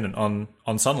so dependent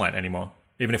on sunlight anymore?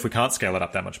 Even if we can't scale it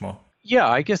up that much more. Yeah,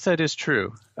 I guess that is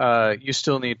true. You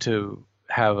still need to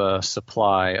have a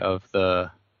supply of the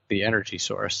energy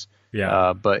source.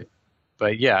 Yeah. But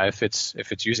yeah, if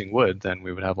it's using wood, then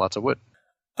we would have lots of wood.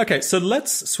 Okay, so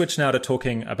let's switch now to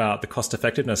talking about the cost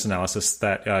effectiveness analysis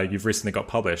that you've recently got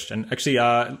published. And actually,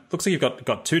 looks like you've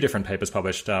got two different papers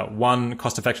published. One,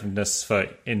 cost effectiveness for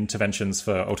interventions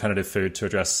for alternative food to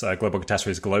address global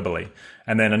catastrophes globally.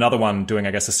 And then another one doing,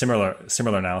 I guess, a similar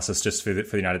analysis just for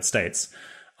the United States.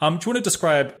 Do you want to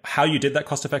describe how you did that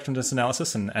cost effectiveness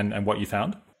analysis and what you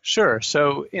found? Sure.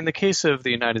 So in the case of the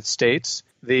United States,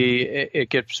 it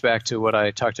gets back to what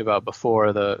I talked about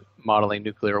before, the modeling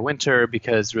nuclear winter,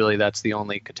 because really that's the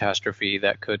only catastrophe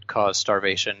that could cause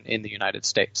starvation in the United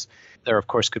States. There, of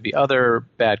course, could be other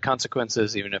bad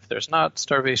consequences, even if there's not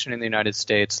starvation in the United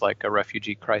States, like a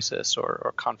refugee crisis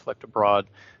or conflict abroad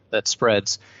that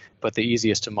spreads. But the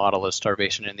easiest to model is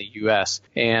starvation in the U.S.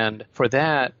 And for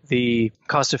that, the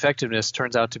cost effectiveness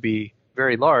turns out to be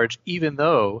very large, even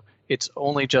though it's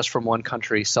only just from one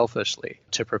country selfishly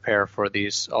to prepare for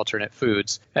these alternate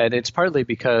foods. And it's partly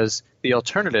because the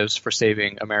alternatives for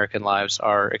saving American lives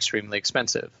are extremely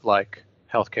expensive, like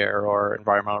healthcare or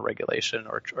environmental regulation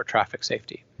or traffic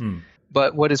safety.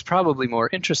 But what is probably more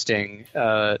interesting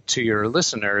to your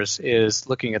listeners is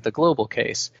looking at the global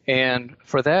case. And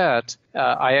for that,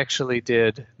 I actually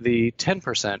did the 10%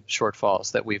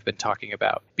 shortfalls that we've been talking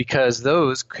about, because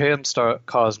those can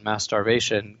cause mass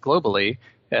starvation globally,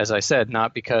 as I said,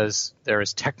 not because there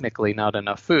is technically not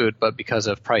enough food, but because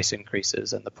of price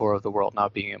increases and the poor of the world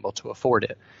not being able to afford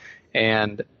it.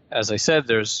 And as I said,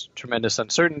 there's tremendous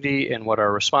uncertainty in what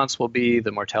our response will be.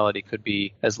 The mortality could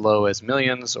be as low as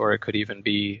millions, or it could even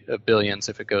be billions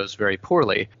if it goes very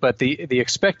poorly. But the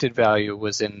expected value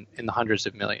was in the hundreds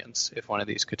of millions if one of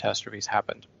these catastrophes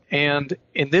happened. And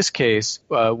in this case,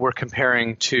 we're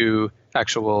comparing to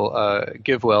actual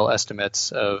GiveWell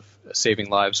estimates of saving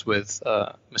lives with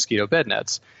mosquito bed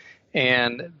nets.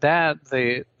 And that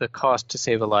the cost to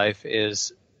save a life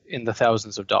is in the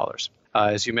thousands of dollars.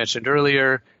 As you mentioned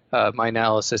earlier, my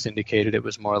analysis indicated it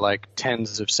was more like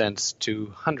tens of cents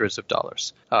to hundreds of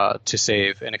dollars to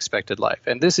save an expected life.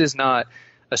 And this is not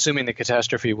assuming the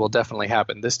catastrophe will definitely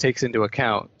happen. This takes into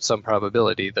account some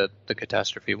probability that the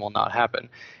catastrophe will not happen,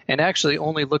 and actually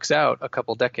only looks out a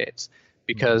couple decades,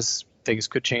 because things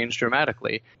could change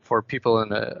dramatically. For people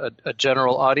in a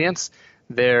general audience,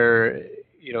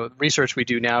 research we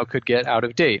do now could get out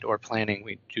of date, or planning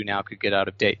we do now could get out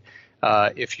of date.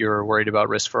 If you're worried about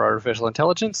risk for artificial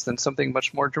intelligence, then something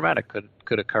much more dramatic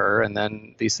could occur, and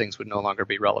then these things would no longer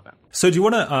be relevant. So do you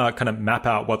want to kind of map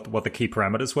out what the key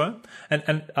parameters were?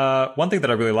 And one thing that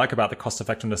I really like about the cost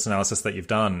effectiveness analysis that you've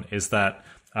done is that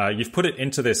you've put it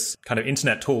into this kind of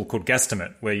internet tool called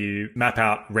Guesstimate, where you map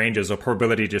out ranges or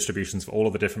probability distributions for all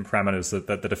of the different parameters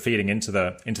that are feeding into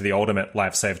the ultimate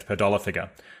life saved per dollar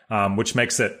figure, which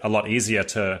makes it a lot easier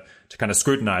to kind of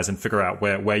scrutinize and figure out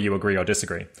where you agree or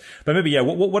disagree. But maybe,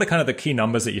 what are kind of the key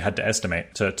numbers that you had to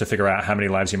estimate to figure out how many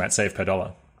lives you might save per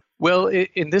dollar? Well,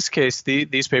 in this case,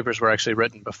 these papers were actually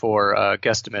written before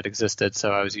Guesstimate existed,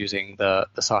 so I was using the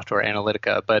software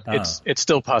Analytica. But it's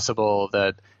still possible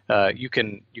that you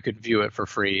can view it for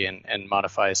free and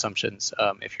modify assumptions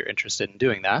if you're interested in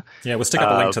doing that. Yeah, we'll stick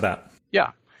up a link to that.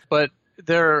 Yeah, but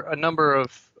there are a number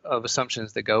of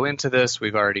assumptions that go into this.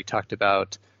 We've already talked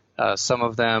about some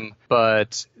of them,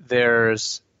 but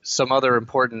there's Some other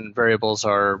important variables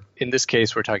are, in this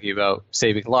case, we're talking about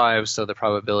saving lives, so the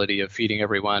probability of feeding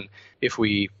everyone if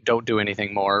we don't do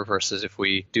anything more versus if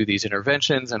we do these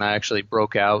interventions. And I actually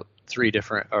broke out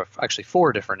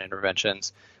four different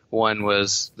interventions. One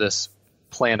was this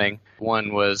planning.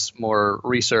 One was more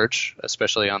research,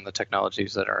 especially on the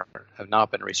technologies that have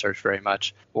not been researched very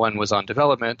much. One was on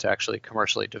development, to actually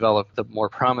commercially develop the more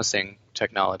promising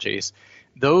technologies.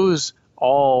 Those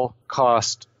all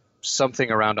cost something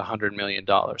around $100 million.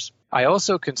 I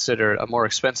also considered a more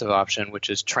expensive option, which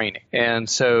is training. And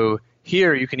so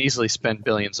here you can easily spend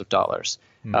billions of dollars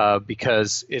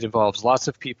because it involves lots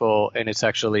of people, and it's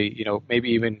actually,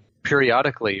 maybe even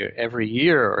periodically every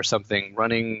year or something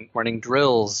running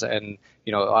drills. And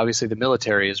obviously the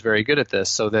military is very good at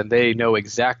this, so then they know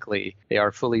exactly, they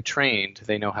are fully trained,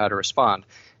 they know how to respond.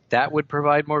 That would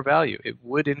provide more value. It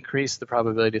would increase the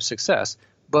probability of success,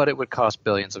 but it would cost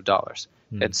billions of dollars.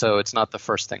 And so it's not the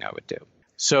first thing I would do.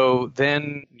 So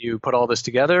then you put all this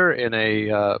together in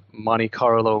a Monte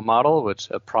Carlo model, which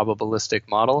is a probabilistic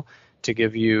model, to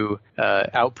give you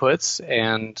outputs,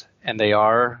 and they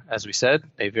are, as we said,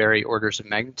 they vary orders of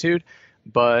magnitude.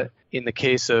 But in the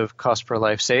case of cost per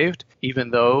life saved,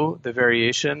 even though the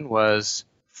variation was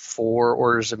 4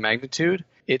 orders of magnitude,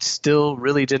 it still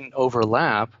really didn't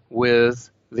overlap with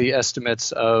the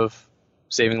estimates of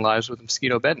saving lives with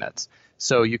mosquito bed nets.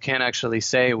 So you can actually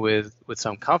say with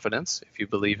some confidence, if you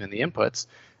believe in the inputs,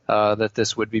 that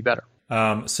this would be better.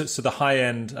 So the high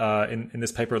end in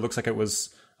this paper, it looks like it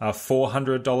was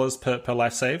 $400 per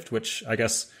life saved, which I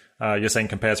guess you're saying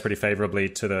compares pretty favorably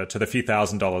to the few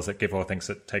 $1,000s that Givor thinks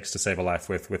it takes to save a life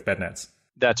with bed nets.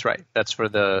 That's right. That's for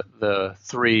the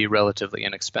 3 relatively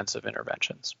inexpensive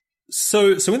interventions.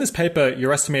 So in this paper,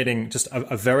 you're estimating just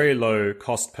a very low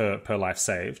cost per life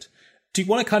saved. Do you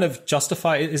want to kind of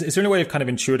justify, is there any way of kind of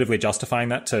intuitively justifying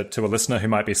that to a listener who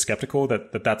might be skeptical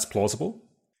that that's plausible?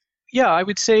 Yeah, I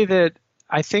would say that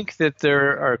I think that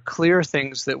there are clear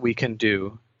things that we can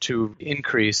do to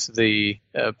increase the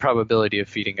probability of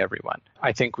feeding everyone.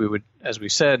 I think we would, as we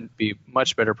said, be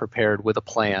much better prepared with a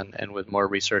plan and with more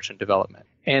research and development.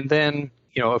 And then,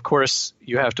 of course,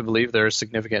 you have to believe there's a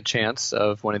significant chance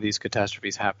of one of these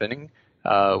catastrophes happening,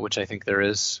 which I think there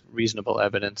is reasonable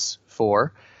evidence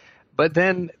for. But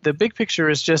then the big picture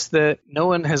is just that no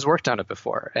one has worked on it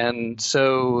before. And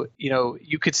so,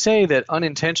 you could say that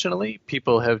unintentionally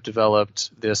people have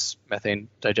developed this methane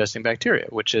digesting bacteria,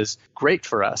 which is great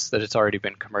for us that it's already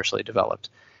been commercially developed.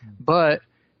 But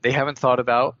they haven't thought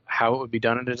about how it would be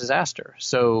done in a disaster.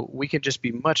 So we could just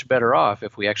be much better off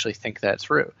if we actually think that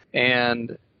through.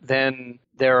 And then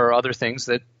there are other things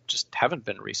that just haven't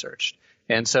been researched.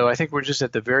 And so I think we're just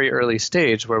at the very early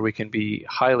stage where we can be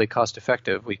highly cost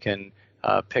effective. We can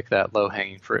pick that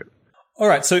low-hanging fruit. All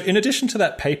right. So in addition to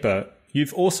that paper,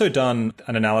 you've also done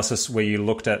an analysis where you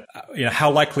looked at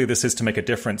how likely this is to make a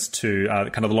difference to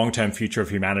kind of the long-term future of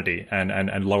humanity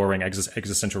and lowering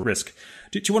existential risk.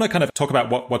 Do you want to kind of talk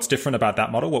about what's different about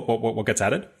that model? What gets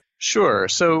added? Sure.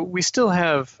 So we still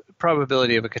have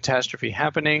probability of a catastrophe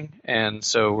happening, and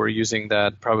so we're using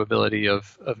that probability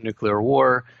of nuclear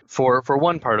war for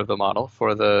one part of the model,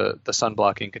 for the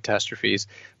sun-blocking catastrophes.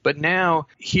 But now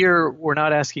here we're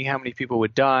not asking how many people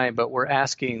would die, but we're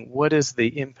asking what is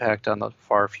the impact on the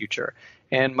far future.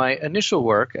 And my initial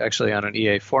work, actually on an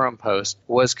EA forum post,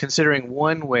 was considering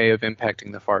one way of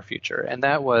impacting the far future, and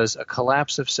that was a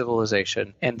collapse of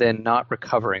civilization and then not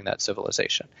recovering that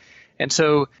civilization. And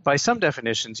so by some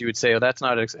definitions, you would say, that's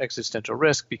not an existential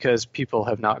risk because people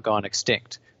have not gone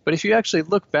extinct. But if you actually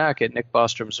look back at Nick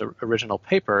Bostrom's original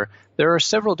paper, there are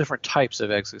several different types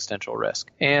of existential risk.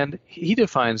 And he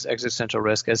defines existential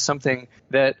risk as something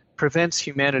that prevents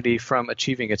humanity from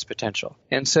achieving its potential.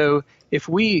 And so if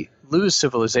we lose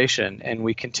civilization and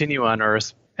we continue on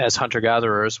Earth as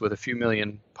hunter-gatherers with a few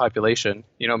million population,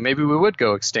 maybe we would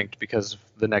go extinct because of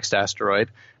the next asteroid.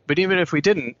 But even if we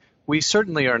didn't, we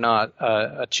certainly are not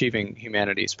achieving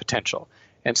humanity's potential.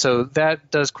 And so that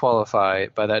does qualify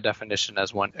by that definition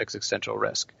as one existential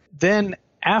risk. Then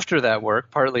after that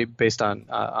work, partly based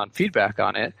on feedback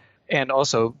on it, and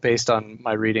also based on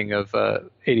my reading of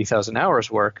 80,000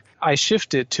 hours work, I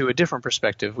shifted to a different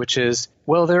perspective, which is,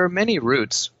 well, there are many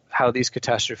routes how these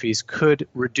catastrophes could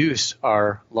reduce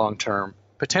our long-term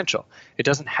potential. It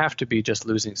doesn't have to be just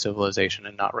losing civilization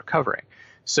and not recovering.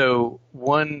 So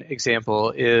one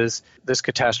example is this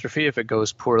catastrophe, if it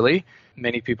goes poorly,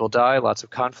 many people die, lots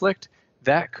of conflict,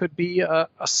 that could be a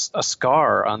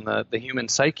scar on the human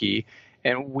psyche,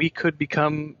 and we could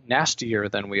become nastier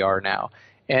than we are now.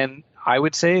 And I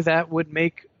would say that would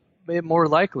make more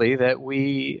likely that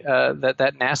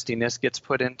that nastiness gets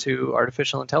put into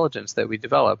artificial intelligence that we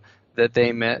develop, that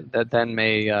then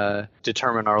may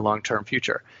determine our long-term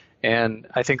future. And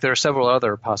I think there are several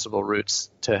other possible routes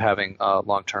to having a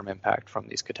long-term impact from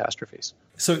these catastrophes.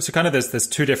 So kind of there's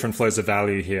two different flows of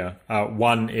value here.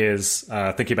 One is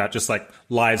thinking about just like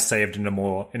lives saved in a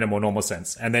more normal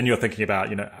sense, and then you're thinking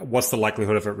about what's the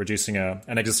likelihood of it reducing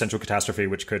an existential catastrophe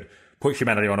which could put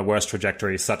humanity on a worse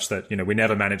trajectory, such that we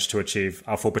never manage to achieve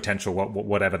our full potential,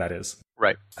 whatever that is.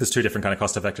 Right. There's two different kind of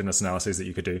cost effectiveness analyses that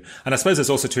you could do, and I suppose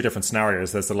there's also two different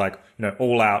scenarios. There's the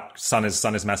all out sun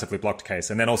is massively blocked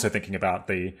case, and then also thinking about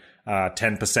the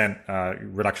 10%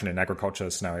 reduction in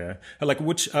agriculture scenario. Like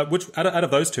which out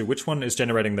of those two, which one is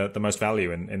generating the most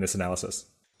value in this analysis?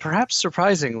 Perhaps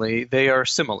surprisingly, they are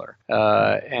similar.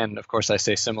 And of course, I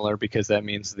say similar because that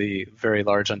means the very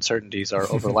large uncertainties are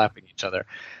overlapping each other.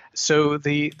 So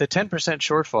the 10%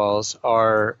 shortfalls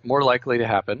are more likely to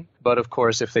happen, but of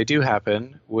course, if they do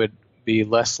happen, would be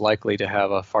less likely to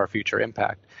have a far future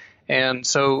impact. And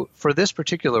so for this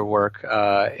particular work,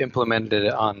 implemented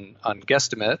on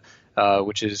Guesstimate,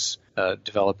 which is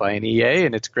developed by an EA,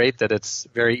 and it's great that it's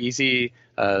very easy,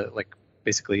 like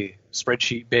basically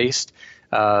spreadsheet based,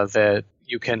 that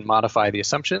you can modify the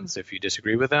assumptions if you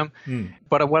disagree with them.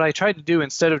 But what I tried to do,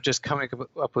 instead of just coming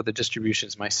up with the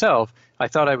distributions myself, I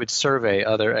thought I would survey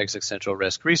other existential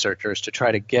risk researchers to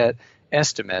try to get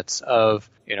estimates of,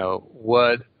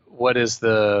 what is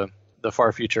the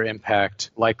far future impact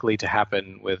likely to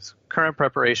happen with current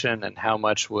preparation, and how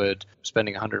much would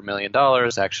spending $100 million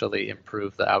actually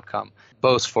improve the outcome,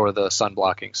 both for the sun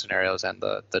blocking scenarios and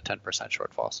the 10%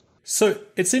 shortfalls. So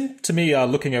it seemed to me,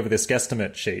 looking over this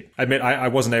guesstimate sheet, I admit I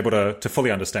wasn't able to fully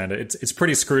understand it. It's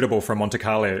pretty scrutable for Monte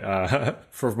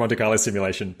Carlo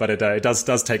simulation, but it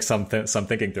does take some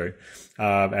thinking through.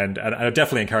 And I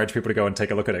definitely encourage people to go and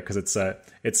take a look at it, because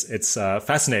it's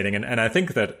fascinating, and I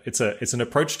think that it's an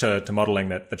approach to modeling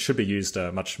that should be used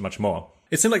much more.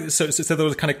 It seemed like so there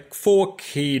was kind of four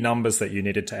key numbers that you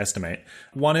needed to estimate.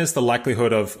 One is the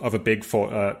likelihood of a big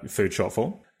food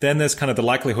shortfall. Then there's kind of the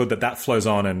likelihood that flows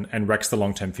on and wrecks the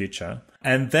long-term future.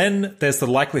 And then there's the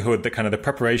likelihood that kind of the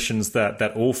preparations that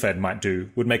all Fed might do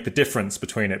would make the difference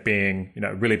between it being,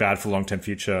 really bad for the long-term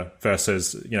future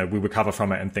versus, we recover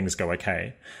from it and things go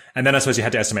okay. And then I suppose you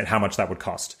had to estimate how much that would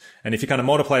cost. And if you kind of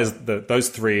multiply those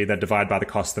three, then divide by the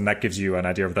cost, then that gives you an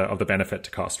idea of the benefit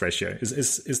to cost ratio.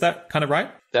 Is that kind of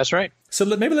right? That's right. So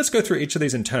maybe let's go through each of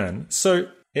these in turn. So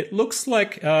it looks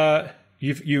like,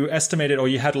 you estimated, or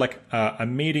you had like a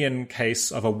median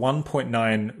case of a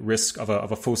 1.9 risk of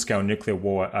a full-scale nuclear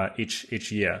war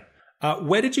each year.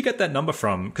 Where did you get that number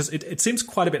from? Because it seems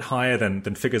quite a bit higher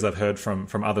than figures I've heard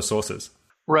from other sources.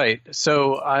 Right.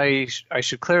 So I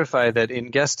should clarify that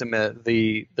in Guesstimate,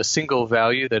 the single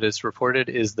value that is reported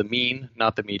is the mean,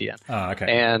 not the median. Okay.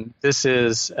 And this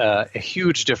is a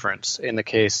huge difference in the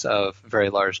case of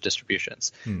very large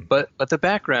distributions. But the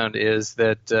background is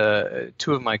that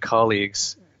two of my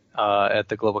colleagues at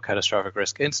the Global Catastrophic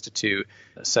Risk Institute,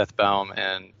 Seth Baum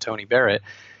and Tony Barrett,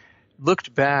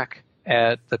 looked back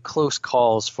at the close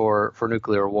calls for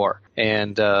nuclear war.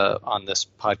 And on this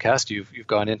podcast, you've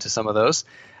gone into some of those,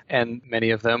 and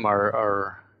many of them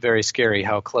are very scary,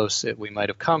 how close we might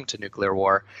have come to nuclear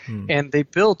war. And they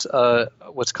built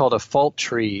what's called a fault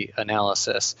tree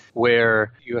analysis,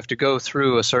 where you have to go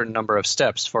through a certain number of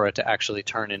steps for it to actually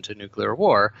turn into nuclear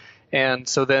war. And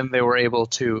so then they were able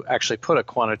to actually put a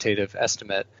quantitative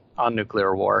estimate on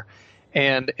nuclear war.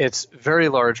 And it's very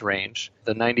large range.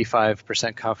 The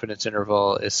 95% confidence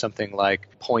interval is something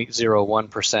like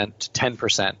 0.01% to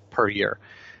 10% per year.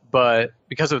 But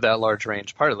because of that large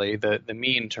range, partly, the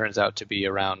mean turns out to be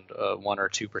around 1 or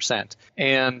 2%.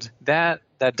 And that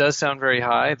does sound very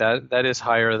high. That is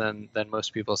higher than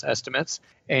most people's estimates.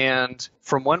 And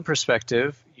from one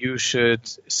perspective, you should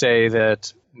say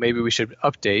that maybe we should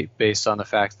update based on the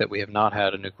fact that we have not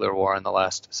had a nuclear war in the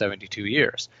last 72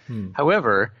 years.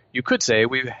 However, you could say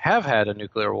we have had a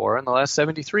nuclear war in the last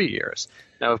 73 years.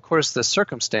 Now, of course, the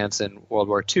circumstance in World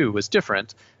War II was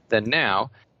different than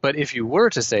now. But if you were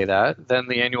to say that, then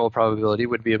the annual probability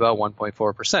would be about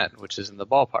 1.4%, which is in the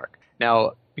ballpark.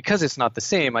 Now, because it's not the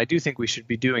same, I do think we should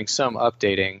be doing some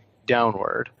updating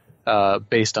downward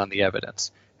based on the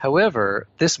evidence. However,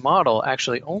 this model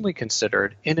actually only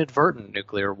considered inadvertent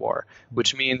nuclear war,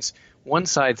 which means one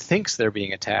side thinks they're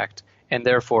being attacked and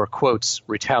therefore, quotes,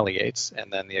 retaliates,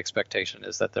 and then the expectation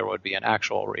is that there would be an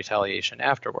actual retaliation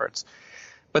afterwards.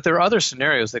 But there are other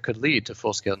scenarios that could lead to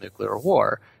full-scale nuclear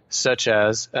war, such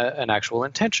as an actual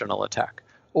intentional attack,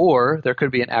 or there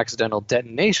could be an accidental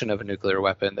detonation of a nuclear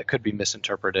weapon that could be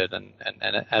misinterpreted and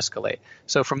escalate.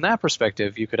 So from that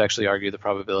perspective, you could actually argue the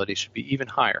probability should be even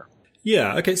higher.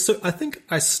 Yeah, okay, so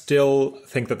I still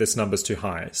think that this number's too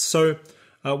high. So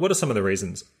what are some of the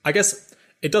reasons? I guess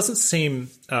it doesn't seem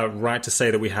right to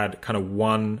say that we had kind of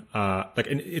one,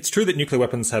 it's true that nuclear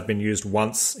weapons have been used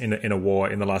once in a war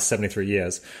in the last 73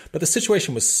 years, but the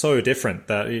situation was so different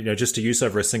that, just to use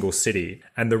over a single city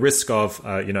and the risk of,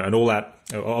 an all-out,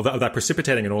 of that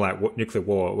precipitating an all-out nuclear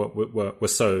war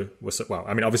was so, well,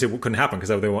 I mean, obviously it couldn't happen because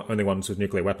they were the only ones with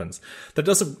nuclear weapons. That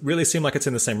doesn't really seem like it's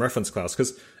in the same reference class,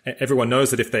 because everyone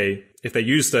knows that if they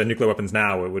used nuclear weapons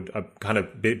now, it would kind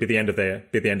of be the end of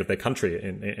their country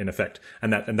in effect.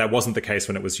 And that wasn't the case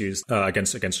when it was used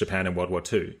against Japan in World War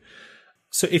II.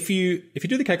 So if you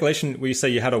do the calculation where you say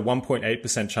you had a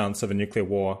 1.8% chance of a nuclear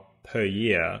war per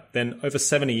year, then over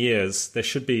 70 years there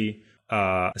should be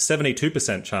a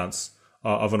 72% chance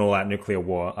of an all-out nuclear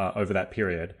war over that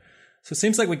period. So it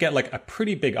seems like we get like a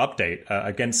pretty big update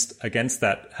against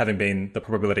that having been the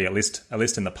probability at least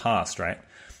in the past, right?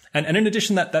 And in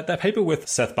addition, that paper with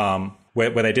Seth Baum, where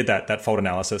they did that fault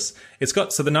analysis, it's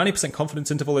got, so the 90%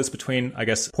 confidence interval is between, I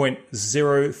guess,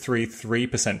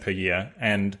 0.033% per year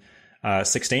and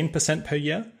 16% per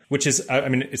year, which is, I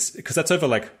mean, it's because that's over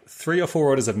like 3 or 4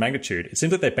 orders of magnitude. It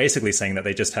seems like they're basically saying that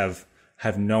they just have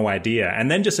no idea. And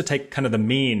then just to take kind of the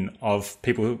mean of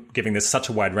people giving this such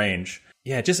a wide range,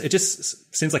 yeah, it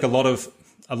just seems like a lot of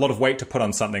weight to put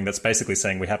on something that's basically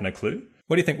saying we have no clue.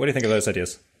 What do you think of those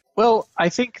ideas? Well, I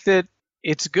think that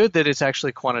it's good that it's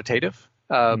actually quantitative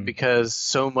because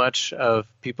so much of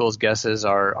people's guesses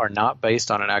are not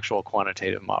based on an actual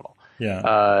quantitative model.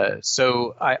 Yeah.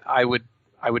 So I would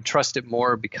trust it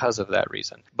more because of that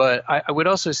reason. But I would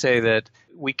also say that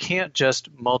we can't just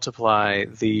multiply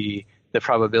the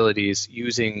probabilities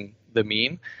using the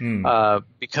mean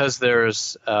because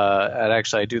there's and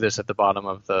actually I do this at the bottom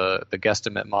of the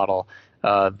guesstimate model.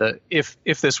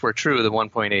 If this were true, the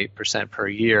 1.8% per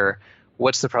year,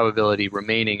 what's the probability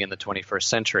remaining in the 21st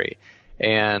century?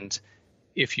 And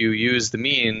if you use the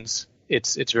means,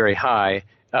 it's very high.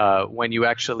 When you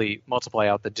actually multiply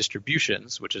out the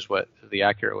distributions, which is what the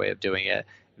accurate way of doing it,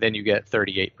 then you get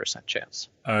 38% chance.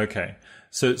 Okay,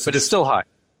 but it's still high.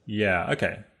 Yeah.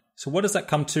 Okay. So what does that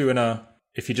come to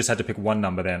if you just had to pick one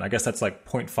number? Then I guess that's like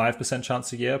 0.5%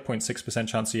 chance a year, 0.6%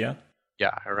 chance a year.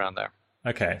 Yeah, around there.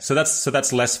 Okay, so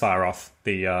that's less far off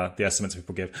the estimates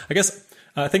people give. I guess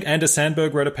I think Anders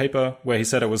Sandberg wrote a paper where he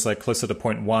said it was like closer to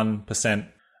 0.1%.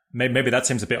 Maybe that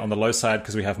seems a bit on the low side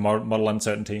because we have model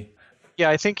uncertainty. Yeah,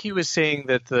 I think he was saying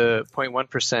that the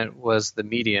 0.1% was the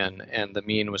median and the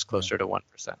mean was closer to 1%.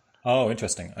 Oh,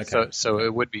 interesting. Okay. So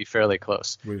it would be fairly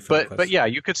close. But yeah,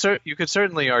 you could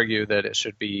certainly argue that it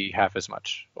should be half as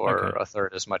much or a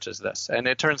third as much as this. And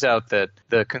it turns out that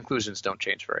the conclusions don't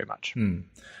change very much.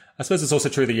 I suppose it's also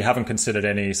true that you haven't considered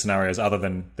any scenarios other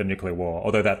than the nuclear war,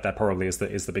 although that probably is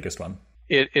the biggest one.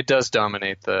 It does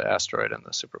dominate the asteroid and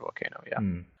the supervolcano, yeah.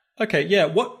 Okay, yeah.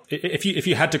 What if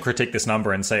you had to critique this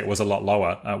number and say it was a lot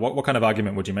lower? What kind of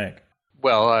argument would you make?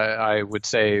 Well, I would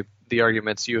say the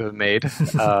arguments you have made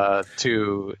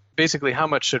to basically how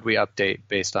much should we update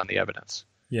based on the evidence.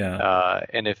 Yeah.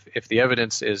 And if the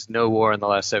evidence is no war in the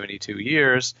last 72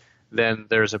 years, then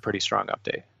there's a pretty strong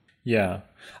update. Yeah.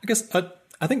 I guess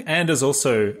I think Anders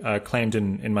also claimed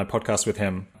in my podcast with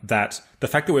him that the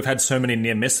fact that we've had so many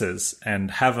near misses and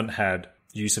haven't had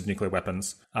use of nuclear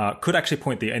weapons could actually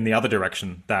point in the other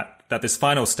direction, that this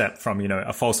final step from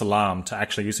a false alarm to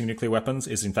actually using nuclear weapons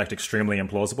is in fact extremely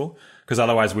implausible, because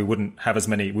otherwise we wouldn't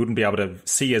be able to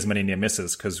see as many near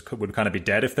misses because we'd kind of be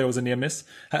dead if there was a near miss.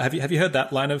 Have you heard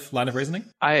that line of reasoning?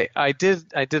 I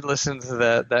did listen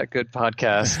to that good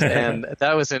podcast and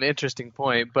that was an interesting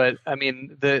point, but I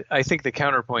mean I think the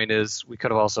counterpoint is we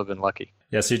could have also been lucky.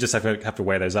 Yeah, so you just have to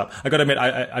weigh those up. I got to admit,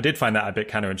 I did find that a bit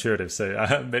counterintuitive.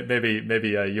 So maybe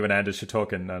you and Anders should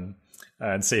talk and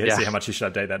see how much you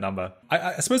should update that number.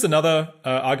 I suppose another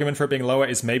argument for it being lower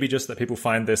is maybe just that people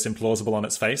find this implausible on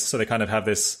its face. So they kind of have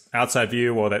this outside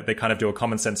view, or they kind of do a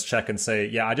common sense check and say,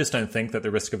 yeah, I just don't think that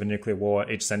the risk of a nuclear war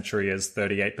each century is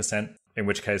 38%. In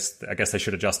which case, I guess they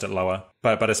should adjust it lower.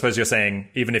 But I suppose you're saying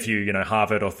even if you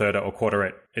halve it or third it or quarter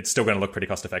it, it's still going to look pretty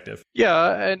cost effective.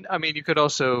 Yeah, and I mean, you could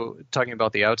also, talking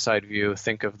about the outside view,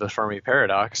 think of the Fermi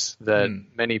paradox, that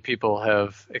many people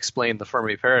have explained the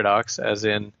Fermi paradox as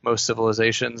in most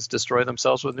civilizations destroy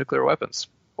themselves with nuclear weapons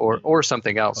or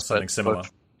something else. Or something similar.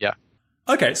 Yeah.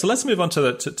 Okay, so let's move on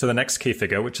to the next key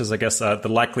figure, which is, I guess, the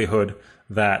likelihood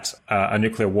that a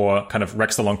nuclear war kind of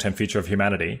wrecks the long-term future of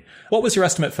humanity. What was your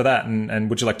estimate for that, and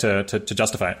would you like to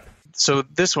justify it? So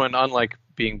this one, unlike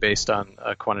being based on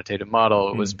a quantitative model.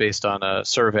 It was based on a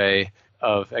survey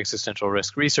of existential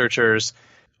risk researchers.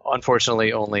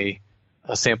 Unfortunately, only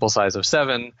a sample size of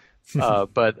 7,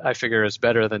 but I figure it's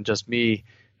better than just me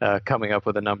coming up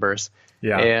with the numbers.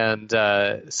 Yeah.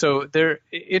 And so there,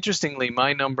 interestingly,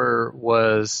 my number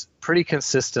was pretty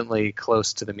consistently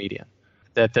close to the median,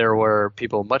 that there were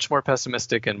people much more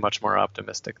pessimistic and much more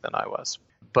optimistic than I was.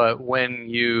 But when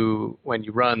you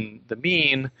run the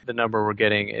mean, the number we're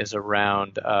getting is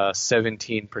around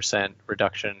 17%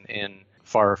 reduction in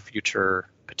far future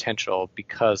potential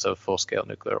because of full-scale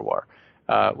nuclear war,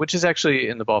 which is actually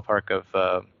in the ballpark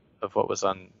of what was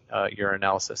on your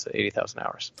analysis at 80,000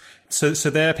 hours. So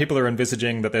there, people are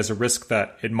envisaging that there's a risk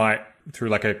that it might, through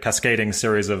like a cascading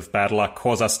series of bad luck,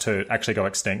 cause us to actually go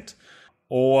extinct,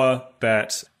 or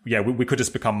that we could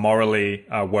just become morally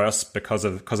worse because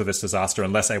of this disaster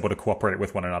and less able to cooperate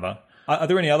with one another. Are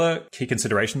there any other key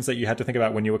considerations that you had to think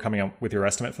about when you were coming up with your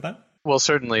estimate for that? Well,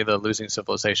 certainly the losing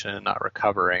civilization and not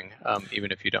recovering,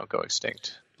 even if you don't go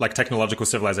extinct. Like technological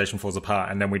civilization falls apart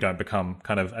and then we don't become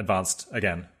kind of advanced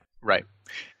again. Right.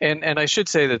 And I should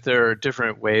say that there are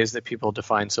different ways that people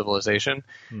define civilization.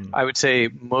 I would say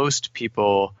most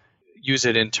people use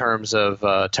it in terms of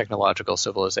technological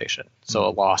civilization, so a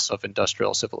loss of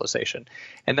industrial civilization.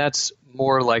 And that's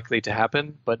more likely to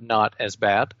happen, but not as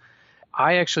bad.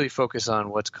 I actually focus on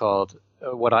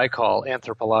what I call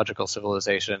anthropological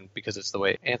civilization, because it's the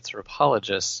way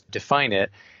anthropologists define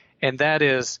it. And that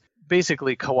is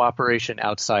basically cooperation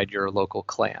outside your local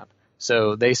clan.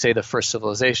 So they say the first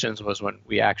civilizations was when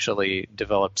we actually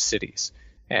developed cities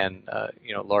and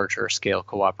larger scale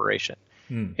cooperation.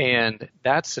 And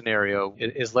that scenario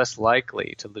is less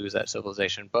likely to lose that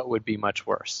civilization, but would be much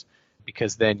worse,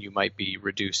 because then you might be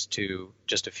reduced to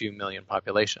just a few million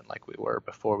population like we were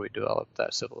before we developed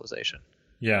that civilization.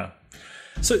 Yeah.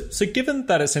 So given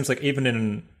that it seems like even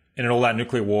in an all-out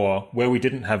nuclear war where we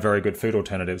didn't have very good food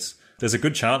alternatives, there's a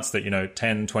good chance that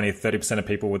 10, 20, 30% of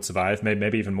people would survive,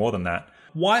 maybe even more than that.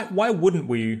 Why wouldn't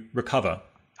we recover?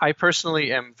 I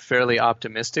personally am fairly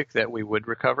optimistic that we would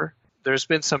recover. There's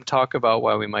been some talk about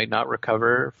why we might not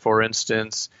recover. For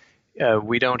instance,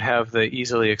 we don't have the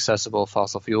easily accessible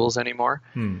fossil fuels anymore.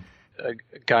 A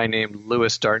guy named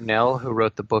Lewis Dartnell, who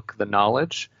wrote the book The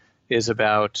Knowledge, is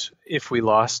about if we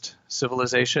lost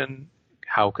civilization,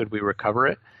 how could we recover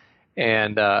it?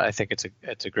 And I think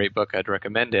it's a great book. I'd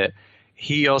recommend it.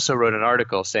 He also wrote an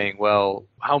article saying, well,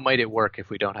 how might it work if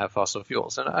we don't have fossil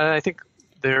fuels? And I think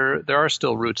there are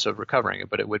still routes of recovering it,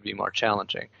 but it would be more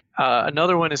challenging.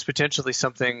 Another one is potentially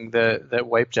something that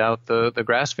wiped out the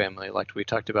grass family, like we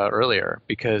talked about earlier,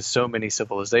 because so many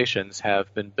civilizations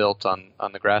have been built on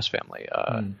the grass family,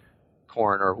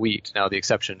 corn or wheat. Now, the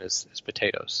exception is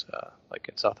potatoes, like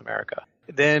in South America.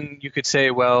 Then you could say,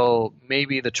 well,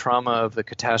 maybe the trauma of the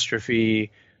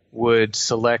catastrophe would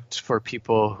select for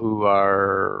people who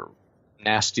are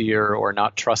nastier or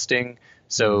not trusting.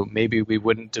 So maybe we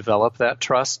wouldn't develop that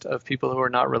trust of people who are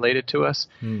not related to us.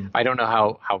 I don't know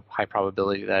how high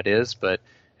probability that is, but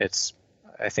it's,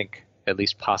 I think, at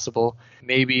least possible.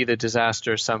 Maybe the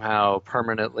disaster somehow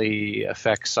permanently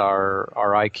affects our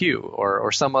IQ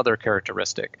or some other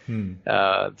characteristic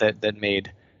that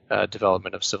made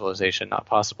development of civilization not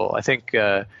possible. I think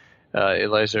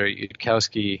Eliezer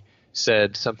Yudkowsky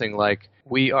said something like,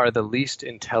 we are the least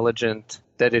intelligent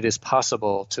that it is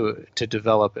possible to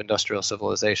develop industrial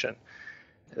civilization,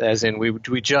 as in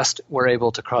we just were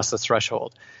able to cross the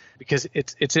threshold. Because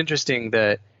it's interesting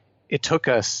that it took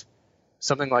us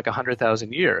something like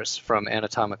 100,000 years from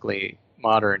anatomically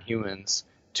modern humans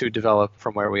to develop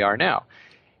from where we are now.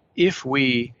 If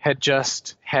we had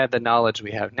just had the knowledge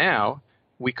we have now,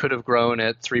 we could have grown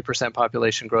at 3%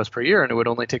 population growth per year, and it would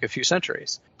only take a few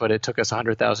centuries. But it took us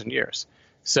 100,000 years.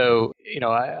 So,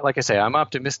 like I say, I'm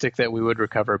optimistic that we would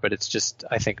recover, but it's just,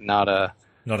 I think, not a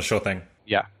sure thing.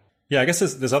 Yeah. Yeah, I guess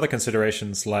there's other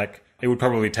considerations, like it would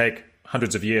probably take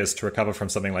hundreds of years to recover from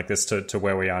something like this to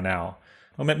where we are now.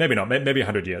 Or maybe not, maybe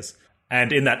 100 years.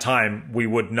 And in that time, we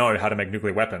would know how to make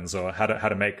nuclear weapons or how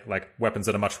to make like weapons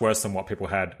that are much worse than what people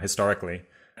had historically.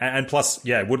 And plus,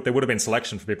 there would have been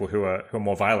selection for people who are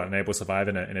more violent and able to survive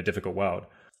in a difficult world.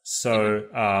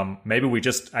 So maybe we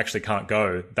just actually can't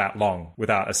go that long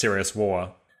without a serious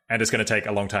war, and it's going to take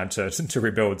a long time to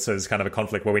rebuild. So it's kind of a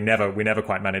conflict where we never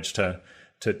quite manage to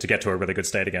get to a really good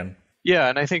state again. Yeah,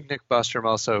 and I think Nick Bostrom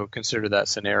also considered that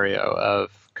scenario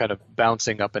of kind of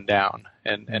bouncing up and down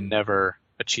and never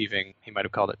achieving, he might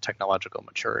have called it technological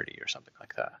maturity or something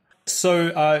like that.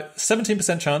 So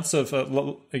 17% chance of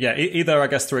either I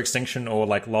guess through extinction or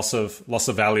like loss of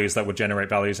values that would generate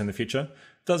values in the future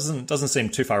doesn't seem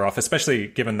too far off, especially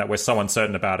given that we're so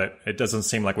uncertain about it. It doesn't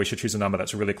seem like we should choose a number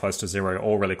that's really close to 0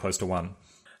 or really close to 1.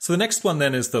 So the next one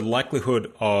then is the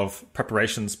likelihood of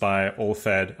preparations by all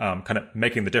fed kind of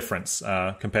making the difference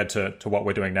compared to what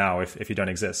we're doing now if you don't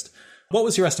exist. What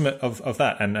was your estimate of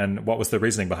that, and what was the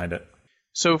reasoning behind it?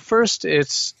 So first,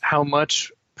 it's how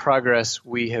much progress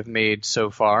we have made so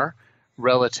far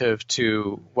relative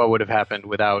to what would have happened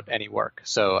without any work.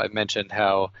 So I mentioned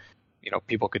how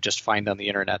people could just find on the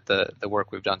internet the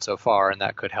work we've done so far, and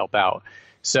that could help out.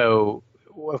 So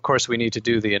of course, we need to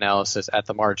do the analysis at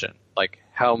the margin, like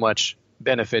how much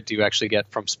benefit do you actually get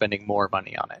from spending more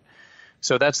money on it?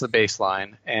 So that's the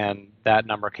baseline, and that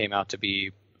number came out to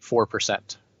be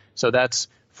 4%. So that's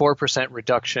 4%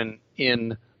 reduction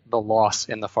in the loss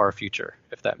in the far future,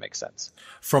 if that makes sense.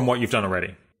 From what you've done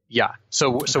already? Yeah.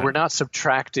 So we're not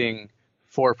subtracting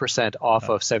 4% off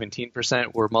of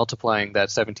 17%. We're multiplying that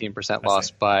 17%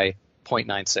 loss by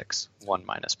 0.96, 1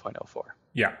 minus 0.04.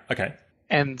 Yeah. Okay.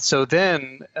 And so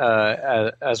then,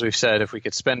 as we've said, if we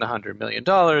could spend $100 million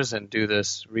and do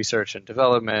this research and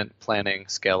development, planning,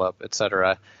 scale up, et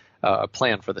cetera, a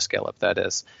plan for the scale up, that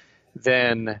is,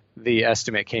 then the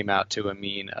estimate came out to a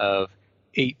mean of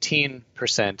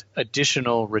 18%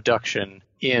 additional reduction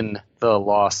in the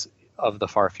loss of the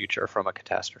far future from a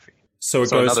catastrophe. So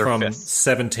it goes from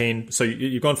 17. So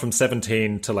you've gone from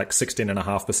 17 to like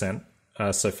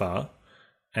 16.5% so far.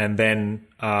 And then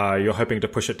you're hoping to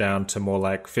push it down to more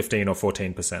like 15 or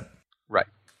 14%. Right.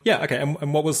 Yeah. Okay.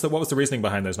 And what was the reasoning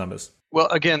behind those numbers? Well,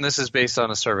 again, this is based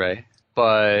on a survey,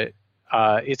 but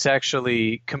it's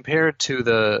actually compared to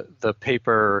the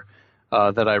paper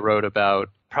that I wrote about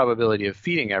probability of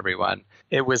feeding everyone.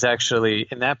 It was actually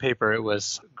in that paper, it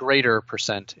was greater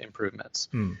percent improvements.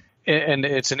 And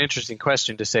it's an interesting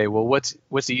question to say, well,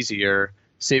 what's easier,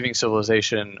 saving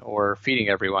civilization or feeding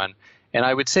everyone? And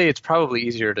I would say it's probably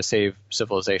easier to save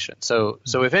civilization. So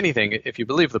if anything, if you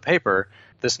believe the paper,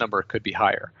 this number could be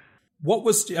higher.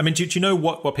 Do you know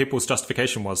what people's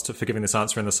justification was for giving this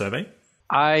answer in the survey?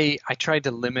 I tried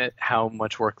to limit how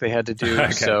much work they had to do.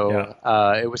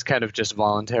 Okay, it was kind of just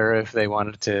voluntary if they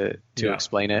wanted to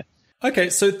explain it.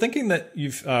 Okay, so thinking that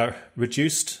you've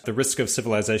reduced the risk of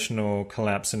civilizational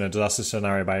collapse in a disaster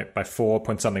scenario by 4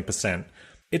 point something percent,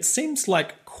 it seems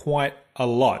like quite a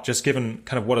lot, just given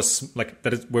kind of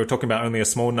we're talking about only a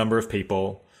small number of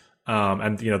people,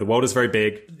 and the world is very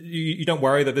big. You don't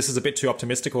worry that this is a bit too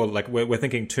optimistic, or like we're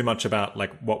thinking too much about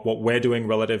like what we're doing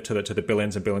relative to the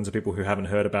billions and billions of people who haven't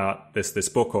heard about this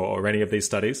book or any of these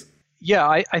studies? Yeah,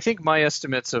 I think my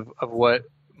estimates of what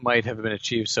might have been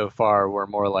achieved so far were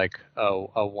more like a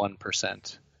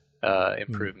 1%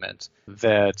 improvement.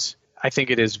 That I think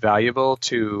it is valuable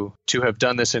to have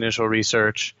done this initial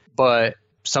research, but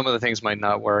some of the things might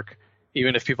not work.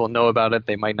 Even if people know about it,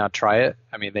 they might not try it.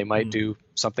 I mean, they might do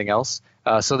something else.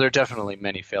 So there are definitely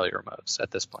many failure modes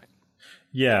at this point.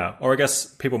 Yeah, or I guess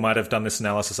people might have done this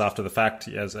analysis after the fact,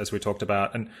 as we talked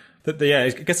about. And I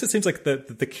guess it seems like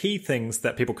the key things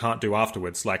that people can't do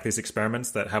afterwards, like these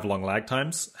experiments that have long lag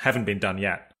times, haven't been done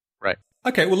yet. Right.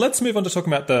 Okay, well, let's move on to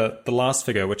talking about the last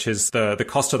figure, which is the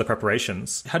cost of the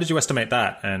preparations. How did you estimate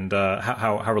that, and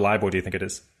how reliable do you think it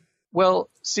is? Well,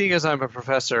 seeing as I'm a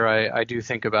professor, I do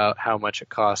think about how much it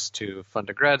costs to fund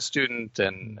a grad student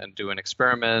and do an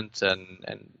experiment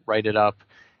and write it up.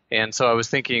 And so I was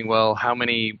thinking, well, how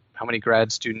many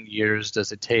grad student years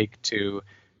does it take to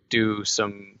do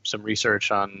some research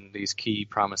on these key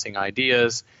promising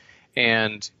ideas?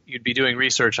 And you'd be doing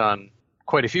research on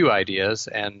quite a few ideas,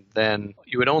 and then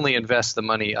you would only invest the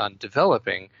money on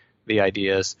developing the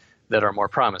ideas that are more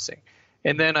promising.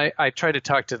 And then I tried to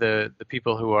talk to the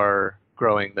people who are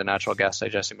growing the natural gas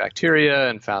digesting bacteria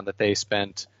and found that they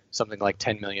spent something like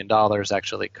 $10 million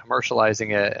actually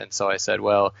commercializing it. And so I said,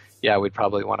 well, yeah, we'd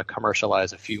probably want to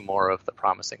commercialize a few more of the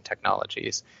promising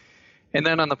technologies. And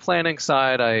then on the planning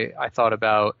side, I thought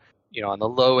about, on the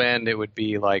low end, it would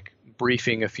be like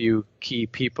briefing a few key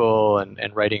people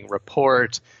and writing a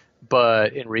report.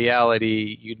 But in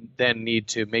reality, you then need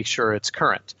to make sure it's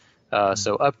current.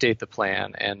 So update the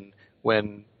plan. And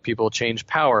when people change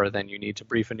power, then you need to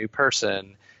brief a new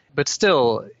person. But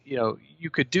still, you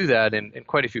could do that in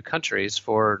quite a few countries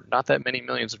for not that many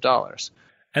millions of dollars.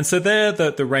 And so there,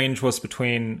 the range was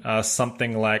between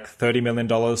something like $30 million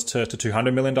to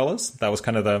 $200 million. That was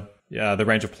kind of the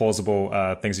range of plausible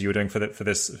things that you were doing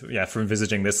for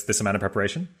envisaging this amount of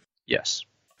preparation. Yes.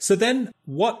 So then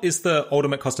what is the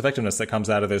ultimate cost effectiveness that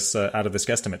comes out of this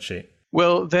guesstimate sheet?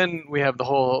 Well, then we have the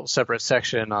whole separate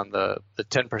section on the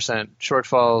 10%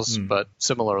 shortfalls, but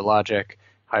similar logic,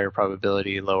 higher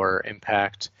probability, lower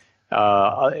impact.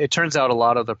 It turns out a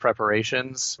lot of the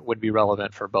preparations would be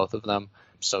relevant for both of them,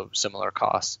 so similar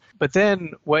costs. But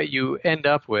then what you end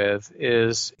up with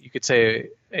is, you could say,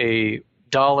 a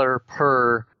dollar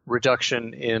per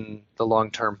reduction in the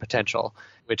long-term potential,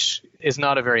 which is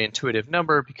not a very intuitive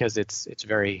number because it's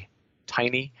very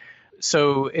tiny.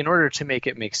 So in order to make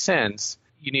it make sense,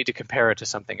 you need to compare it to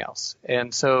something else.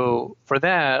 And so for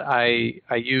that, I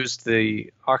used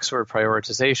the Oxford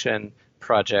Prioritization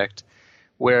Project,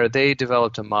 where they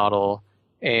developed a model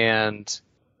and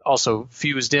also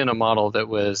fused in a model that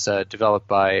was developed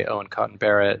by Owen Cotton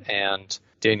Barrett and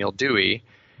Daniel Dewey,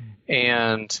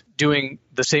 and doing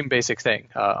the same basic thing.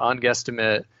 On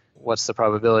guesstimate, what's the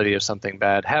probability of something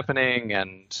bad happening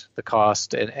and the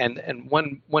cost. And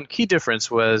one key difference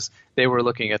was they were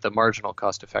looking at the marginal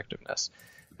cost effectiveness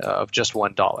of just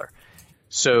 $1.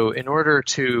 So in order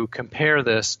to compare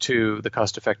this to the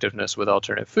cost effectiveness with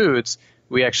alternate foods,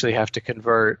 we actually have to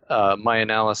convert my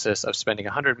analysis of spending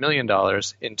 $100 million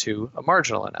into a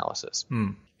marginal analysis.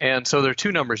 And so there are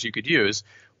two numbers you could use.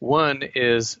 One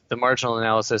is the marginal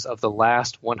analysis of the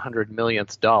last 100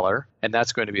 millionth dollar, and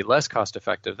that's going to be less cost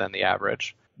effective than the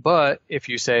average. But if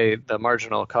you say the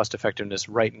marginal cost effectiveness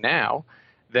right now,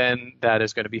 then that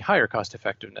is going to be higher cost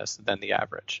effectiveness than the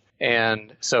average.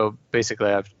 And so basically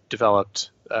I've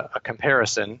developed a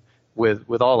comparison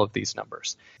with all of these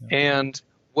numbers. And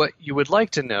what you would like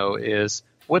to know is,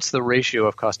 what's the ratio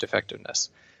of cost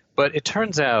effectiveness? But it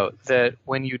turns out that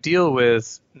when you deal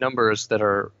with numbers that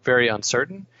are very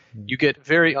uncertain, you get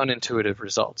very unintuitive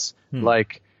results.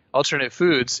 Like alternate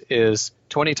foods is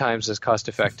 20 times as cost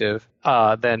effective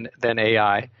than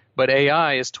AI, but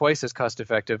AI is twice as cost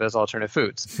effective as alternate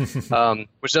foods,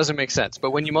 which doesn't make sense.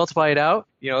 But when you multiply it out,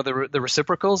 the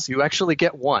reciprocals, you actually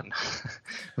get one,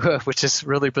 which is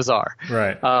really bizarre.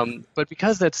 Right. But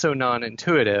because that's so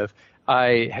non-intuitive,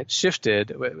 I had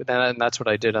shifted, and that's what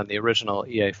I did on the original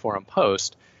EA forum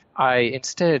post. I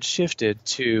instead shifted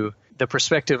to the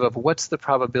perspective of what's the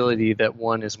probability that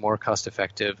one is more cost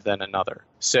effective than another.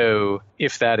 So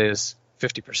if that is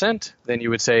 50%, then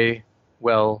you would say,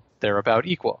 well, they're about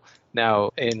equal.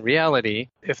 Now, in reality,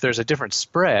 if there's a different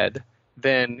spread,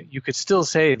 then you could still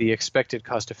say the expected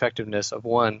cost effectiveness of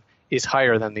one is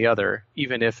higher than the other,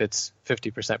 even if it's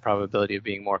 50% probability of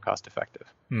being more cost effective,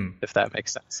 if that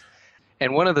makes sense.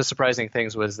 And one of the surprising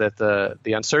things was that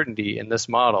the uncertainty in this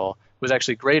model was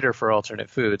actually greater for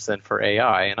alternate foods than for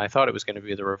AI, and I thought it was going to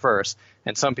be the reverse.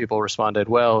 And some people responded,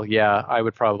 well, yeah, I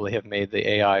would probably have made the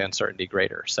AI uncertainty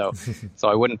greater. So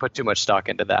I wouldn't put too much stock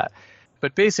into that.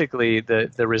 But basically,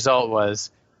 the result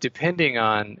was, depending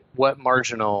on what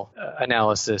marginal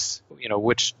analysis,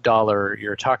 which dollar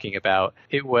you're talking about,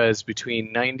 it was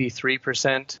between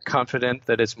 93% confident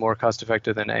that it's more cost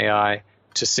effective than AI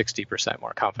to 60%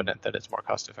 more confident that it's more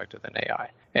cost effective than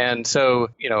AI. And so,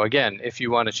 again, if you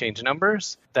want to change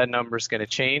numbers, that number is going to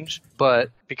change. But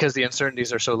because the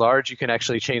uncertainties are so large, you can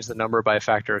actually change the number by a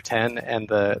factor of 10, and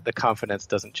the confidence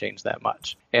doesn't change that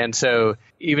much. And so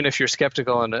even if you're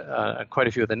skeptical on quite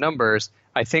a few of the numbers,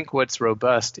 I think what's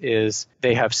robust is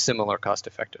they have similar cost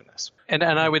effectiveness. And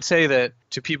I would say that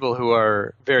to people who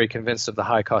are very convinced of the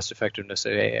high cost effectiveness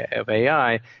of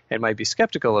AI and might be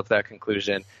skeptical of that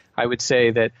conclusion, I would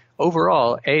say that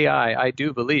overall, AI, I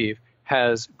do believe,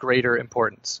 has greater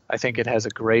importance. I think it has a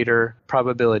greater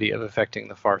probability of affecting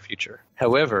the far future.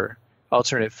 However,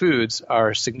 alternate foods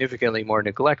are significantly more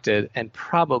neglected and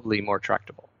probably more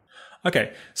tractable.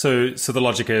 Okay, so the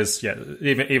logic is,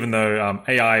 even though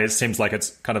AI seems like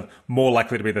it's kind of more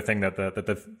likely to be the thing that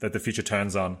the future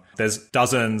turns on, there's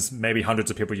dozens, maybe hundreds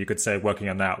of people you could say working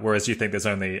on that, whereas you think there's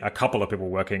only a couple of people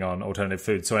working on alternative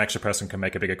food, so an extra person can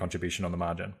make a bigger contribution on the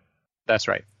margin. That's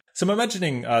right. So I'm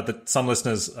imagining that some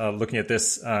listeners looking at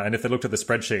this, and if they looked at the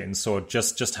spreadsheet and saw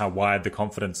just how wide the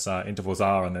confidence intervals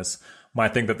are on this,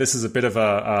 might think that this is a bit of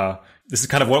this is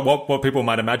kind of what people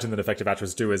might imagine that effective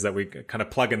actuaries do, is that we kind of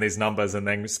plug in these numbers and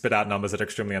then spit out numbers that are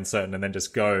extremely uncertain and then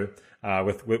just go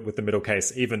with the middle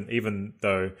case, even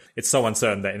though it's so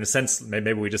uncertain that in a sense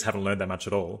maybe we just haven't learned that much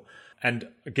at all. And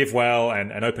give well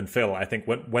and open fill, I think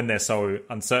when they're so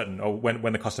uncertain, or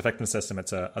when the cost effectiveness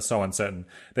estimates are so uncertain,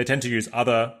 they tend to use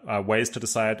other ways to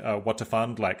decide what to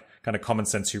fund, like kind of common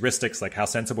sense heuristics, like how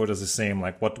sensible does this seem,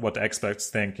 like what do experts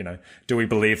think, do we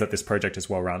believe that this project is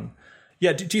well run?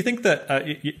 Yeah, do you think that,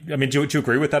 do you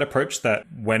agree with that approach that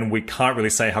when we can't really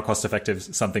say how cost effective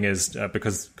something is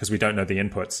because we don't know the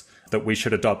inputs, that we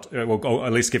should adopt, or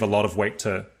at least give a lot of weight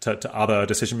to other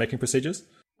decision-making procedures?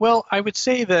 Well, I would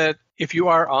say that if you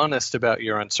are honest about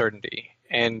your uncertainty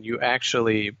and you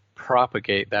actually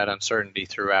propagate that uncertainty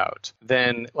throughout,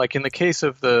 then, like in the case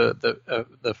of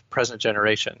the present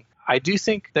generation, I do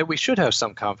think that we should have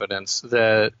some confidence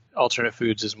that alternate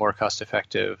foods is more cost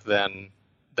effective than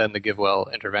the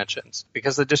GiveWell interventions,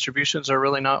 because the distributions are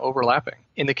really not overlapping.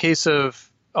 In the case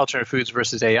of alternate foods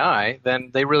versus AI,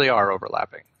 then they really are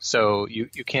overlapping. So you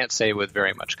can't say with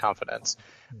very much confidence.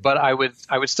 But I would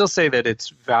still say that it's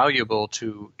valuable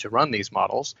to run these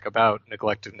models about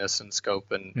neglectedness and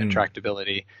scope and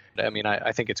tractability. I mean,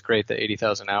 I think it's great that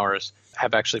 80,000 hours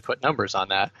have actually put numbers on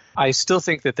that. I still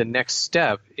think that the next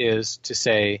step is to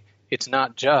say it's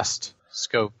not just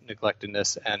scope,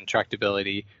 neglectedness, and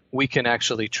tractability. We can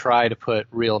actually try to put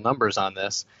real numbers on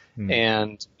this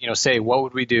and, say, what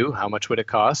would we do? How much would it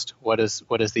cost? What is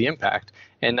the impact?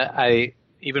 And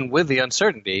even with the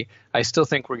uncertainty, I still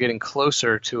think we're getting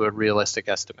closer to a realistic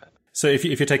estimate. So if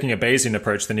you're taking a Bayesian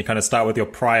approach, then you kind of start with your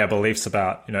prior beliefs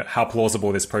about, how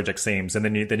plausible this project seems, and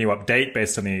then you update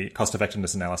based on the cost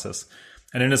effectiveness analysis.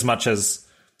 And in as much as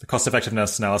the cost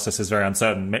effectiveness analysis is very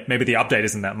uncertain, maybe the update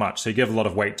isn't that much. So you give a lot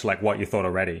of weight to like what you thought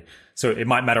already. So it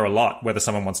might matter a lot whether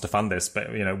someone wants to fund this, but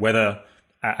whether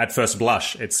at first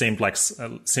blush it seemed like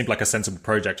a sensible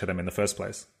project to them in the first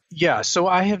place. Yeah, so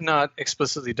I have not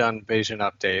explicitly done Bayesian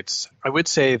updates. I would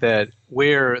say that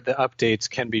where the updates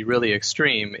can be really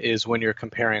extreme is when you're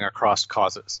comparing across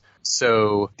causes.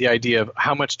 So the idea of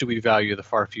how much do we value the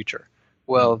far future?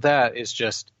 Well, that is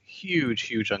just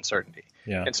huge uncertainty.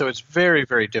 Yeah. And so it's very,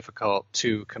 very difficult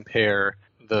to compare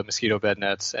the mosquito bed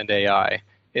nets and AI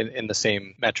in the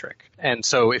same metric. And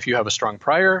so if you have a strong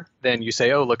prior, then you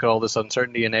say, oh, look at all this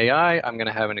uncertainty in AI, I'm going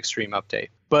to have an extreme update.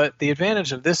 But the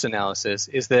advantage of this analysis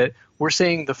is that we're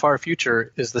saying the far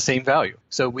future is the same value.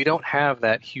 So we don't have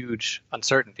that huge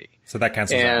uncertainty. So that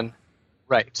cancels out.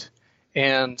 Right.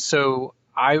 And so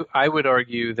I would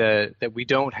argue that we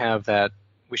don't have that,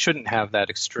 we shouldn't have that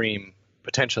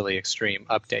potentially extreme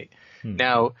update.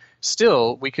 Now,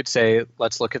 still, we could say,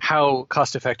 let's look at how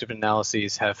cost-effective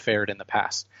analyses have fared in the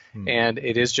past. And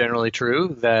it is generally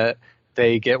true that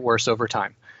they get worse over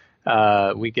time.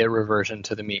 We get reversion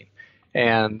to the mean.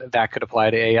 And that could apply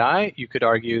to AI. You could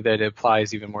argue that it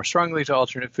applies even more strongly to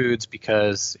alternate foods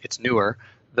because it's newer,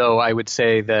 though I would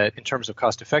say that in terms of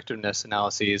cost-effectiveness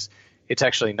analyses, it's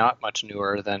actually not much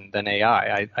newer than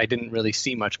AI. I didn't really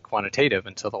see much quantitative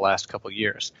until the last couple of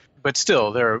years. But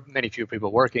still, there are many fewer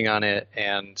people working on it,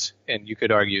 and you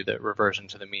could argue that reversion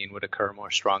to the mean would occur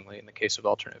more strongly in the case of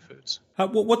alternate foods.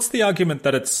 What's the argument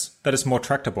that it's more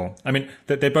tractable? I mean,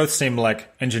 they both seem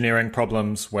like engineering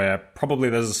problems where probably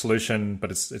there's a solution, but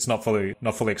it's not fully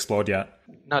explored yet.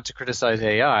 Not to criticize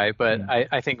AI, but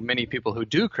I think many people who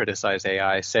do criticize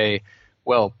AI say,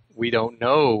 well, we don't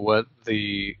know what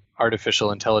the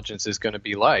artificial intelligence is going to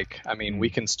be like. I mean, we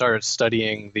can start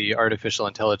studying the artificial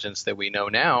intelligence that we know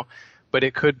now, but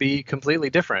it could be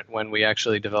completely different when we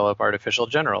actually develop artificial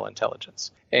general intelligence.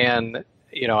 And,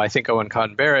 I think Owen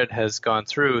Cotton Barrett has gone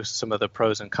through some of the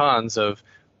pros and cons of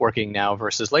working now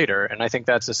versus later. And I think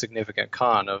that's a significant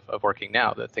con of working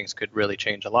now, that things could really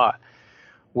change a lot.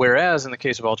 Whereas in the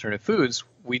case of alternate foods,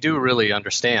 we do really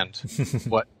understand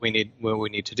what we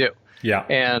need to do. Yeah.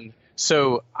 And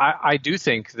so I do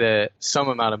think that some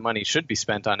amount of money should be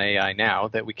spent on AI now,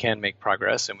 that we can make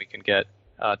progress and we can get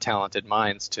talented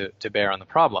minds to bear on the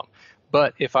problem.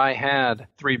 But if I had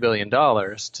 $3 billion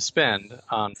to spend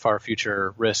on far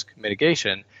future risk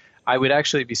mitigation, I would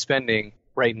actually be spending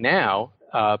right now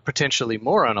potentially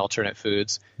more on alternate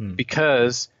foods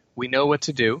because we know what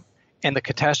to do and the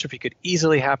catastrophe could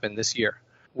easily happen this year,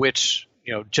 which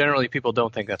generally people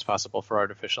don't think that's possible for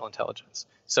artificial intelligence.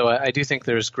 So I do think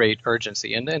there's great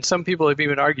urgency. And some people have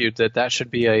even argued that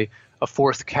should be a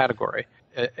fourth category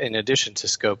in addition to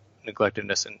scope,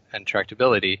 neglectedness, and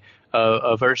tractability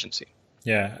of urgency.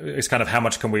 Yeah, it's kind of how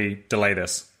much can we delay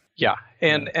this? Yeah,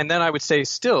 and then I would say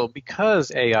still,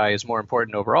 because AI is more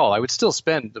important overall, I would still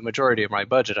spend the majority of my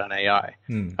budget on AI,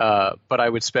 but I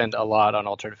would spend a lot on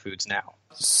alternate foods now.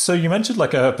 So you mentioned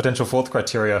like a potential fourth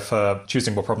criteria for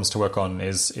choosing what problems to work on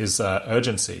is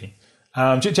urgency. Do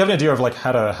you have an idea of like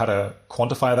how to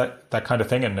quantify that kind of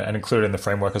thing and include it in the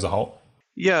framework as a whole?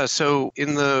 Yeah, so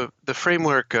in the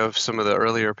framework of some of the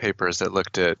earlier papers that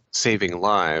looked at saving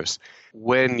lives,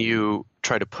 when you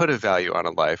try to put a value on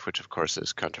a life, which of course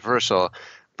is controversial,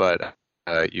 but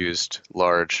used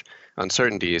large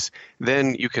uncertainties,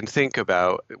 then you can think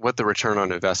about what the return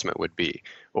on investment would be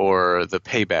or the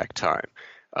payback time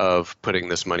of putting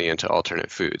this money into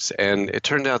alternate foods. And it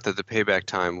turned out that the payback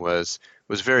time was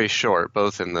very short,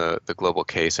 both in the global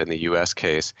case and the U.S.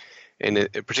 case. And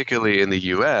particularly in the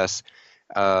U.S.,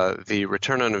 the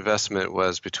return on investment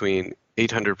was between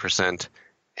 800%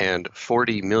 and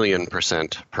 40 million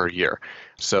 % per year.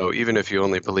 So even if you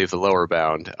only believe the lower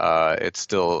bound, it's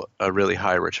still a really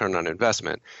high return on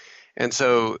investment. And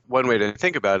so one way to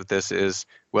think about this is,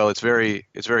 well, it's very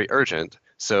urgent.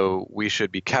 So we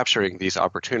should be capturing these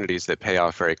opportunities that pay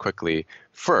off very quickly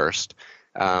first,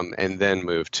 and then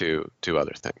move to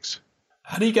other things.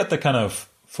 How do you get the kind of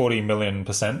 40 million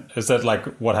 %? Is that like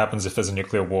what happens if there's a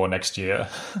nuclear war next year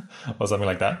or something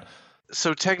like that?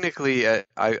 So technically,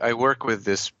 I work with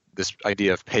this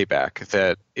idea of payback,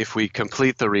 that if we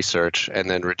complete the research and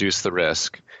then reduce the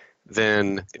risk,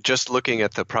 then just looking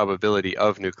at the probability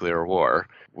of nuclear war,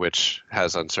 which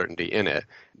has uncertainty in it,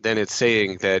 then it's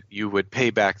saying that you would pay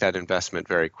back that investment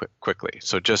very quickly.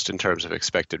 So just in terms of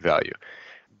expected value.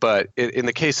 But in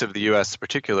the case of the U.S.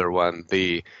 particular one,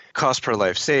 the cost per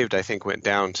life saved, I think, went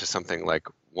down to something like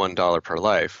 $1 per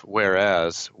life,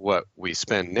 whereas what we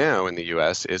spend now in the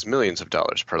U.S. is millions of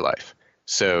dollars per life.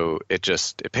 So it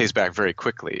pays back very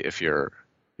quickly if you're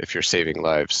saving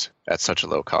lives at such a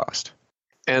low cost.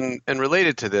 And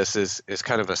related to this is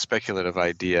kind of a speculative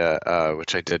idea,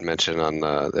 which I did mention on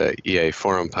the EA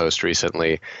forum post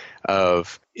recently,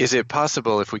 of is it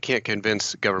possible, if we can't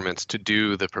convince governments to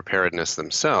do the preparedness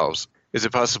themselves, is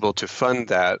it possible to fund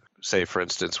that, say, for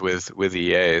instance, with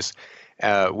EAs,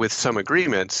 with some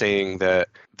agreement saying that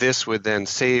this would then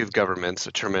save governments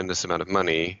a tremendous amount of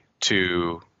money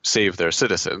to save their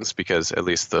citizens, because at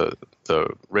least the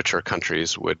richer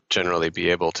countries would generally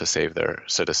be able to save their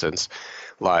citizens'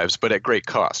 lives, but at great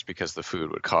cost, because the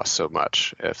food would cost so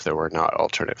much if there were not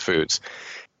alternate foods.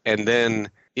 And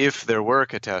then if there were a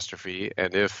catastrophe,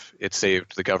 and if it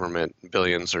saved the government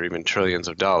billions or even trillions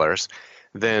of dollars,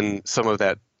 then some of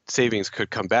that savings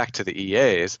could come back to the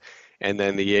EAs, and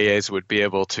then the EAs would be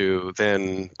able to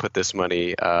then put this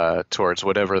money towards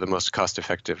whatever the most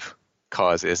cost-effective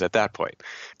cause is at that point.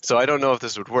 So I don't know if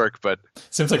this would work, but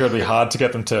seems like it would be hard to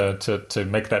get them to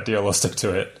make that deal or stick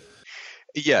to it.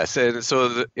 Yes, and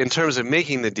so in terms of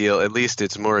making the deal, at least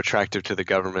it's more attractive to the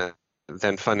government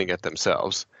than funding it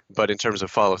themselves. But in terms of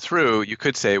follow through, you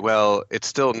could say, well, it's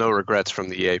still no regrets from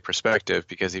the EA perspective,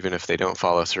 because even if they don't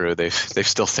follow through, they've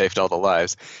still saved all the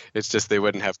lives. It's just they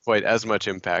wouldn't have quite as much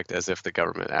impact as if the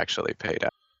government actually paid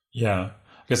out. Yeah.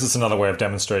 I guess it's another way of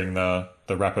demonstrating the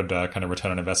rapid kind of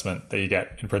return on investment that you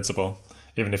get in principle,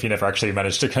 even if you never actually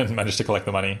manage to collect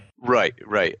the money. Right.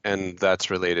 And that's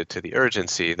related to the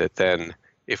urgency, that then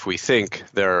if we think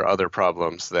there are other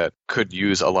problems that could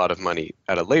use a lot of money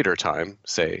at a later time,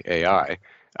 say AI,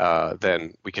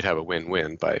 then we could have a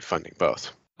win-win by funding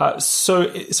both. So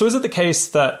is it the case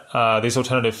that these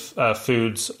alternative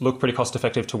foods look pretty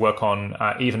cost-effective to work on,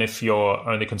 even if you're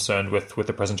only concerned with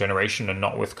the present generation and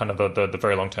not with kind of the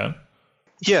very long term?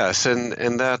 Yes,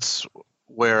 and that's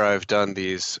where I've done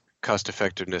these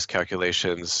cost-effectiveness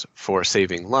calculations for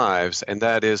saving lives, and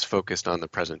that is focused on the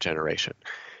present generation.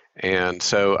 And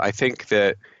so I think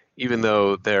that even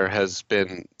though there has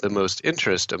been the most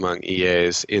interest among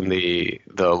EAs in the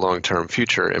long-term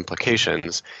future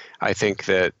implications, I think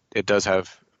that it does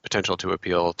have potential to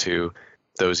appeal to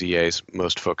those EAs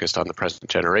most focused on the present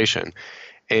generation.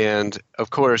 And of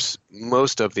course,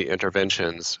 most of the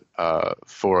interventions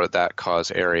for that cause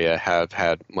area have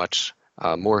had much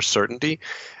more certainty.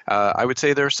 I would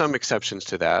say there are some exceptions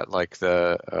to that, like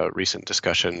the recent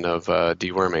discussion of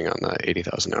deworming on the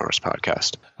 80,000 Hours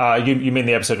podcast. You mean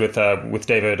the episode with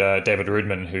David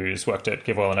Rudman, who's worked at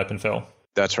Give Oil and Open Fill?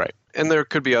 That's right. And there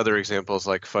could be other examples,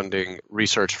 like funding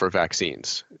research for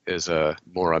vaccines is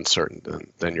more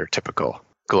uncertain than your typical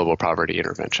global poverty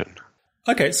intervention.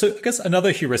 Okay, so I guess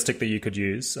another heuristic that you could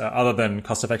use, other than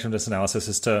cost-effectiveness analysis,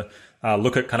 is to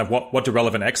look at kind of what do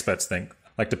relevant experts think.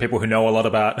 Like, do people who know a lot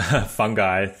about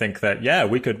fungi think that, yeah,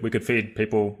 we could feed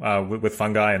people with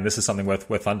fungi, and this is something worth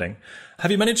funding?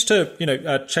 Have you managed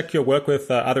to check your work with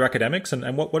other academics,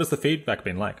 and what has the feedback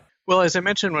been like? Well, as I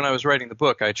mentioned when I was writing the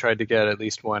book, I tried to get at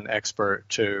least one expert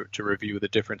to review the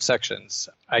different sections.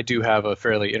 I do have a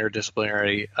fairly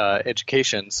interdisciplinary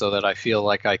education, so that I feel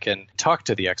like I can talk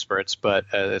to the experts, but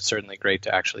it's certainly great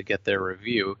to actually get their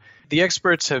review. The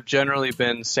experts have generally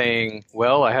been saying,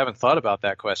 well, I haven't thought about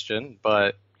that question,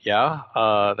 but yeah,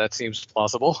 that seems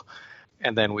plausible.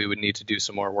 And then we would need to do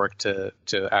some more work to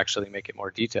actually make it more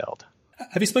detailed.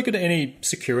 Have you spoken to any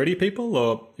security people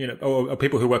or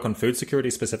people who work on food security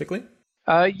specifically?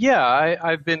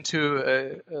 I've been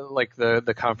to like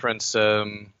the conference.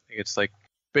 It's like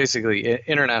basically an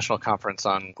international conference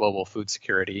on global food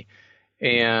security,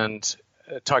 and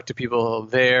talked to people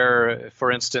there.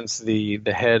 For instance, the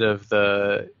head of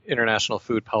the International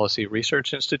Food Policy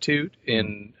Research Institute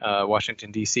in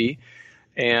Washington, D.C.,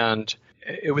 and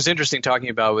it was interesting talking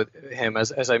about with him.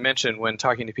 As I mentioned, when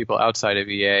talking to people outside of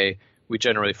EA, we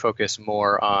generally focus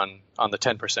more on the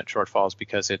 10% shortfalls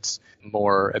because it's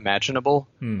more imaginable.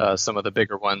 Some of the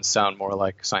bigger ones sound more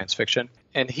like science fiction.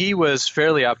 And he was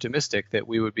fairly optimistic that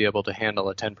we would be able to handle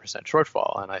a 10%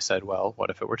 shortfall. And I said, well, what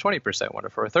if it were 20%? What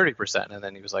if it were 30%? And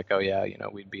then he was like, oh, yeah,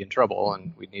 we'd be in trouble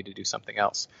and we'd need to do something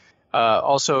else.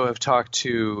 Also have talked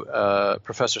to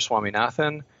Professor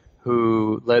Swaminathan,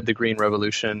 who led the Green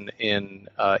Revolution in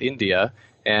India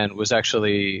and was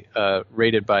actually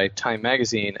rated by Time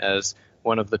magazine as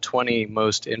one of the 20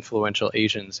 most influential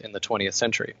Asians in the 20th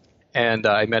century. And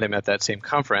I met him at that same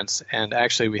conference. And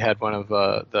actually, we had one of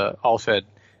the All-Fed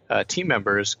team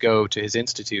members go to his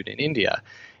institute in India.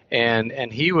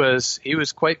 And he was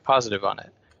quite positive on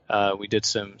it. We did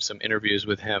some interviews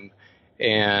with him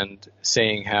and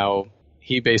saying how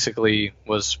he basically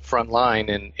was frontline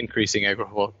in increasing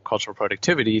agricultural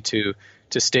productivity to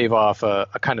stave off a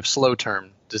kind of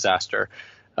slow-term disaster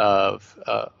of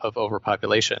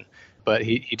overpopulation. But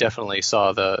he definitely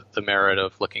saw the merit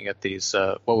of looking at these,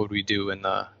 what would we do in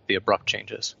the abrupt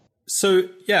changes. So,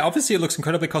 yeah, obviously it looks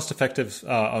incredibly cost-effective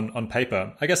on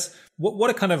paper. I guess, what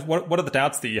are the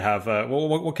doubts that you have?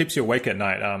 What keeps you awake at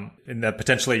night in that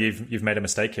potentially you've made a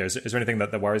mistake here? Is there anything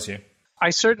that worries you? I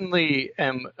certainly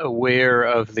am aware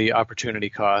of the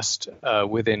opportunity cost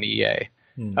within EA.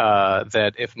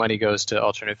 That if money goes to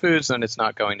alternate foods, then it's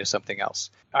not going to something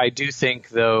else. I do think,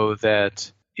 though,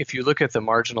 that if you look at the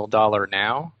marginal dollar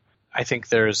now, I think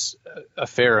there's a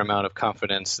fair amount of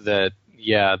confidence that,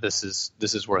 yeah, this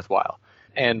is worthwhile.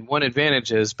 And one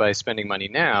advantage is by spending money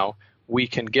now, we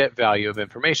can get value of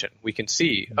information. We can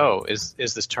see, is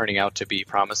this turning out to be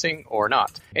promising or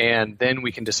not? And then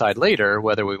we can decide later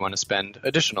whether we want to spend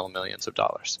additional millions of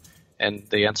dollars. And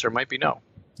the answer might be no.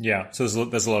 Yeah, so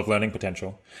there's a lot of learning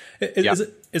potential.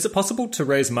 Is it possible to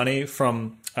raise money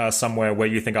from somewhere where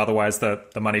you think otherwise the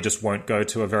money just won't go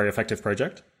to a very effective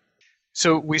project?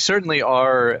 So we certainly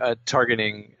are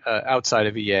targeting outside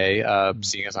of EA.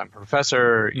 Seeing as I'm a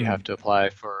professor, you have to apply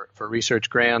for research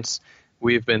grants.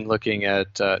 We've been looking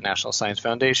at National Science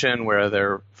Foundation, where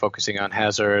they're focusing on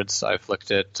hazards. I've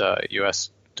looked at U.S.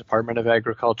 Department of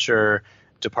Agriculture,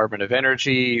 Department of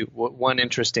Energy. One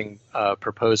interesting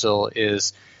proposal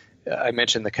is, I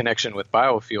mentioned the connection with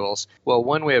biofuels. Well,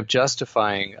 one way of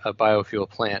justifying a biofuel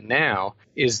plant now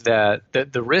is that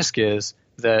the risk is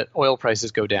that oil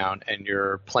prices go down and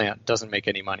your plant doesn't make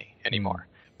any money anymore.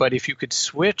 But if you could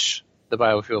switch the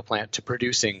biofuel plant to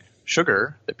producing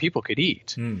sugar that people could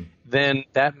eat, then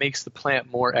that makes the plant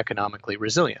more economically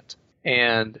resilient.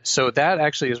 And so that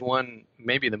actually is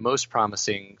maybe the most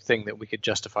promising thing that we could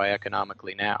justify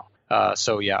economically now.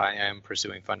 So yeah, I am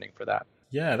pursuing funding for that.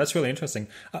 Yeah, that's really interesting.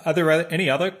 Are there any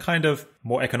other kind of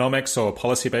more economics or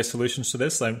policy-based solutions to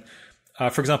this?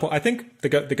 For example, I think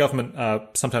the government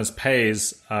sometimes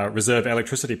pays reserve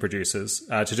electricity producers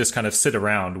to just kind of sit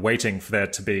around waiting for there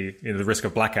to be the risk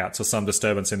of blackouts or some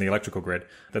disturbance in the electrical grid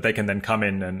that they can then come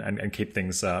in and keep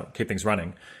things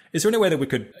running. Is there any way that we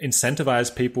could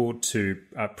incentivize people to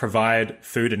provide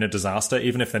food in a disaster,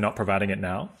 even if they're not providing it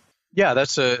now? Yeah,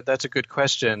 that's a good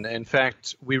question. In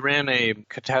fact, we ran a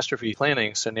catastrophe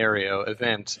planning scenario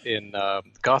event in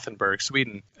Gothenburg,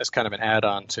 Sweden, as kind of an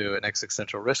add-on to an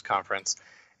existential risk conference.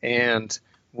 And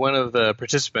one of the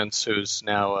participants, who's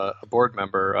now a board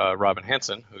member, Robin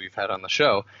Hansen, who you've had on the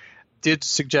show, did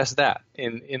suggest that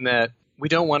in that we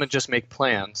don't want to just make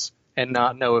plans and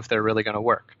not know if they're really going to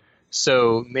work.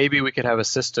 So maybe we could have a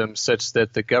system such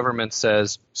that the government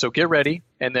says, so get ready,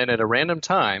 and then at a random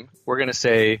time, we're going to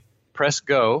say, press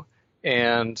go,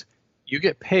 and you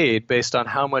get paid based on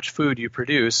how much food you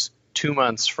produce 2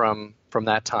 months from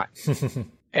that time.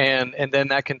 and then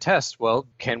that can test, well,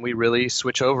 can we really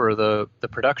switch over the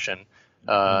production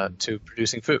to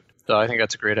producing food? So I think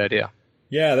that's a great idea.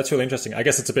 Yeah, that's really interesting. I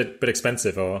guess it's a bit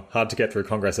expensive or hard to get through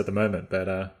Congress at the moment,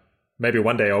 but maybe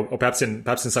one day, or perhaps in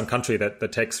some country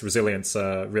that takes resilience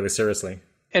really seriously.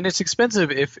 And it's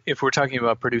expensive if we're talking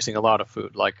about producing a lot of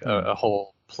food, like a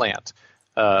whole plant.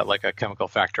 Like a chemical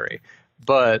factory.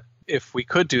 But if we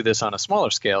could do this on a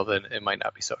smaller scale, then it might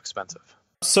not be so expensive.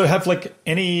 So have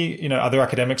any other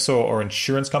academics or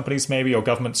insurance companies maybe or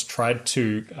governments tried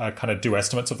to kind of do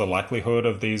estimates of the likelihood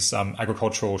of these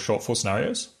agricultural shortfall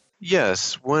scenarios?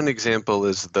 Yes. One example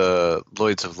is the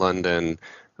Lloyd's of London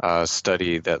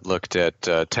study that looked at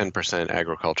 10%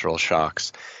 agricultural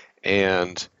shocks.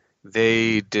 And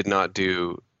they did not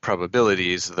do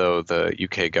probabilities, though the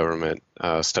UK government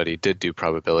study did do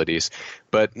probabilities.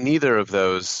 But neither of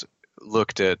those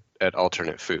looked at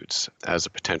alternate foods as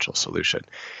a potential solution.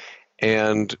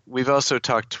 And we've also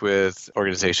talked with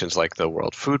organizations like the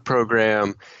World Food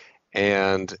Program,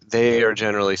 and they are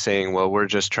generally saying, well, we're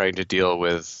just trying to deal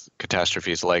with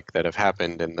catastrophes like that have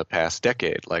happened in the past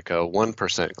decade, like a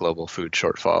 1% global food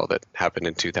shortfall that happened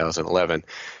in 2011.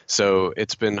 So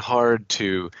it's been hard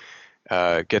to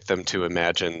get them to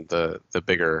imagine the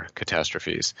bigger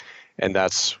catastrophes. And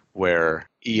that's where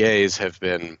EAs have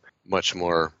been much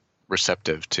more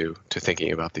receptive to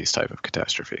thinking about these type of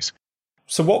catastrophes.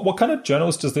 So what kind of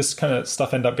journals does this kind of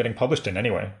stuff end up getting published in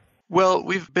anyway? Well,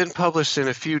 we've been published in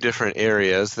a few different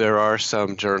areas. There are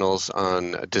some journals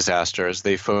on disasters.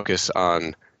 They focus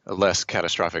on less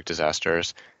catastrophic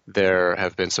disasters. There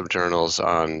have been some journals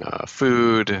on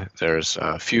food. There's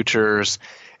futures.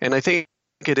 And I think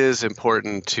it is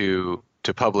important to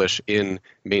publish in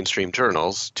mainstream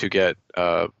journals to get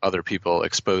other people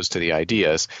exposed to the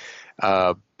ideas.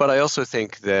 But I also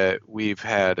think that we've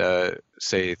had,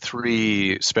 say,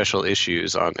 3 special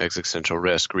issues on existential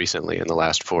risk recently in the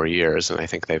last 4 years, and I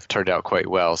think they've turned out quite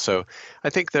well. So I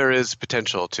think there is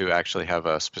potential to actually have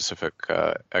a specific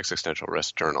existential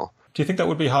risk journal. Do you think that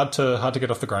would be hard to get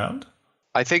off the ground?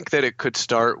 I think that it could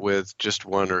start with just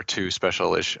 1 or 2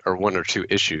 or 1 or 2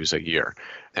 issues a year,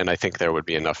 and I think there would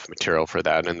be enough material for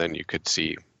that, and then you could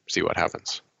see what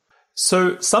happens.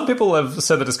 So some people have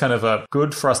said that it's kind of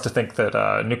good for us to think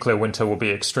that nuclear winter will be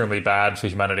extremely bad for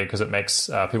humanity because it makes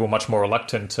people much more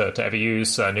reluctant to ever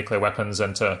use nuclear weapons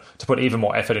and to put even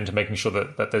more effort into making sure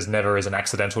that there's never is an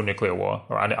accidental nuclear war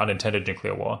or unintended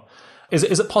nuclear war. Is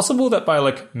it possible that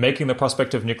by making the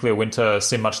prospect of nuclear winter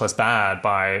seem much less bad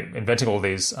by inventing all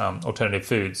these alternative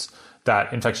foods,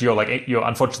 that in fact you're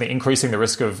unfortunately increasing the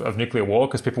risk of nuclear war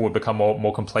because people would become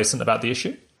more complacent about the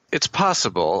issue? It's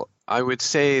possible. I would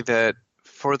say that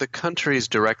for the countries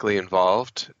directly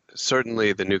involved,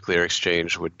 certainly the nuclear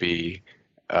exchange would be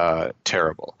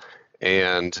terrible.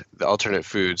 And the alternate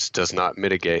foods does not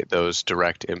mitigate those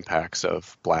direct impacts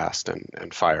of blast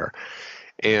and fire.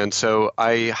 And so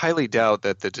I highly doubt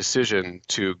that the decision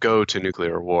to go to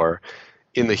nuclear war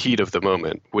in the heat of the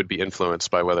moment would be influenced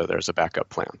by whether there's a backup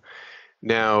plan.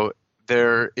 Now,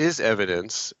 there is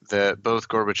evidence that both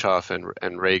Gorbachev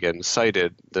and Reagan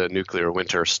cited the nuclear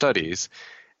winter studies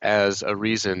as a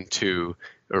reason to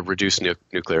reduce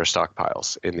nuclear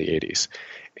stockpiles in the 80s.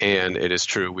 And it is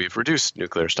true we've reduced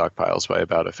nuclear stockpiles by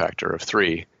about a factor of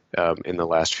 3 in the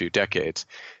last few decades.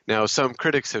 Now, some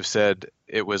critics have said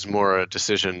it was more a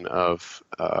decision of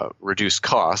reduced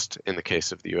cost in the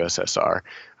case of the USSR,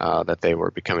 that they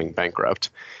were becoming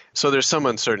bankrupt. So there's some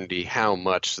uncertainty how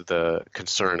much the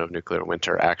concern of nuclear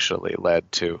winter actually led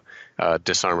to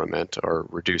disarmament or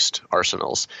reduced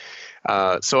arsenals.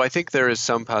 So I think there is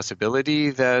some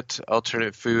possibility that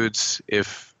alternate foods,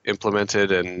 if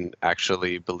implemented and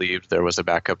actually believed there was a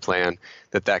backup plan,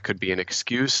 that could be an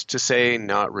excuse to say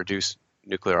not reduce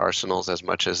nuclear arsenals as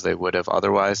much as they would have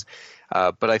otherwise.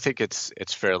 But I think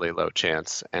it's fairly low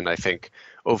chance. And I think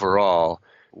overall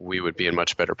we would be in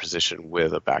much better position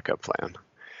with a backup plan.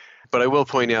 But I will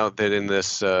point out that in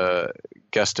this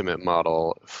guesstimate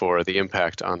model for the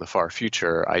impact on the far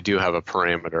future, I do have a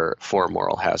parameter for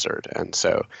moral hazard. And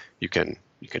so you can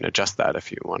adjust that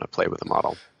if you want to play with the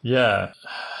model. Yeah.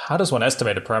 How does one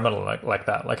estimate a parameter like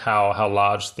that? Like how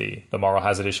large the moral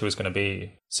hazard issue is going to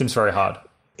be? Seems very hard.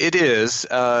 It is.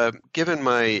 Given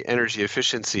my energy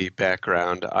efficiency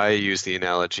background, I use the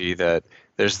analogy that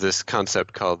there's this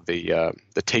concept called the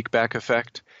take-back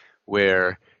effect,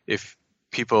 where if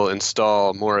people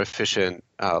install more efficient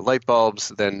light bulbs,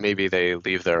 then maybe they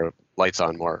leave their lights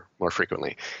on more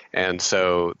frequently. And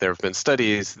so there have been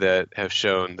studies that have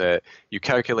shown that you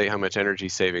calculate how much energy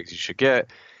savings you should get,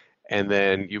 and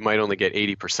then you might only get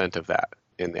 80% of that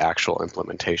in the actual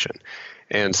implementation.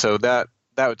 And so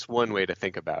that's one way to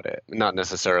think about it, not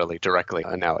necessarily directly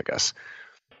analogous.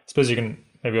 I suppose you can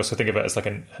maybe also think of it as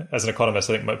as an economist,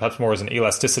 I think perhaps more as an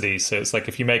elasticity. So it's like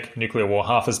if you make nuclear war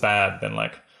half as bad, then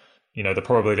the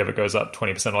probability of it goes up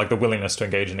 20%, or the willingness to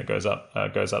engage in it goes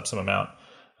up some amount.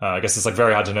 I guess it's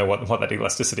very hard to know what that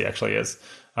elasticity actually is.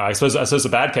 I suppose a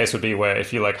bad case would be where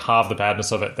if you halve the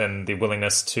badness of it, then the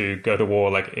willingness to go to war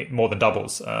more than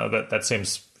doubles. That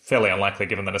seems fairly unlikely,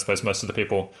 given that I suppose most of the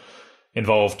people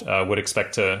involved would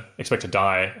expect to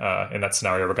die in that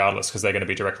scenario regardless, because they're going to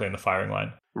be directly in the firing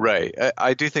line. Right.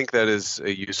 I do think that is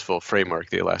a useful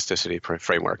framework, the elasticity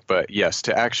framework. But yes,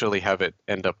 to actually have it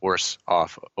end up worse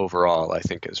off overall, I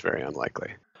think is very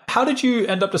unlikely. How did you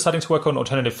end up deciding to work on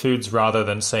alternative foods rather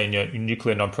than, say,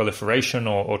 nuclear non-proliferation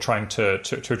or trying to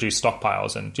reduce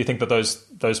stockpiles? And do you think that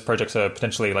those projects are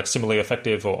potentially like similarly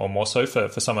effective or more so for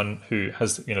someone who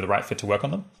has the right fit to work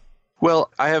on them?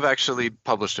 Well, I have actually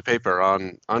published a paper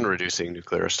on reducing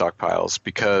nuclear stockpiles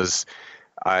because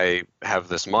I have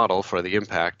this model for the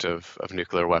impact of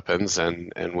nuclear weapons,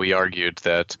 and we argued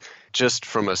that just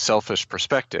from a selfish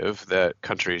perspective that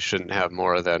countries shouldn't have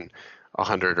more than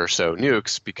 100 or so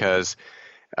nukes, because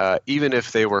even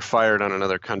if they were fired on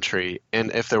another country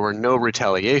and if there were no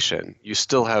retaliation, you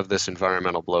still have this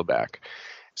environmental blowback.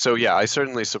 So yeah, I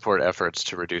certainly support efforts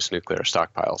to reduce nuclear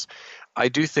stockpiles. I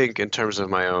do think in terms of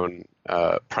my own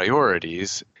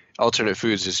priorities, alternate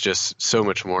foods is just so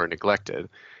much more neglected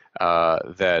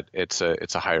that it's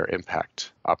a higher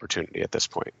impact opportunity at this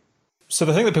point. So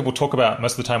the thing that people talk about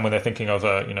most of the time when they're thinking of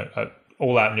a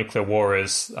all-out nuclear war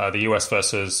is the US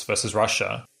versus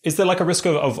Russia. Is there like a risk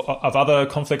of other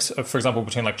conflicts, for example,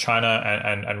 between like China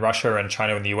and Russia and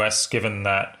China and the US, given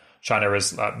that China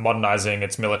is modernizing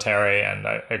its military, and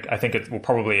I think it will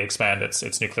probably expand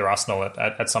its nuclear arsenal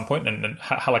at some point? And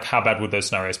how bad would those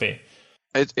scenarios be?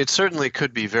 It certainly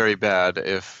could be very bad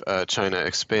if China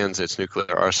expands its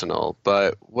nuclear arsenal.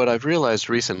 But what I've realized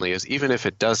recently is even if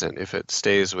it doesn't, if it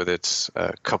stays with its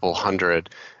couple hundred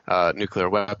nuclear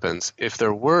weapons, if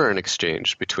there were an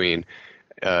exchange between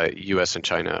U.S. and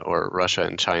China or Russia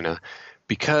and China,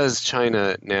 because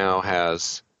China now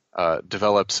has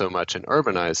developed so much and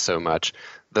urbanized so much,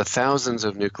 the thousands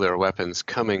of nuclear weapons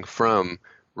coming from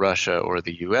Russia or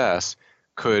the U.S.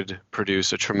 could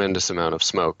produce a tremendous amount of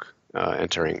smoke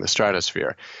entering the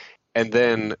stratosphere. And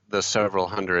then the several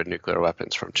hundred nuclear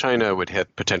weapons from China would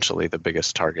hit potentially the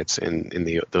biggest targets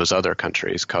in those other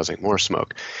countries, causing more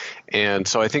smoke. And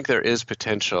so I think there is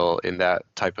potential in that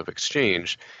type of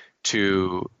exchange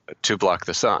to block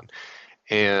the sun.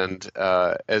 And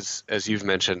as you've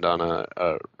mentioned on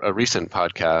a recent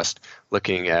podcast,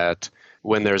 looking at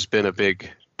when there's been a big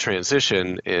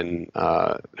transition in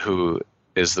who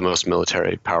is the most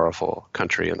military powerful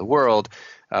country in the world,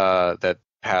 that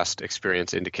past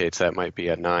experience indicates that might be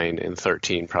a 9 in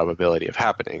 13 probability of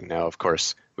happening. Now, of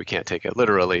course, we can't take it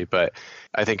literally, but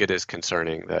I think it is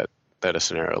concerning that a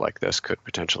scenario like this could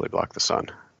potentially block the sun.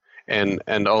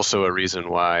 And also a reason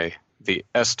why the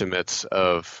estimates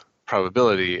of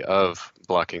probability of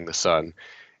blocking the sun,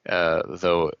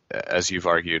 though, as you've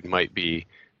argued, might be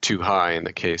too high in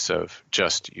the case of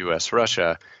just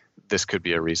U.S.-Russia, this could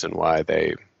be a reason why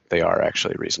they are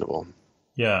actually reasonable.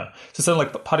 Yeah. So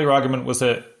like part of your argument was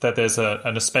that there's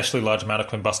an especially large amount of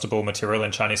combustible material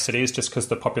in Chinese cities just because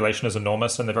the population is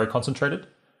enormous and they're very concentrated?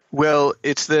 Well,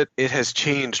 it's that it has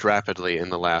changed rapidly in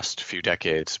the last few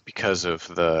decades because of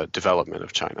the development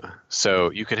of China.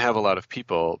 So you can have a lot of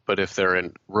people, but if they're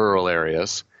in rural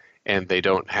areas and they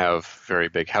don't have very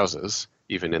big houses,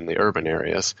 even in the urban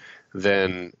areas,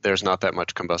 then there's not that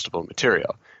much combustible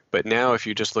material. But now if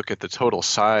you just look at the total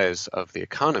size of the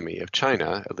economy of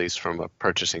China, at least from a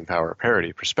purchasing power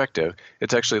parity perspective,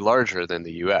 it's actually larger than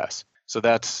the U.S. So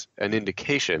that's an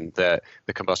indication that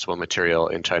the combustible material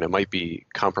in China might be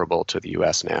comparable to the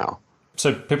U.S. now.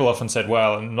 So people often said,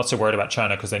 well, I'm not so worried about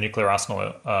China because their nuclear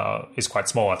arsenal is quite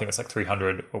small. I think it's like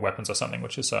 300 weapons or something,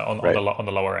 which is on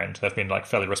the lower end. They've been like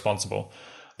fairly responsible.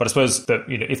 But I suppose that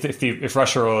if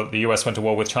Russia or the US went to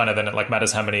war with China, then it like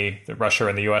matters how many Russia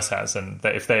and the US has, and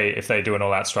that if they do an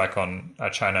all-out strike on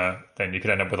China, then you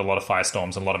could end up with a lot of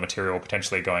firestorms and a lot of material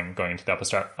potentially going into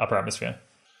the upper atmosphere.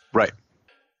 Right.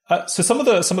 So some of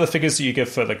the figures that you give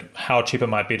for like how cheap it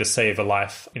might be to save a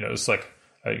life, it's like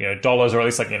dollars, or at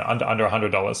least like under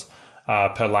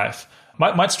 $100 per life.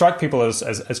 Might strike people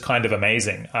as kind of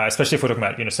amazing, especially if we're talking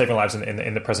about saving lives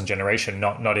in the present generation,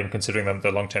 not even considering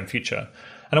the long-term future.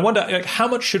 And I wonder, like, how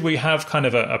much should we have kind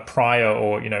of a prior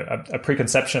or a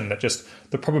preconception that just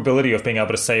the probability of being able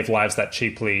to save lives that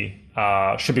cheaply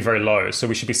should be very low. So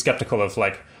we should be skeptical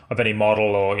of any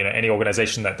model or any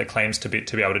organization that claims to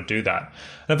be able to do that.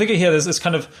 And I'm thinking here, there's this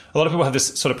kind of, a lot of people have this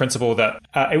sort of principle that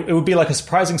it would be like a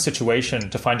surprising situation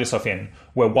to find yourself in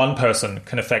where one person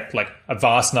can affect like a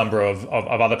vast number of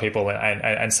other people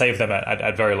and save them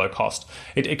at very low cost.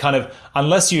 It kind of,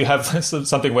 unless you have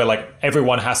something where like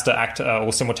everyone has to act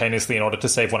all simultaneously in order to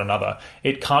save one another,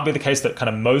 it can't be the case that kind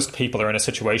of most people are in a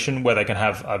situation where they can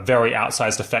have very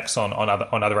outsized effects on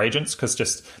other agents, because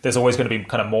just there's always going to be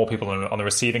kind of more people on the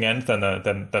receiving end than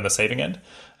the saving end.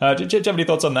 Do you have any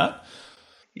thoughts on that?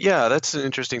 Yeah, that's an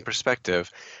interesting perspective.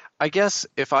 I guess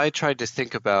if I tried to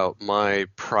think about my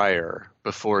prior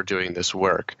before doing this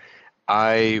work,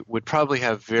 I would probably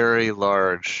have very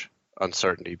large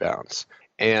uncertainty bounds.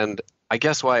 And I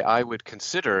guess why I would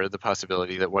consider the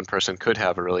possibility that one person could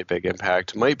have a really big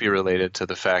impact might be related to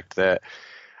the fact that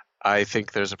I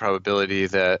think there's a probability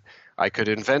that I could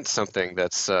invent something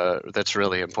that's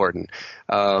really important,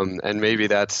 and maybe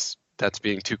that's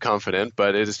being too confident,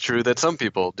 but it is true that some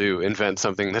people do invent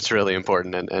something that's really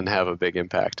important and have a big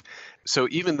impact. So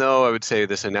even though I would say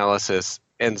this analysis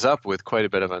ends up with quite a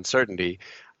bit of uncertainty,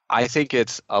 I think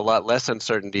it's a lot less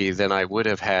uncertainty than I would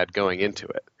have had going into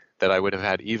it, that I would have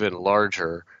had even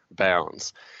larger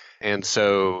bounds. And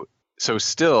so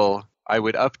still, I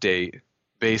would update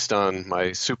based on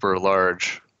my super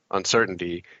large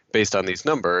uncertainty based on these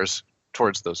numbers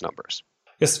towards those numbers.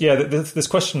 Yes, yeah, this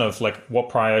question of like what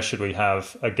prior should we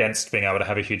have against being able to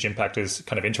have a huge impact is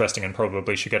kind of interesting and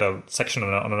probably should get a section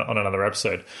on another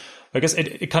episode. I guess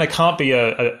it kind of can't be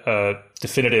a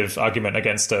definitive argument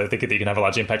against thinking that you can have a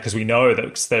large impact, because we know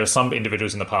that there are some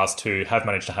individuals in the past who have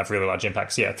managed to have really large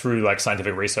impacts. Yeah, through like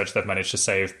scientific research, they've managed to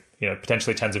save,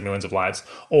 potentially tens of millions of lives,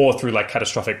 or through like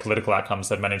catastrophic political outcomes,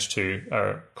 they've managed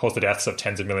to cause the deaths of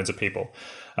tens of millions of people.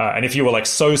 And if you were like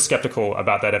so skeptical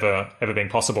about that ever being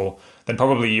possible, then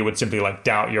probably you would simply like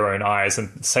doubt your own eyes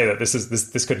and say that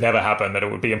this could never happen, that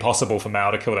it would be impossible for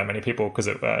Mao to kill that many people because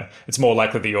it's more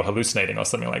likely that you're hallucinating or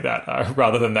something like that,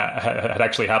 rather than that had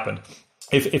actually happened.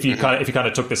 If you kind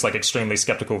of took this like extremely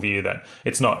skeptical view that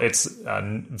it's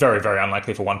very, very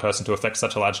unlikely for one person to affect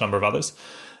such a large number of others.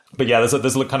 But yeah,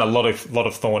 there's a kind of lot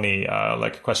of thorny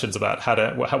like questions about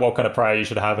what kind of prior you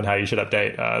should have and how you should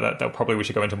update. That probably we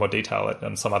should go into more detail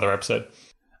on some other episode.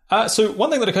 So one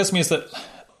thing that occurs to me is that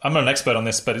I'm not an expert on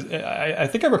this, but I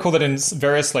think I recall that in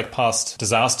various like past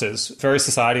disasters, various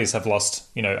societies have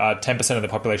lost 10% of the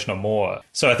population or more.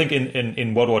 So I think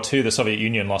in World War II, the Soviet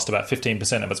Union lost about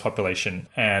 15% of its population,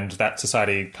 and that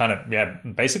society kind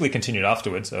of basically continued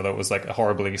afterwards, although it was like a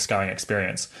horribly scarring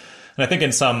experience. And I think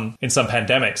in some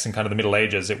pandemics in kind of the Middle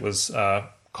Ages, it was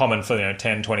common for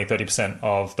 10, 20, 30%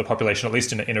 of the population, at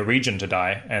least in a region, to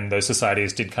die, and those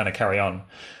societies did kind of carry on.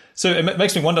 So it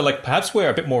makes me wonder, like, perhaps we're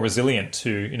a bit more resilient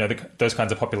to those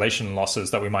kinds of population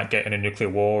losses that we might get in a nuclear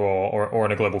war or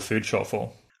in a global food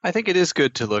shortfall. I think it is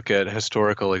good to look at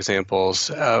historical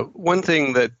examples. One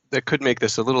thing that could make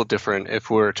this a little different, if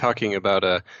we're talking about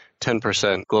a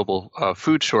 10% global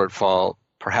food shortfall,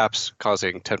 perhaps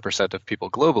causing 10% of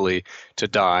people globally to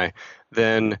die,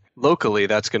 then locally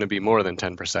that's going to be more than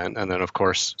 10%. And then, of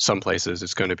course, some places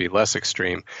it's going to be less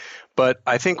extreme. But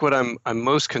I think what I'm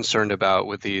most concerned about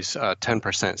with these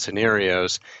 10%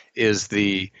 scenarios is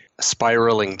the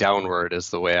spiraling downward, is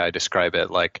the way I describe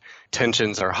it. Like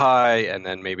tensions are high, and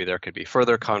then maybe there could be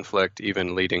further conflict,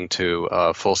 even leading to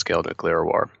a full-scale nuclear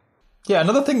war. Yeah,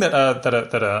 another thing that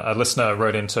a listener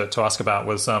wrote in to ask about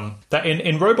was that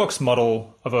in Roebuck's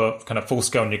model of a kind of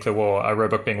full-scale nuclear war,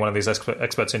 Roebuck being one of these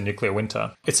experts in nuclear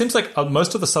winter, it seems like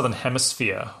most of the southern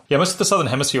hemisphere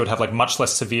would have like much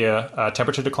less severe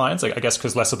temperature declines, I guess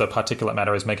because less of the particulate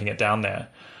matter is making it down there,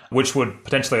 which would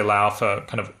potentially allow for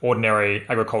kind of ordinary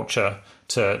agriculture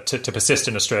to persist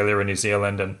in Australia and New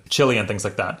Zealand and Chile and things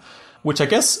like that. Which I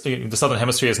guess the southern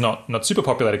hemisphere is not super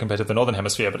populated compared to the northern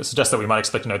hemisphere, but it suggests that we might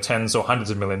expect tens or hundreds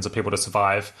of millions of people to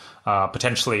survive,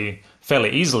 potentially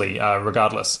fairly easily,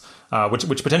 regardless.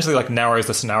 Which potentially like narrows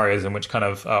the scenarios in which kind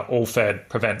of all fed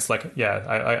prevents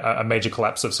a major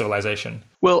collapse of civilization.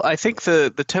 Well, I think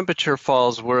the temperature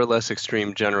falls were less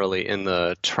extreme generally in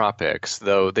the tropics,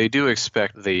 though they do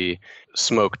expect the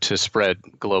smoke to spread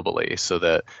globally, so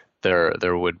that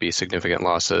there would be significant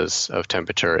losses of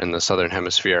temperature in the southern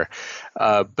hemisphere.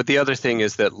 But the other thing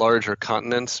is that larger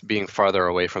continents, being farther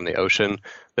away from the ocean,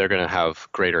 they're going to have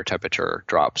greater temperature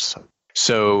drops.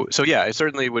 So yeah, it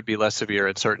certainly would be less severe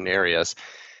in certain areas.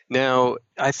 Now,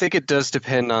 I think it does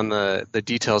depend on the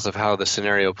details of how the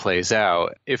scenario plays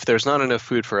out. If there's not enough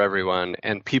food for everyone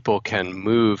and people can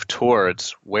move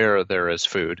towards where there is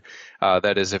food,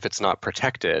 that is, if it's not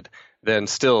protected, then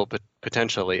still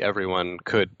potentially everyone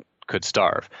could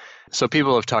starve. So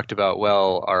people have talked about,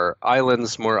 well, are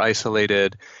islands more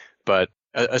isolated? But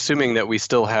assuming that we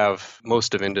still have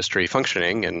most of industry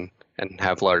functioning and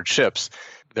have large ships,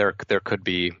 there could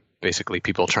be basically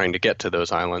people trying to get to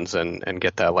those islands and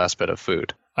get that last bit of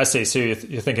food. I see. So you're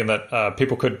thinking that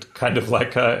people could kind of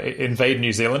like invade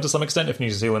New Zealand to some extent if New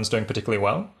Zealand's doing particularly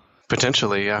well?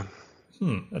 Potentially, yeah. I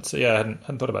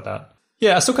hadn't thought about that.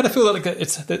 Yeah, I still kind of feel like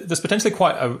there's potentially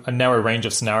quite a narrow range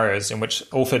of scenarios in which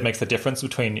all-fed makes the difference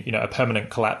between a permanent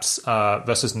collapse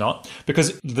versus not.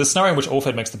 Because the scenario in which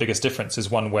all-fed makes the biggest difference is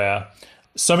one where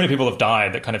so many people have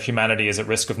died that kind of humanity is at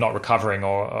risk of not recovering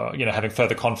or having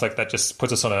further conflict that just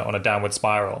puts us on a downward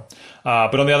spiral.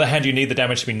 But on the other hand, you need the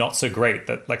damage to be not so great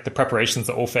that like the preparations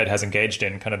that Allfed has engaged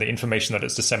in, kind of the information that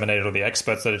it's disseminated or the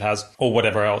experts that it has or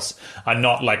whatever else are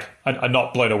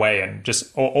not blown away and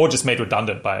just made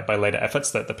redundant by later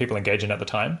efforts that the people engage in at the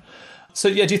time. So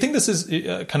yeah, do you think this is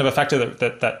kind of a factor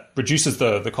that reduces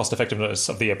the cost effectiveness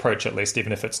of the approach, at least,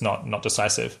 even if it's not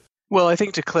decisive? Well, I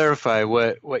think to clarify,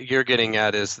 what you're getting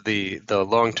at is the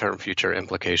long-term future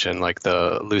implication, like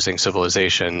the losing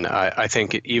civilization. I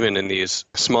think even in these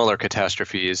smaller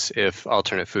catastrophes, if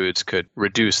alternate foods could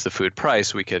reduce the food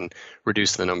price, we can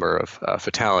reduce the number of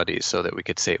fatalities so that we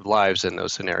could save lives in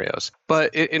those scenarios.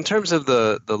 But in terms of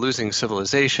the losing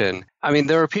civilization, I mean,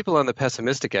 there are people on the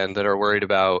pessimistic end that are worried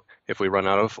about if we run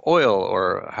out of oil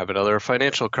or have another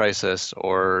financial crisis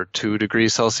or 2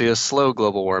 degrees Celsius slow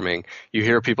global warming. You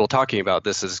hear people talking about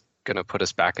this is going to put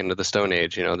us back into the Stone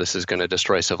Age. This is going to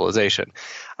destroy civilization.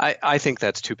 I think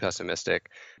that's too pessimistic.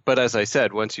 But as I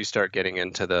said, once you start getting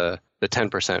into the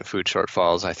 10% food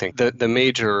shortfalls, I think the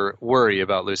major worry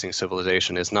about losing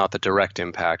civilization is not the direct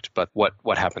impact, but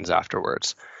what happens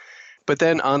afterwards. But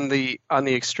then on the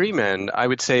extreme end, I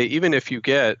would say even if you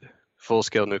get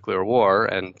full-scale nuclear war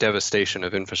and devastation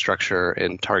of infrastructure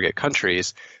in target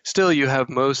countries, still you have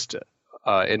most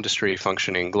industry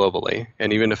functioning globally.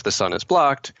 And even if the sun is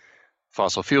blocked,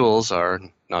 fossil fuels are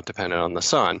not dependent on the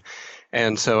sun.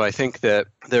 And so I think that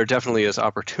there definitely is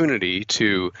opportunity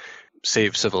to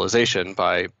save civilization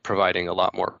by providing a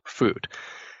lot more food.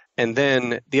 And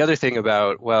then the other thing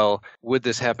about, well, would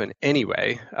this happen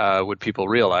anyway? Would people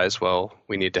realize, well,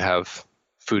 we need to have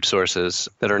food sources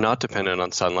that are not dependent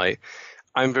on sunlight?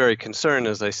 I'm very concerned,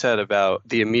 as I said, about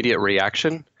the immediate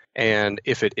reaction. And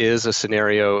if it is a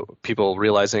scenario, people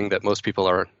realizing that most people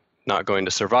are not going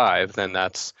to survive, then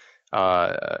that's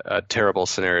a terrible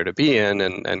scenario to be in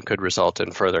and could result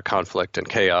in further conflict and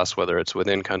chaos, whether it's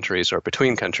within countries or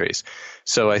between countries.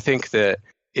 So I think that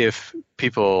if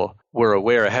people were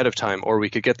aware ahead of time, or we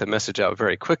could get the message out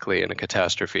very quickly in a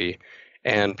catastrophe,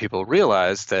 and people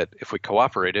realize that if we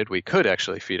cooperated, we could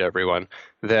actually feed everyone,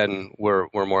 then we're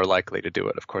more likely to do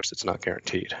it. Of course, it's not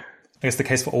guaranteed. I guess the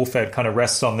case for Allfed kind of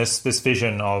rests on this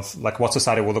vision of like what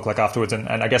society will look like afterwards. And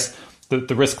I guess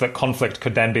the risk that conflict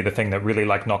could then be the thing that really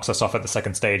like knocks us off at the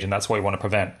second stage. And that's what we want to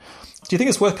prevent. Do you think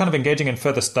it's worth kind of engaging in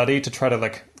further study to try to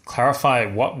like clarify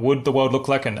what would the world look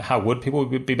like and how would people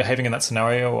be behaving in that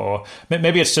scenario? Or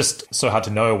maybe it's just so hard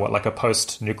to know what like a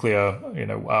post-nuclear,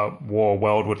 war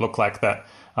world would look like that,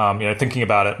 thinking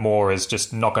about it more is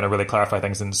just not going to really clarify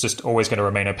things and it's just always going to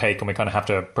remain opaque and we kind of have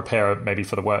to prepare maybe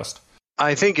for the worst.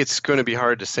 I think it's going to be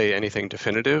hard to say anything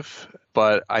definitive,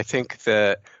 but I think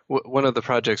that one of the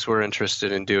projects we're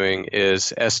interested in doing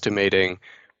is estimating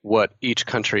what each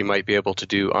country might be able to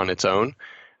do on its own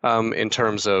in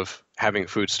terms of having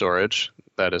food storage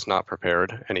that is not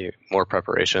prepared, any more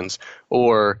preparations,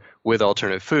 or with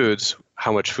alternate foods,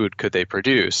 how much food could they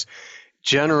produce?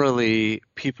 Generally,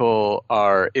 people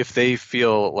are, if they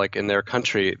feel like in their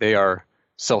country they are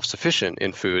self-sufficient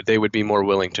in food, they would be more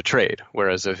willing to trade.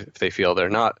 Whereas if they feel they're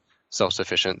not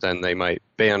self-sufficient, then they might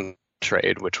ban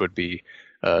trade, which would be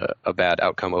a bad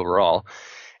outcome overall.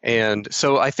 And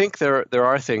so I think there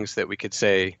are things that we could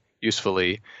say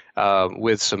usefully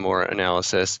with some more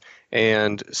analysis.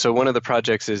 And so one of the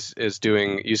projects is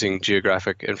using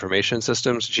geographic information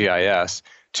systems, GIS,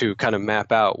 to kind of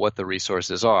map out what the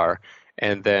resources are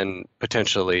and then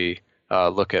potentially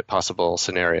look at possible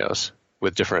scenarios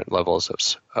with different levels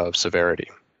of severity.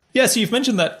 Yeah, so you've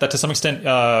mentioned that to some extent,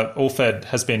 Allfed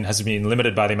has been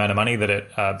limited by the amount of money that it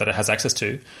has access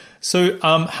to. So,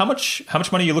 how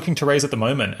much money are you looking to raise at the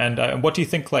moment, and what do you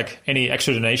think like any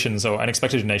extra donations or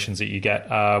unexpected donations that you get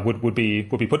would be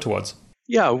put towards?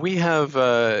 Yeah, we have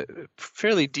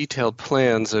fairly detailed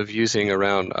plans of using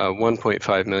around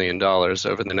 $1.5 million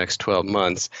over the next 12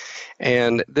 months.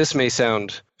 And this may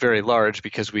sound very large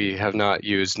because we have not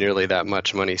used nearly that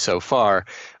much money so far,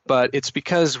 but it's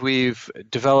because we've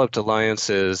developed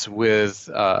alliances with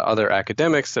other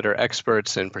academics that are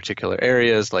experts in particular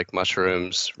areas like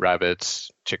mushrooms,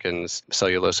 rabbits, chickens,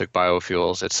 cellulosic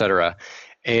biofuels, etc.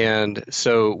 And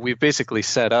so we've basically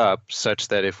set up such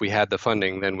that if we had the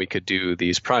funding, then we could do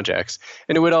these projects.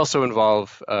 And it would also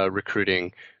involve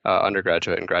recruiting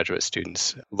undergraduate and graduate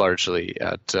students, largely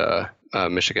at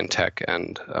Michigan Tech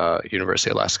and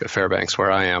University of Alaska Fairbanks,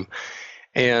 where I am.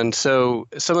 And so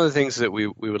some of the things that we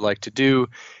would like to do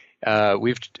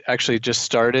We've actually just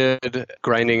started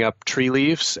grinding up tree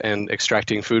leaves and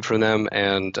extracting food from them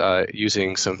and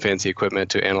using some fancy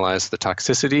equipment to analyze the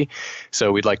toxicity.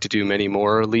 So we'd like to do many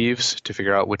more leaves to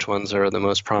figure out which ones are the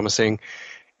most promising.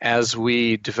 As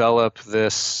we develop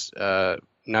this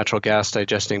natural gas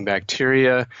digesting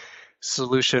bacteria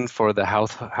solution for the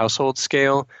household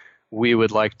scale, we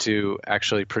would like to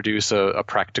actually produce a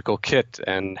practical kit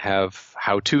and have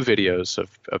how-to videos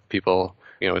of people,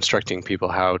 instructing people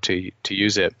how to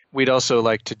use it. We'd also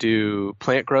like to do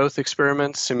plant growth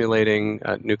experiments simulating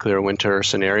nuclear winter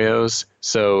scenarios.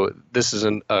 So this is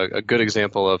a good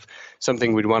example of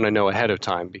something we'd want to know ahead of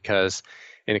time, because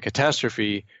in a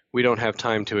catastrophe, we don't have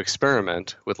time to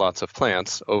experiment with lots of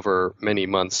plants over many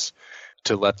months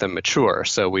to let them mature.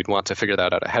 So we'd want to figure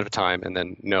that out ahead of time and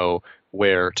then know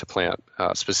where to plant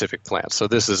specific plants. So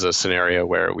this is a scenario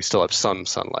where we still have some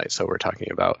sunlight. So we're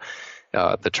talking about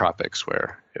the tropics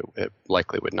where it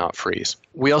likely would not freeze.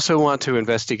 We also want to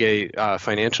investigate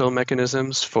financial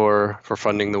mechanisms for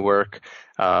funding the work,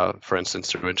 for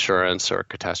instance, through insurance or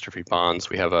catastrophe bonds.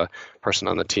 We have a person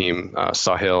on the team,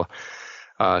 Sahil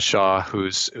Shah,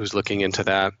 who's looking into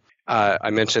that. I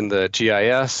mentioned the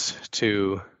GIS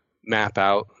to map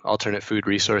out alternate food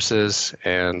resources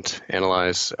and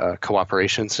analyze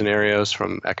cooperation scenarios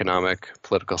from economic,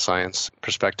 political science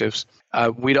perspectives.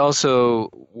 We'd also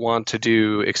want to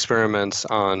do experiments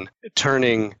on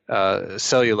turning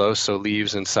cellulose, so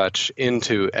leaves and such,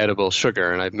 into edible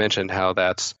sugar. And I've mentioned how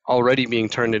that's already being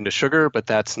turned into sugar, but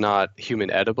that's not human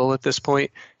edible at this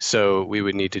point. So we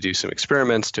would need to do some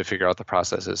experiments to figure out the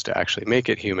processes to actually make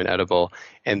it human edible.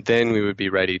 And then we would be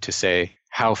ready to say,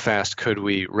 how fast could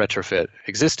we retrofit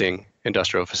existing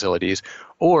industrial facilities?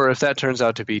 Or if that turns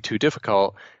out to be too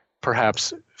difficult,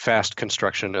 perhaps fast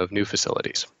construction of new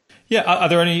facilities. Yeah, are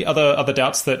there any other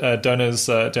doubts that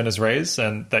donors raise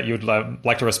and that you would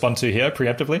like to respond to here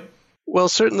preemptively? Well,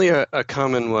 certainly a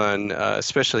common one,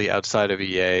 especially outside of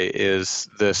EA, is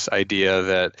this idea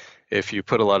that if you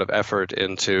put a lot of effort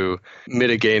into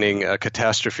mitigating a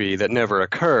catastrophe that never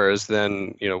occurs,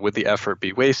 then would the effort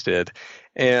be wasted?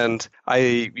 And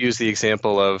I use the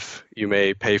example of you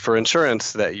may pay for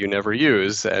insurance that you never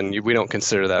use, and we don't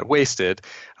consider that wasted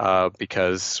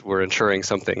because we're insuring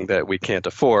something that we can't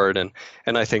afford. And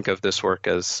I think of this work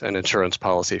as an insurance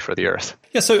policy for the Earth.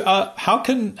 Yeah. So how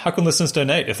can listeners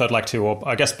donate if they'd like to, or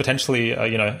I guess potentially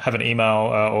have an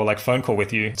email or phone call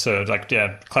with you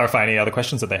to clarify any other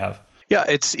questions that they have? Yeah,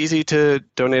 it's easy to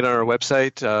donate on our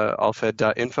website,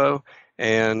 allfed.info.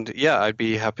 And yeah, I'd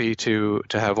be happy to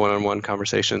have one-on-one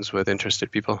conversations with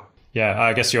interested people. Yeah,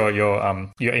 I guess your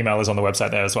email is on the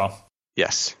website there as well.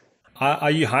 Yes.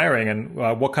 Are you hiring, and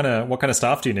what kind of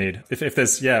staff do you need? If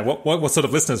there's what sort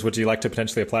of listeners would you like to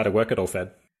potentially apply to work at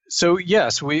AllFed? So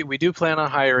yes, we do plan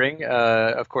on hiring.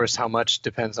 Of course, how much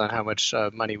depends on how much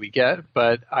money we get.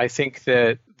 But I think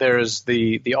that there's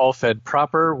the AllFed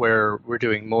proper, where we're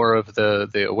doing more of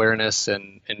the awareness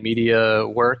and media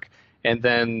work, and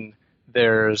then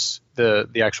there's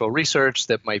the actual research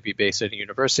that might be based at a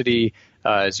university.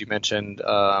 As you mentioned,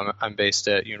 I'm based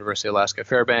at University of Alaska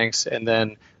Fairbanks. And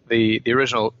then the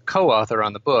original co-author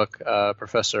on the book,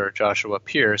 Professor Joshua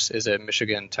Pierce, is at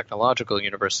Michigan Technological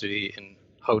University in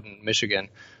Houghton, Michigan,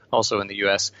 also in the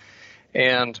U.S.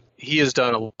 And he has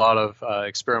done a lot of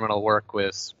experimental work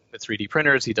with 3D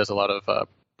printers. He does a lot of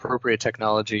appropriate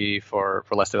technology for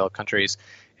less developed countries.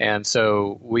 And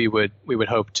so we would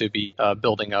hope to be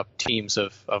building up teams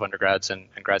of undergrads and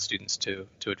grad students to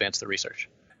advance the research.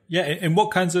 Yeah, in what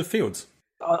kinds of fields?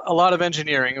 A lot of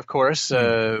engineering, of course,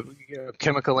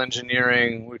 chemical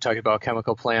engineering. We talked about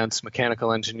chemical plants,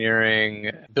 mechanical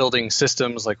engineering, building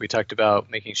systems, like we talked about,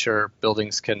 making sure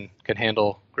buildings can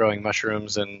handle growing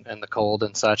mushrooms and the cold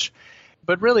and such.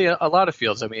 But really, a lot of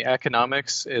fields. I mean,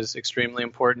 economics is extremely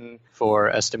important for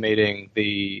estimating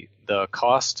the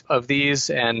cost of these.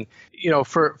 And,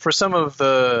 for some of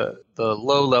the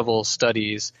low-level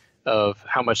studies of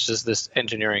how much does this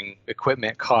engineering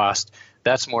equipment cost,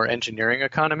 that's more engineering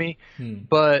economy.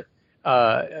 But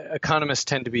economists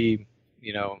tend to be,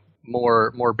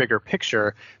 more bigger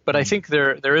picture. But I think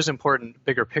there is important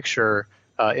bigger picture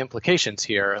implications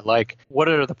here, like what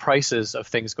are the prices of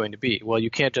things going to be? Well,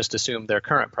 you can't just assume their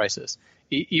current prices.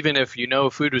 Even if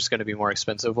food is going to be more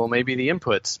expensive, well, maybe the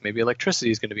inputs, maybe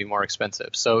electricity is going to be more expensive.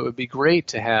 So it would be great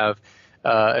to have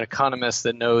an economist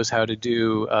that knows how to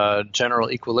do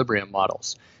general equilibrium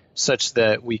models, such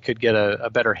that we could get a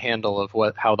better handle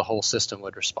of how the whole system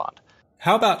would respond.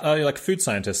 How about food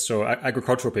scientists or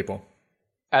agricultural people?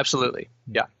 Absolutely,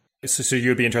 yeah. So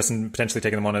you'd be interested in potentially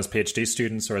taking them on as PhD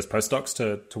students or as postdocs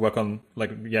to work on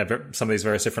some of these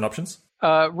various different options?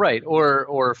 Right,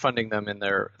 or funding them in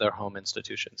their home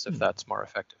institutions if that's more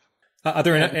effective. Are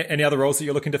there any other roles that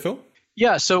you're looking to fill?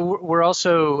 Yeah, so we're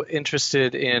also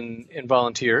interested in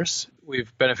volunteers.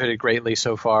 We've benefited greatly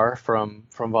so far from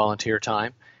volunteer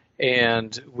time,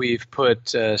 and we've put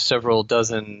several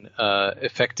dozen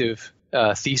effective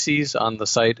theses on the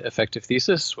site Effective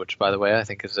Thesis, which, by the way, I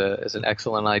think is an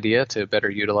excellent idea to better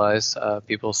utilize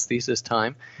people's thesis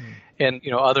time. And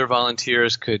other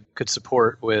volunteers could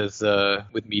support with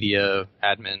media,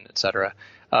 admin, etc.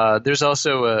 There's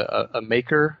also a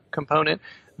maker component.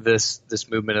 This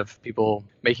movement of people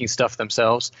making stuff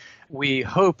themselves. We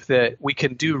hope that we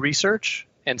can do research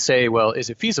and say, well, is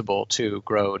it feasible to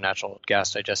grow natural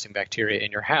gas digesting bacteria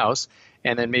in your house,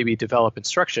 and then maybe develop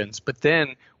instructions? But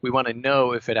then we want to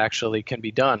know if it actually can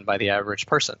be done by the average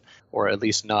person, or at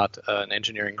least not an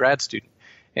engineering grad student.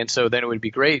 And so then it would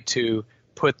be great to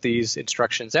put these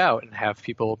instructions out and have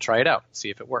people try it out, see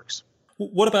if it works.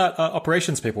 What about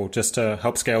operations people, just to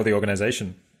help scale the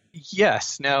organization?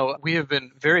 Yes. Now, we have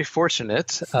been very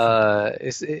fortunate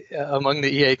among the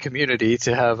EA community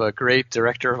to have a great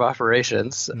director of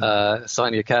operations,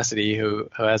 Sonia Cassidy, who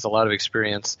has a lot of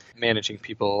experience managing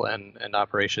people and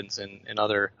operations in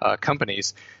other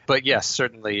companies. But yes,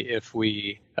 certainly if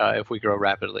we grow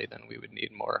rapidly, then we would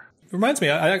need more. Reminds me,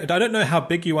 I don't know how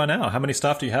big you are now. How many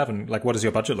staff do you have, and what does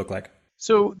your budget look like?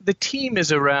 So the team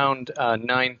is around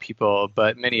 9 people,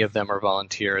 but many of them are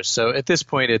volunteers. So at this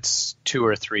point, it's 2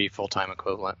 or 3 full-time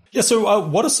equivalent. Yeah. So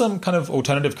what are some kind of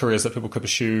alternative careers that people could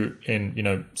pursue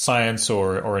in science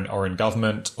or in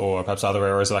government or perhaps other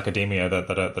areas of academia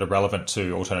that are relevant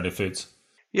to alternative foods?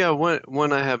 Yeah,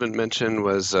 one I haven't mentioned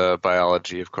was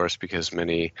biology, of course, because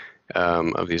many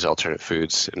of these alternate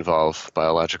foods involve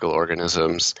biological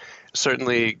organisms.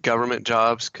 Certainly, government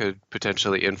jobs could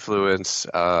potentially influence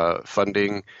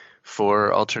funding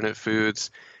for alternate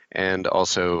foods and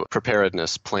also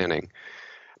preparedness planning.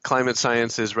 Climate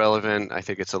science is relevant. I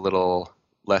think it's a little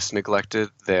less neglected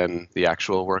than the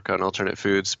actual work on alternate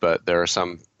foods, but there are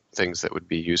some things that would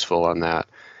be useful on that.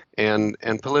 And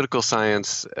political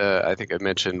science, I think I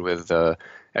mentioned with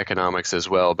economics as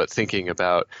well, but thinking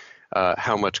about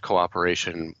how much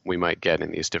cooperation we might get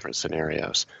in these different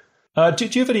scenarios. Do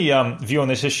you have any view on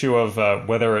this issue of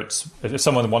whether if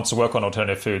someone wants to work on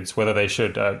alternative foods, whether they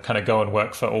should kind of go and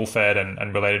work for All-Fed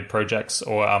and related projects,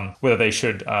 or whether they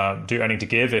should do earning to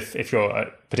give if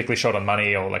you're particularly short on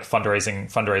money, or like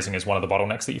fundraising is one of the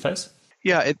bottlenecks that you face?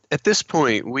 Yeah, at this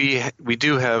point, we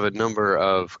do have a number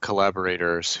of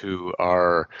collaborators who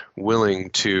are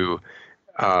willing to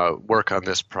work on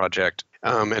this project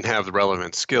and have the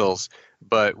relevant skills,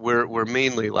 but we're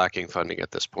mainly lacking funding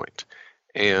at this point.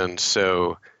 And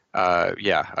so,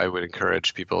 I would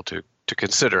encourage people to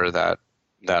consider that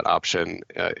option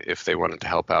if they wanted to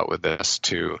help out with this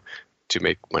to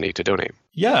make money to donate.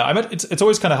 Yeah, I mean, it's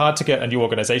always kind of hard to get a new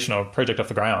organization or project off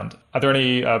the ground. Are there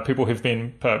any people who've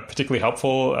been particularly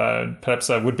helpful, perhaps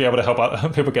would be able to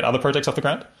help people get other projects off the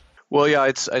ground? Well, yeah,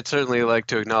 I'd certainly like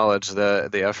to acknowledge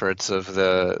the efforts of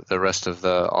the rest of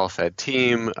the All-Fed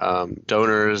team,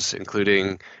 donors,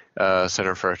 including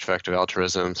Center for Effective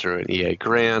Altruism through an EA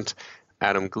grant,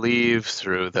 Adam Gleave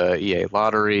through the EA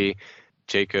lottery,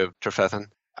 Jacob Trefethen,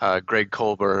 Greg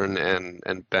Colburn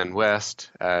and Ben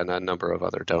West, and a number of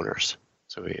other donors.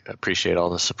 So we appreciate all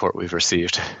the support we've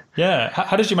received. Yeah,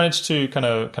 how did you manage to kind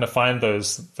of find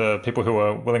the people who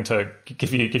are willing to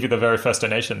give you the very first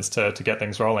donations to get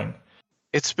things rolling?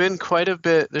 It's been quite a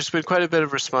bit. There's been quite a bit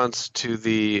of response to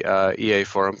the EA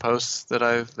forum posts that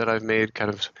I've made, kind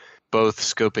of both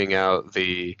scoping out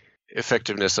the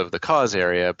effectiveness of the cause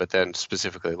area, but then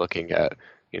specifically looking at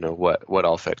what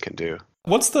All-Fed can do.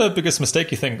 What's the biggest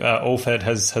mistake you think All-Fed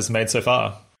has made so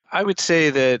far? I would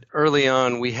say that early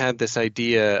on we had this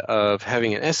idea of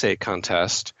having an essay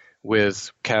contest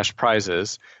with cash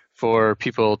prizes for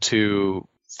people to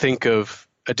think of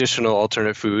additional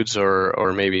alternate foods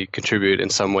or maybe contribute in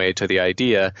some way to the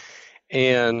idea.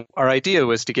 And our idea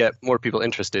was to get more people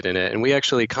interested in it. And we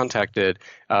actually contacted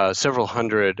several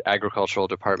hundred agricultural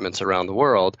departments around the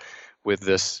world with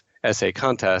this essay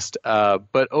contest.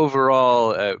 But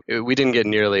overall, we didn't get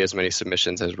nearly as many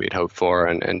submissions as we'd hoped for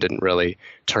and didn't really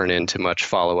turn into much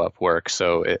follow-up work.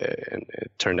 So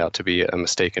it turned out to be a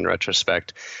mistake in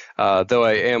retrospect. Though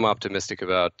I am optimistic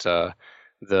about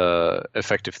the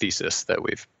effective thesis that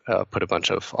we've put a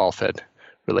bunch of All-Fed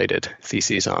related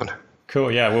theses on.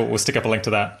 Cool. Yeah, we'll stick up a link to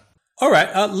that. All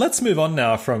right, let's move on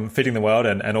now from feeding the world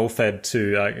and All-Fed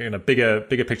to bigger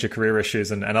picture career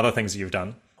issues and other things that you've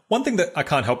done. One thing that I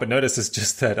can't help but notice is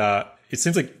just that it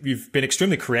seems like you've been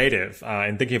extremely creative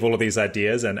in thinking of all of these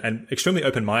ideas and extremely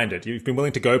open-minded. You've been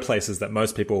willing to go places that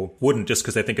most people wouldn't just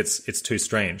because they think it's too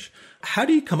strange. How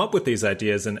do you come up with these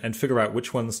ideas and figure out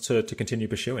which ones to continue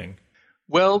pursuing?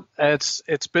 Well,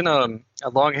 it's been a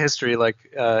long history. Like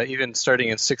even starting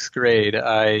in sixth grade,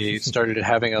 I started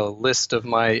having a list of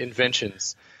my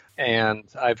inventions, and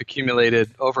I've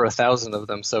accumulated over 1,000 of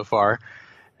them so far.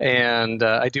 And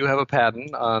I do have a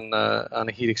patent on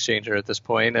a heat exchanger at this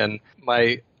point, and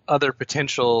my other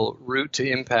potential route to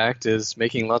impact is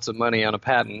making lots of money on a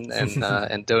patent and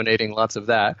and donating lots of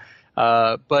that.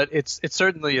 But it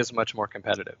certainly is much more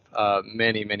competitive.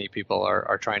 Many people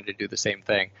are trying to do the same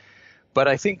thing. But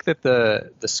I think that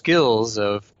the skills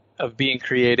of being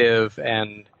creative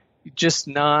and just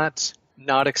not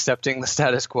accepting the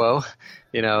status quo,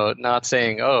 not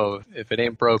saying, oh, if it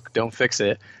ain't broke, don't fix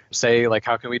it. Say, like,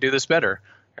 how can we do this better?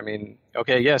 I mean,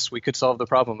 okay, yes, we could solve the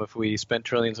problem if we spent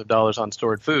trillions of dollars on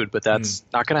stored food, but that's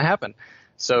not going to happen.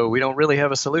 So we don't really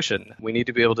have a solution. We need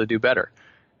to be able to do better.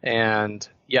 And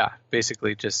yeah,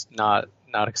 basically just not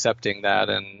accepting that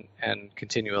and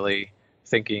continually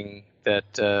thinking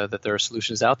that there are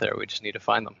solutions out there. We just need to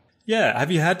find them. Yeah.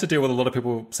 Have you had to deal with a lot of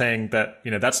people saying that,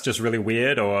 that's just really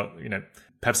weird, or,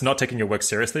 perhaps not taking your work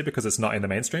seriously because it's not in the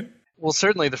mainstream? Well,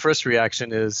 certainly the first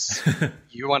reaction is,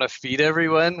 you want to feed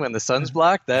everyone when the sun's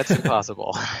blocked? That's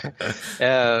impossible.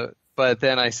 But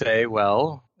then I say,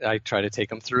 well, I try to take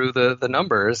them through the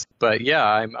numbers. But yeah,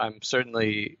 I'm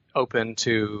certainly open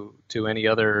to any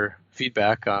other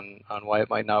feedback on why it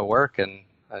might not work, and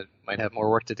I might have more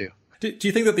work to do. Do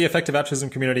you think that the effective altruism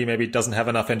community maybe doesn't have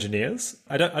enough engineers?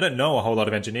 I don't know a whole lot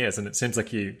of engineers, and it seems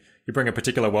like you bring a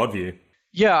particular worldview.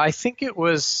 Yeah, I think it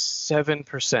was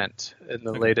 7% in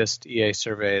the latest EA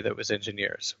survey that was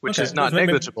engineers, which is not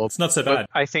negligible. It's not so bad.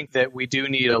 I think that we do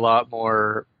need a lot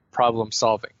more problem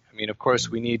solving. I mean, of course,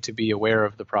 we need to be aware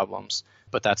of the problems,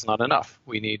 but that's not enough.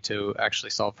 We need to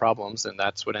actually solve problems, and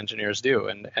that's what engineers do.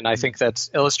 And I think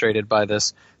that's illustrated by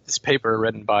this paper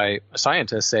written by a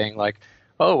scientist saying, like,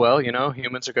 oh, well,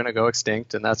 humans are going to go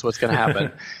extinct, and that's what's going to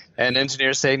happen. And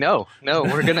engineers say, no,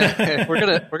 we're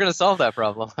gonna solve that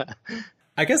problem.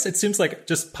 I guess it seems like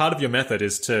just part of your method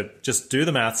is to just do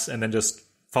the maths and then just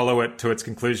follow it to its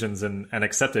conclusions and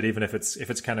accept it, even if it's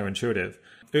counterintuitive.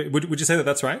 Would you say that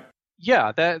that's right?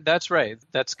 Yeah, that's right.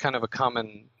 That's kind of a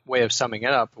common way of summing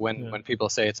it up when people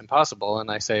say it's impossible, and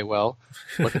I say, well,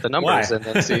 look at the numbers and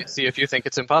then see if you think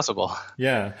it's impossible.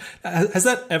 Yeah. Has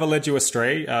that ever led you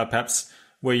astray, perhaps,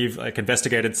 where you've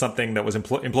investigated something that was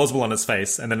implausible on its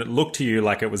face, and then it looked to you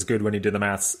like it was good when you did the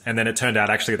maths, and then it turned out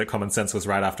actually that common sense was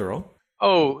right after all?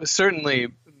 Oh, certainly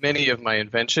many of my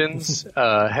inventions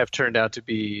have turned out to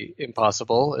be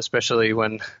impossible, especially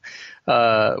when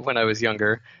I was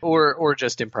younger, or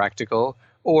just impractical,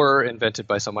 or invented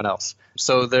by someone else.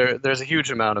 So there's a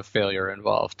huge amount of failure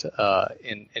involved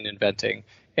in inventing.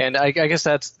 And I guess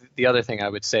that's the other thing I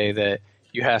would say, that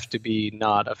you have to be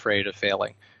not afraid of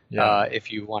failing.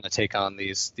 If you want to take on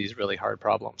these really hard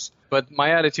problems. But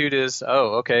my attitude is,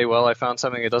 oh, okay, well, I found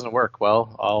something that doesn't work.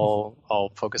 Well,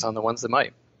 I'll focus on the ones that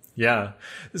might. Yeah.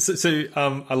 So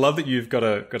I love that you've got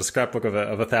a scrapbook of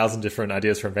 1,000 different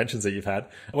ideas for inventions that you've had.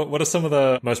 What are some of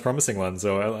the most promising ones,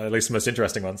 or at least the most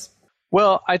interesting ones?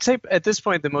 Well, I'd say at this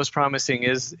point the most promising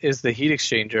is the heat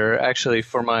exchanger. Actually,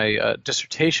 for my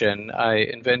dissertation, I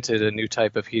invented a new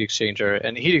type of heat exchanger,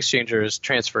 and heat exchangers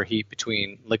transfer heat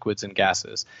between liquids and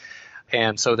gases.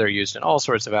 And so they're used in all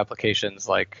sorts of applications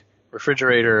like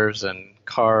refrigerators and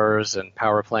cars and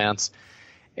power plants.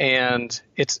 And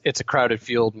it's a crowded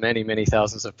field, many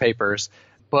thousands of papers.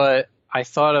 But I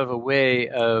thought of a way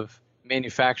of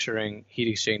manufacturing heat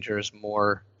exchangers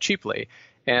more cheaply.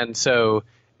 And so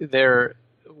they're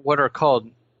what are called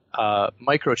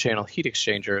microchannel heat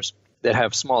exchangers that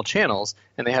have small channels,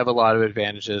 and they have a lot of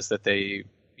advantages that they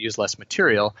use less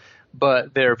material,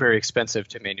 but they're very expensive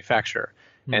to manufacture.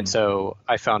 And so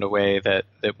I found a way that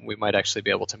we might actually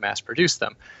be able to mass produce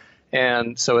them.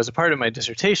 And so as a part of my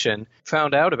dissertation,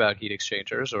 found out about heat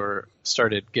exchangers, or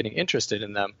started getting interested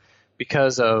in them,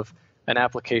 because of an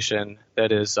application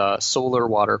that is solar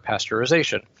water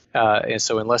pasteurization. And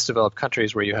so in less developed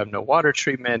countries where you have no water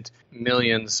treatment,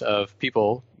 millions of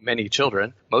people, many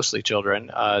children, mostly children,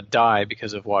 die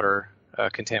because of water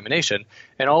contamination.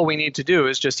 And all we need to do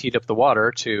is just heat up the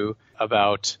water to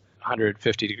about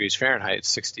 150 degrees Fahrenheit,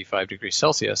 65 degrees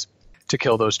Celsius, to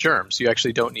kill those germs. You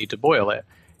actually don't need to boil it.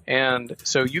 And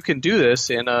so you can do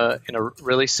this in a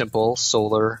really simple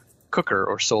solar cooker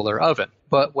or solar oven.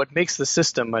 But what makes the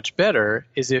system much better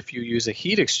is if you use a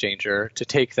heat exchanger to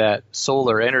take that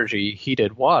solar energy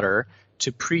heated water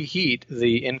to preheat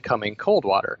the incoming cold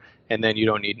water, and then you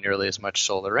don't need nearly as much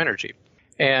solar energy.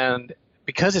 And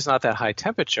because it's not that high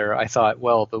temperature, I thought,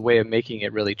 well, the way of making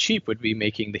it really cheap would be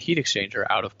making the heat exchanger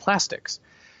out of plastics.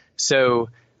 So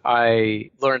I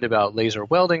learned about laser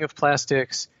welding of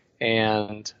plastics,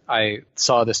 and I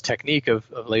saw this technique of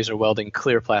laser welding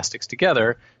clear plastics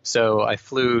together. So I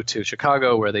flew to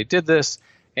Chicago where they did this,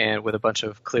 and with a bunch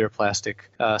of clear plastic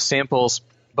samples,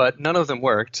 but none of them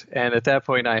worked. And at that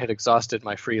point, I had exhausted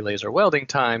my free laser welding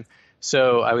time.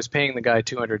 So I was paying the guy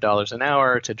 $200 an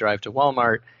hour to drive to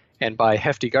Walmart and buy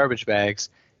hefty garbage bags,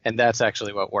 and that's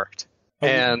actually what worked. Oh,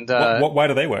 and why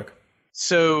do they work?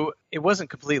 So it wasn't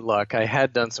complete luck. I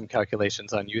had done some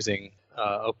calculations on using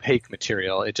opaque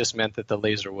material. It just meant that the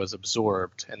laser was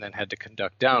absorbed and then had to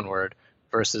conduct downward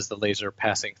versus the laser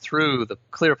passing through the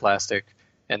clear plastic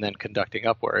and then conducting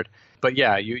upward. But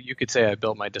yeah, you could say I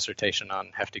built my dissertation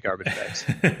on hefty garbage bags.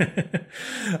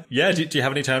 Yeah, do you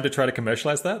have any time to try to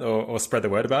commercialize that or spread the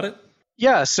word about it?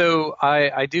 Yeah, so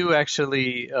I do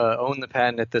actually own the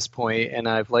patent at this point, and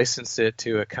I've licensed it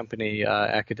to a company,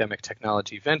 Academic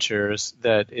Technology Ventures,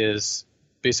 that is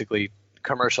basically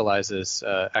commercializes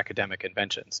academic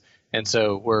inventions. And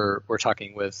so we're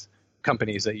talking with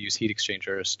companies that use heat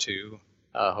exchangers to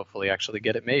hopefully actually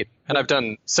get it made. And I've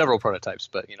done several prototypes,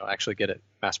 but actually get it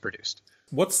mass produced.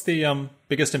 What's the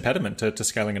biggest impediment to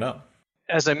scaling it up?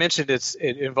 As I mentioned, it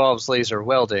involves laser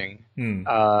welding,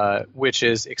 which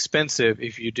is expensive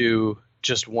if you do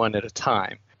just one at a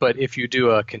time. But if you do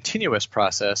a continuous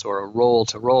process or a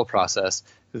roll-to-roll process,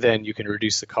 then you can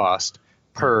reduce the cost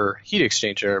per heat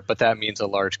exchanger, but that means a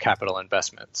large capital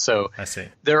investment. So I see.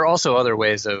 There are also other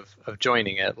ways of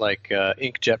joining it, like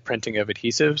inkjet printing of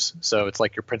adhesives. So it's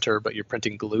like your printer, but you're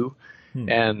printing glue.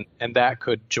 And that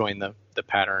could join the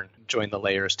pattern, join the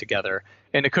layers together.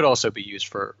 And it could also be used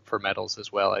for metals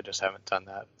as well. I just haven't done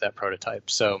that prototype.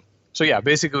 So yeah,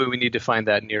 basically we need to find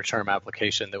that near-term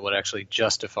application that would actually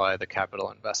justify the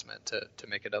capital investment to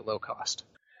make it at low cost.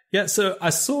 Yeah, so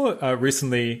I saw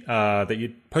recently that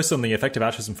you posted on the Effective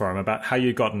Altruism Forum about how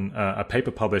you'd gotten a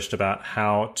paper published about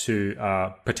how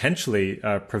to potentially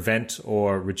prevent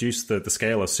or reduce the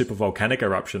scale of supervolcanic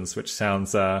eruptions, which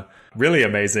sounds really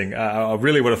amazing. I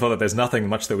really would have thought that there's nothing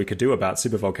much that we could do about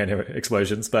supervolcano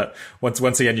explosions, but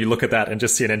once again, you look at that and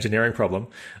just see an engineering problem.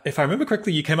 If I remember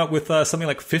correctly, you came up with something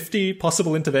like 50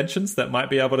 possible interventions that might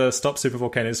be able to stop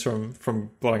supervolcanoes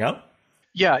from blowing up?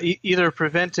 Yeah, either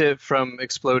prevent it from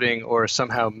exploding or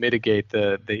somehow mitigate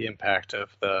the impact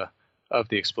of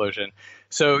the explosion.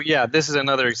 So yeah, this is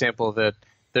another example that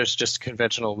there's just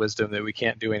conventional wisdom that we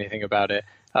can't do anything about it.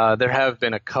 There have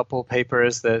been a couple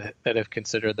papers that have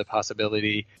considered the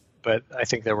possibility, but I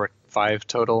think there were 5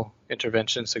 total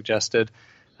interventions suggested.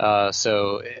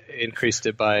 So it increased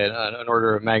it by an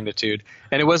order of magnitude.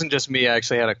 And it wasn't just me. I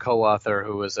actually had a co-author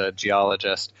who was a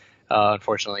geologist.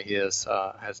 Unfortunately, he has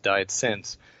died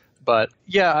since. But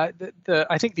yeah,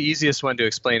 I think the easiest one to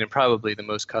explain and probably the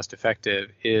most cost-effective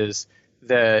is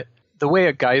that the way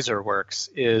a geyser works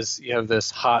is you have this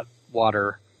hot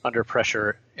water under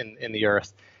pressure in the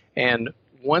earth. And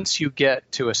once you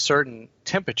get to a certain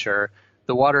temperature,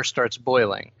 the water starts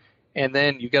boiling. And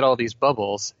then you get all these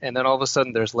bubbles, and then all of a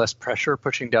sudden there's less pressure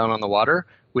pushing down on the water,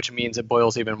 which means it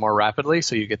boils even more rapidly,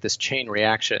 so you get this chain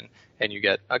reaction, and you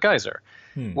get a geyser.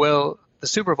 Well, the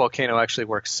supervolcano actually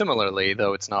works similarly,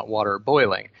 though it's not water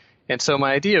boiling. And so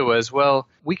my idea was, well,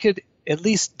 we could at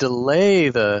least delay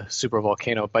the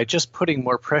supervolcano by just putting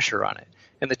more pressure on it.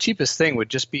 And the cheapest thing would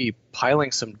just be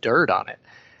piling some dirt on it.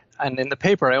 And in the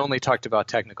paper, I only talked about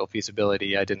technical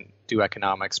feasibility. I didn't do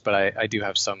economics, but I do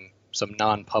have some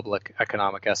non-public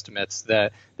economic estimates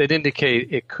that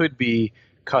indicate it could be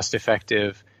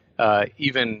cost-effective,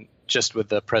 even just with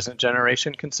the present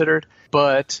generation considered.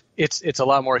 But it's a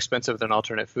lot more expensive than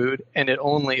alternate food, and it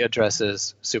only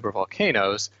addresses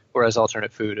supervolcanoes, whereas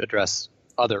alternate food address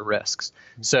other risks.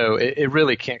 So it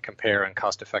really can't compare in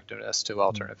cost-effectiveness to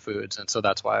alternate foods, and so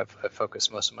that's why I've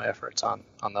focused most of my efforts on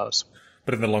those.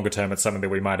 But in the longer term, it's something that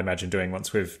we might imagine doing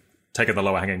once we've taken the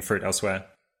lower-hanging fruit elsewhere.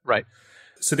 Right.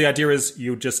 So the idea is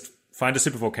you just find a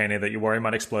supervolcano that you worry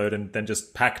might explode and then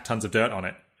just pack tons of dirt on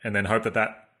it and then hope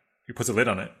that you put a lid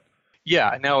on it.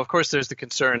 Yeah. Now, of course, there's the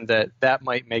concern that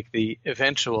might make the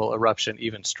eventual eruption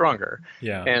even stronger.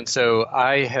 Yeah. And so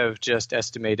I have just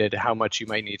estimated how much you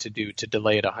might need to do to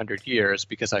delay it 100 years,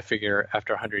 because I figure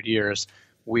after 100 years,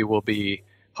 we will be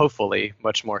hopefully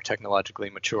much more technologically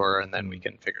mature, and then we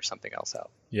can figure something else out.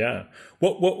 Yeah.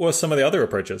 What were some of the other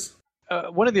approaches?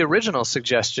 One of the original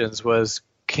suggestions was,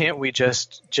 can't we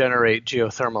just generate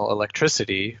geothermal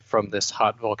electricity from this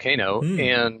hot volcano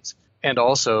and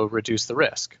also reduce the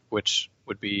risk, which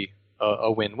would be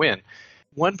a win-win.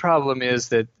 One problem is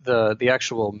that the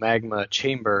actual magma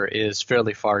chamber is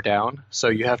fairly far down, so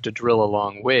you have to drill a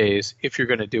long ways if you're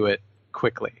going to do it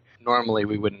quickly. Normally,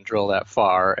 we wouldn't drill that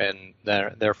far, and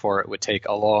therefore it would take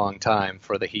a long time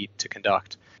for the heat to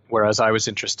conduct. Whereas I was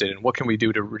interested in what can we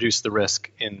do to reduce the risk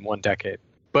in 1 decade.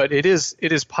 But it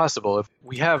is possible. If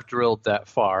we have drilled that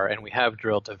far, and we have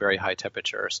drilled to very high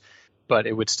temperatures, but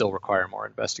it would still require more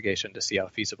investigation to see how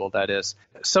feasible that is.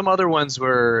 Some other ones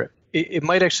were, it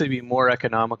might actually be more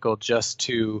economical just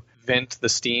to vent the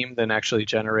steam than actually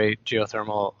generate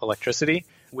geothermal electricity,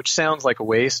 which sounds like a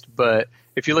waste, but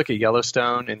if you look at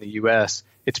Yellowstone in the US,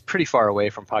 it's pretty far away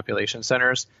from population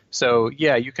centers. So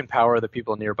yeah, you can power the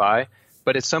people nearby,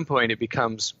 but at some point it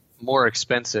becomes more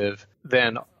expensive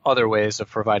than other ways of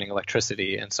providing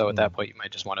electricity. And so at that point, you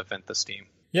might just want to vent the steam.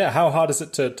 Yeah, how hard is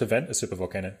it to vent a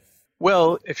supervolcano?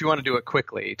 Well, if you want to do it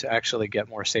quickly, to actually get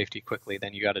more safety quickly,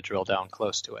 then you got to drill down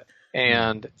close to it.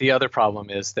 And the other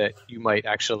problem is that you might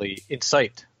actually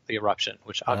incite the eruption,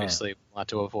 which obviously we want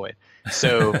to avoid.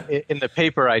 So in the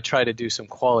paper, I try to do some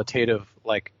qualitative,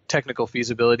 like technical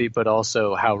feasibility, but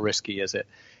also how risky is it?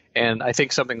 And I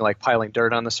think something like piling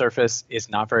dirt on the surface is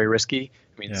not very risky.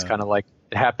 I mean, it's kind of like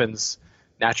it happens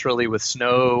naturally with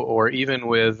snow or even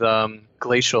with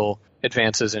glacial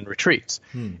advances and retreats.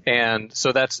 And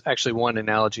so that's actually one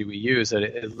analogy we use, that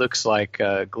it looks like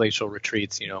glacial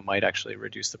retreats, might actually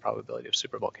reduce the probability of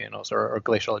supervolcanoes or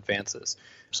glacial advances.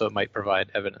 So it might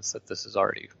provide evidence that this is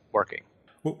already working.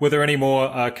 Were there any more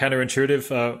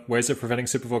counterintuitive ways of preventing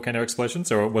supervolcano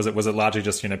explosions, or was it largely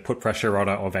just put pressure on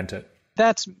it or vent it?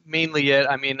 That's mainly it.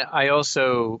 I mean, I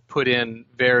also put in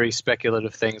very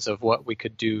speculative things of what we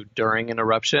could do during an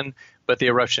eruption, but the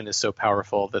eruption is so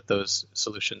powerful that those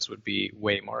solutions would be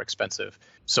way more expensive.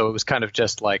 So it was kind of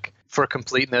just like, for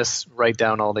completeness, write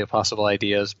down all the possible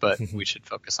ideas, but we should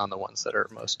focus on the ones that are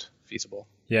most feasible.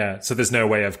 Yeah, so there's no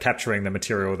way of capturing the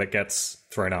material that gets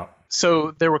thrown up.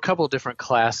 So there were a couple of different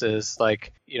classes,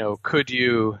 like, could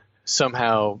you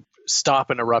somehow stop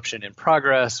an eruption in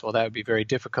progress? Well, that would be very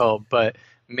difficult, but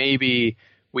maybe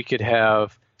we could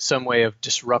have some way of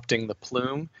disrupting the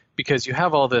plume, because you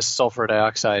have all this sulfur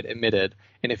dioxide emitted,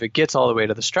 and if it gets all the way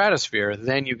to the stratosphere,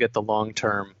 then you get the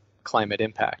long-term climate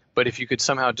impact. But if you could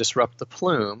somehow disrupt the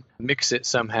plume, mix it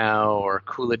somehow or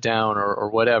cool it down or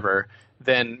whatever,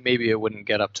 then maybe it wouldn't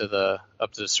get up to the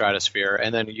stratosphere,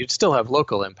 and then you'd still have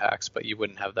local impacts, but you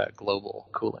wouldn't have that global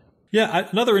cooling. Yeah,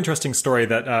 another interesting story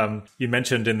that you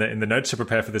mentioned in the notes to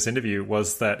prepare for this interview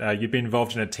was that you'd been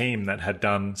involved in a team that had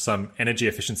done some energy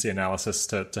efficiency analysis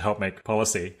to help make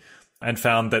policy, and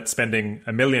found that spending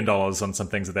 $1 million on some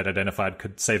things that they'd identified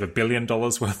could save $1 billion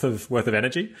worth of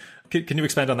energy. Can you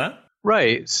expand on that?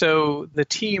 Right. So the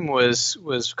team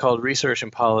was called Research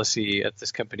and Policy at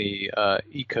this company,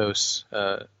 ECOS,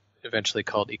 eventually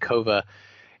called Ecova,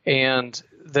 and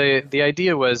the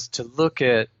idea was to look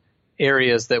at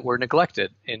areas that were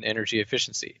neglected in energy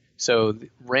efficiency. So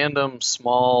random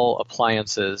small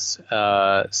appliances.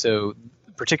 So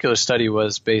a particular study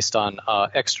was based on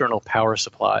external power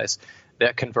supplies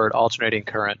that convert alternating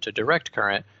current to direct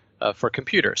current for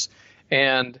computers.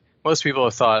 And most people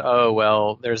have thought, oh,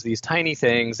 well, there's these tiny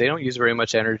things, they don't use very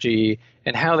much energy,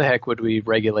 and how the heck would we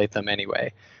regulate them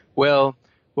anyway? Well,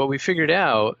 what we figured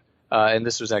out, and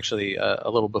this was actually a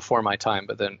little before my time,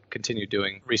 but then continued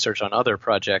doing research on other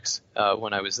projects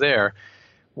when I was there,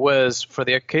 was for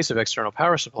the case of external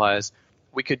power supplies,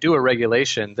 we could do a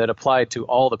regulation that applied to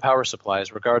all the power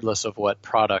supplies, regardless of what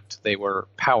product they were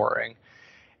powering.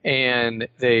 And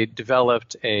they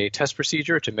developed a test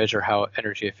procedure to measure how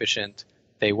energy efficient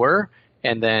they were,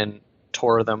 and then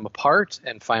tore them apart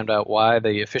and found out why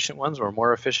the efficient ones were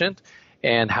more efficient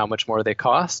and how much more they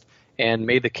cost, and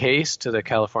made the case to the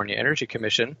California Energy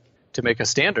Commission to make a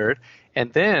standard,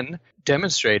 and then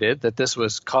demonstrated that this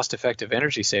was cost-effective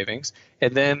energy savings.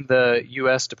 And then the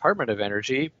U.S. Department of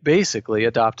Energy basically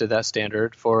adopted that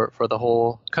standard for the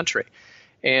whole country.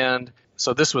 And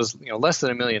so this was less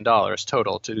than $1 million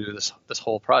total to do this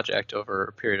whole project over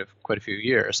a period of quite a few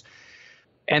years.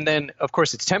 And then, of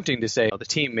course, it's tempting to say the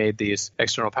team made these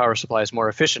external power supplies more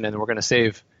efficient and we're going to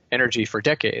save energy for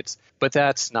decades. But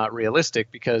that's not realistic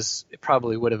because it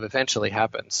probably would have eventually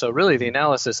happened. So really, the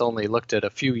analysis only looked at a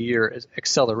few year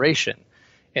acceleration,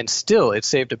 and still it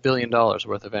saved $1 billion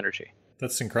worth of energy.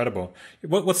 That's incredible.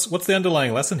 What's the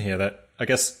underlying lesson here? That I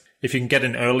guess if you can get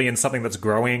in early in something that's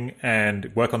growing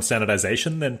and work on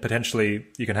standardization, then potentially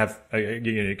you can have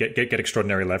get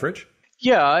extraordinary leverage.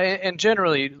 Yeah, and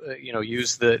generally,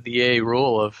 use the A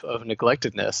rule of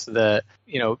neglectedness, that,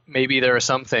 maybe there are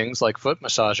some things like foot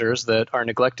massagers that are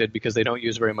neglected because they don't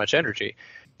use very much energy.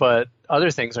 but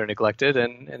other things are neglected,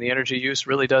 and the energy use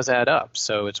really does add up.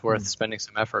 So it's worth spending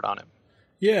some effort on it.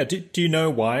 Yeah. Do you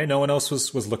know why no one else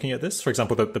was looking at this? For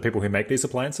example, the people who make these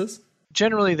appliances?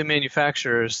 Generally, the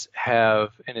manufacturers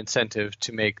have an incentive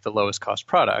to make the lowest cost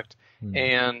product.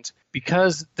 And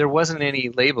because there wasn't any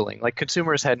labeling, like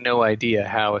consumers had no idea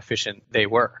how efficient they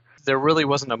were, there really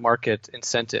wasn't a market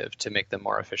incentive to make them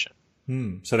more efficient.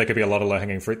 So there could be a lot of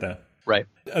low-hanging fruit there. Right.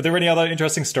 Are there any other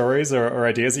interesting stories or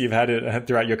ideas that you've had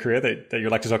throughout your career that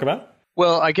you'd like to talk about?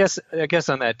 Well, I guess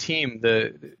on that team,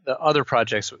 the other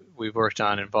projects we've worked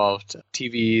on involved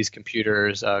TVs,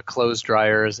 computers, clothes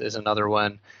dryers is another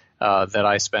one that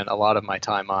I spent a lot of my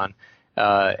time on.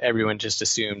 Everyone just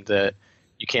assumed that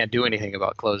you can't do anything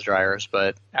about clothes dryers,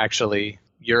 but actually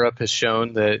Europe has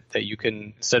shown that you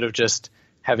can, instead of just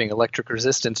having electric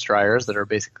resistance dryers that are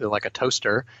basically like a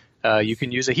toaster, you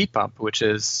can use a heat pump, which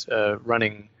is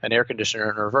running an air conditioner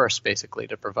in reverse, basically,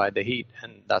 to provide the heat,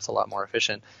 and that's a lot more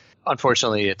efficient.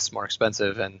 Unfortunately, it's more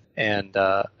expensive and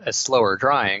a slower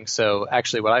drying. So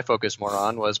actually what I focused more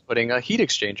on was putting a heat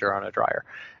exchanger on a dryer,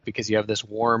 because you have this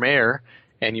warm air,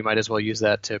 and you might as well use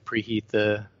that to preheat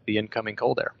the incoming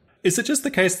cold air. Is it just the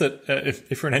case that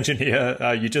if you're an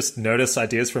engineer, you just notice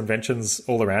ideas for inventions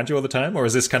all around you all the time? Or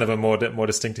is this kind of a more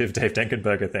distinctive Dave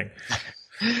Denkenberger thing?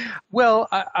 Well,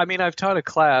 I mean, I've taught a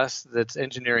class that's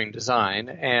engineering design,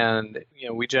 and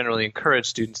we generally encourage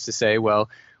students to say,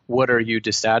 well, what are you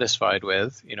dissatisfied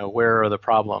with? Where are the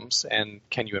problems, and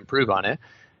can you improve on it?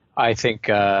 I think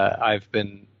I've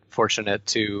been fortunate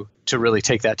to really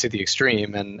take that to the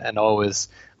extreme and always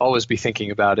be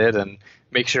thinking about it and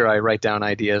make sure I write down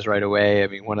ideas right away. I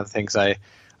mean, one of the things I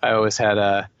always had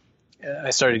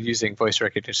I started using voice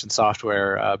recognition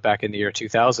software back in the year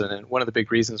 2000, and one of the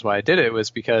big reasons why I did it was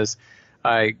because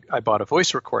I bought a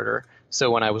voice recorder. So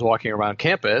when I was walking around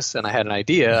campus and I had an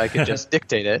idea, I could just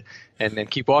dictate it and then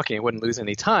keep walking. I wouldn't lose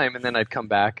any time, and then I'd come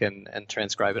back and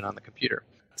transcribe it on the computer.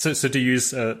 So do you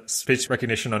use speech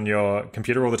recognition on your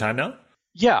computer all the time now?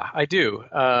 Yeah, I do.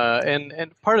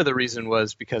 And part of the reason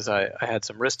was because I had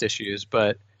some wrist issues,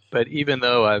 but even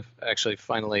though I've actually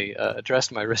finally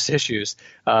addressed my wrist issues,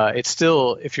 it's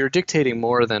still, if you're dictating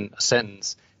more than a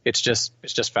sentence, it's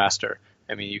just faster.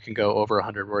 I mean, you can go over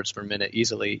 100 words per minute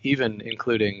easily, even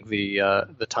including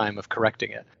the time of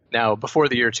correcting it. Now, before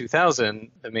the year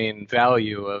 2000, the main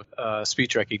value of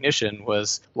speech recognition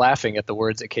was laughing at the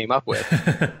words it came up with.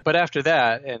 But after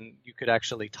that, and you could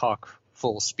actually talk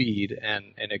full speed, and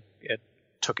it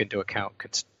took into account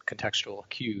contextual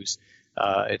cues,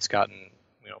 it's gotten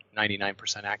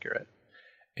 99% accurate.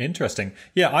 Interesting.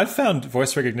 Yeah, I've found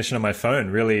voice recognition on my phone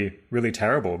really, really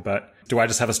terrible. But do I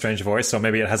just have a strange voice, or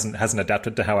maybe it hasn't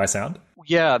adapted to how I sound?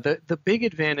 Yeah, the big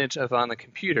advantage of on the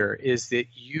computer is that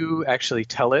you actually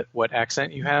tell it what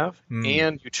accent you have,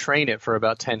 and you train it for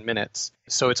about 10 minutes.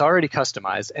 So it's already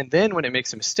customized. And then when it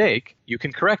makes a mistake, you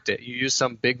can correct it. You use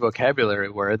some big vocabulary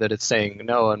word that it's saying,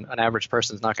 no, an average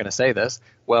person's not going to say this.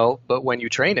 Well, but when you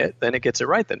train it, then it gets it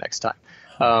right the next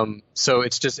time. So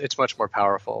it's much more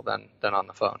powerful than on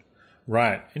the phone.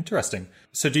 Right. Interesting.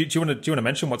 So do you want to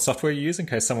mention what software you use in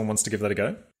case someone wants to give that a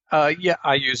go? Yeah,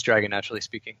 I use Dragon, Naturally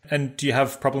Speaking. And do you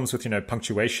have problems with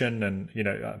punctuation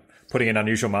and putting in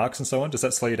unusual marks and so on? Does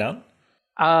that slow you down?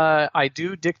 I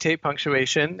do dictate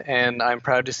punctuation, and I'm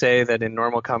proud to say that in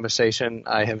normal conversation,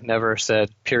 I have never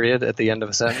said period at the end of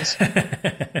a sentence.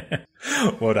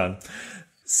 Well done.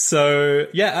 So,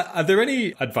 yeah, are there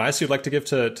any advice you'd like to give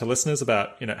to listeners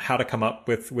about, how to come up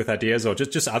with ideas, or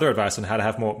just other advice on how to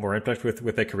have more impact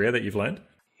with their career that you've learned?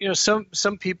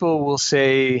 Some people will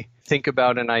say, think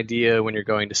about an idea when you're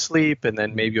going to sleep, and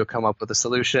then maybe you'll come up with a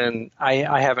solution.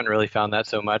 I haven't really found that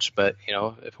so much, but,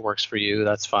 if it works for you,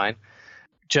 that's fine.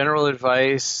 General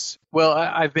advice, well,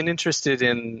 I've been interested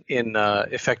in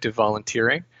effective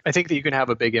volunteering. I think that you can have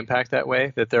a big impact that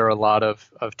way, that there are a lot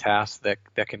of tasks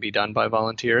that can be done by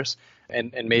volunteers,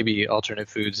 and maybe alternate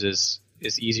foods is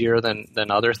easier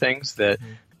than other things. That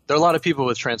there are a lot of people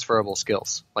with transferable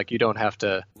skills. Like, you don't have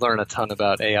to learn a ton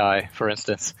about AI, for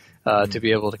instance, to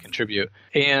be able to contribute.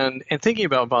 And thinking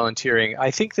about volunteering,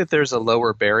 I think that there's a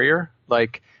lower barrier.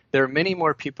 Like, there are many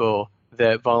more people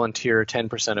that volunteer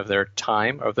 10% of their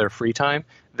time, of their free time,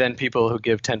 than people who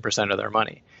give 10% of their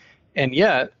money. And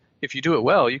yet, if you do it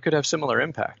well, you could have similar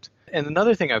impact. And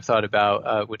another thing I've thought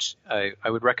about, which I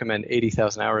would recommend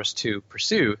 80,000 hours to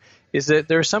pursue, is that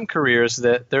there are some careers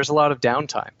that there's a lot of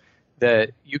downtime,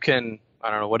 that you can,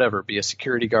 be a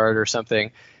security guard or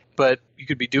something, but you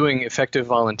could be doing effective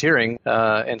volunteering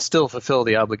and still fulfill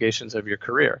the obligations of your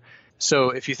career.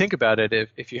 So if you think about it,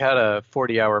 if you had a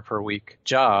 40-hour per week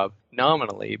job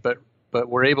nominally, but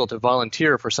were able to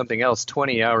volunteer for something else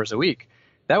 20 hours a week,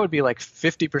 that would be like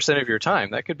 50% of your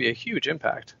time. That could be a huge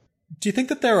impact. Do you think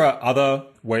that there are other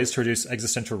ways to reduce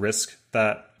existential risk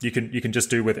that you can just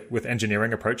do with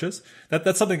engineering approaches?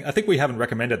 That's something I think we haven't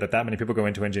recommended that many people go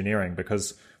into engineering,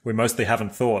 because we mostly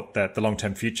haven't thought that the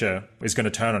long-term future is going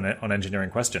to turn on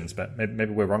engineering questions, but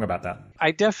maybe we're wrong about that.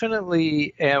 I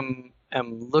definitely am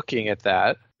looking at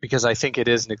that because I think it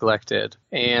is neglected,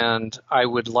 and I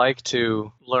would like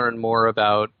to learn more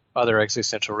about other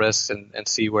existential risks and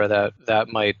see where that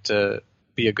might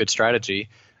be a good strategy.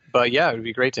 But yeah, it would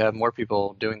be great to have more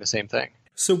people doing the same thing.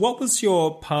 So what was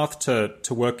your path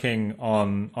to working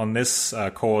on this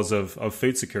cause of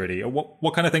food security?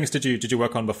 What kind of things did you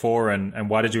work on before, and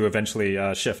why did you eventually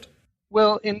shift?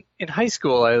 Well, in high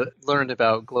school, I learned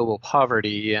about global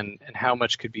poverty and how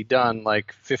much could be done.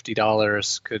 Like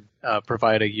 $50 could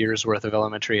provide a year's worth of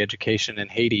elementary education in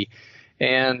Haiti.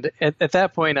 And at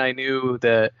that point, I knew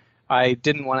that I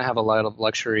didn't want to have a lot of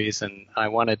luxuries, and I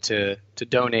wanted to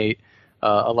donate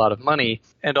a lot of money,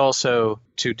 and also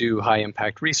to do high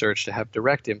impact research to have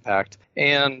direct impact.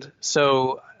 And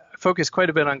so I focused quite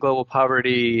a bit on global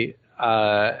poverty,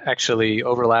 actually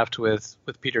overlapped with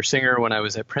Peter Singer when I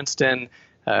was at Princeton,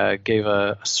 gave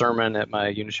a sermon at my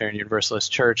Unitarian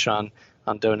Universalist church on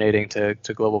donating to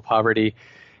global poverty,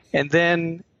 and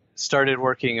then started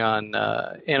working on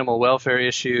animal welfare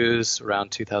issues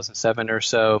around 2007 or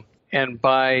so. And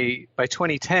by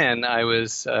 2010, I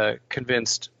was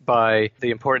convinced by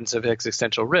the importance of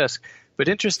existential risk. But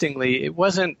interestingly, it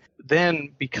wasn't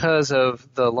then because of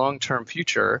the long-term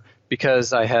future,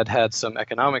 because I had some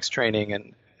economics training,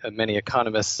 and many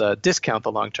economists discount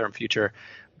the long-term future.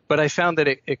 But I found that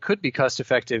it could be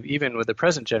cost-effective even with the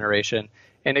present generation,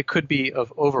 and it could be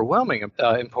of overwhelming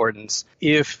importance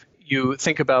if you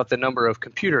think about the number of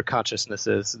computer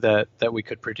consciousnesses that we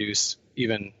could produce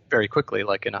even very quickly,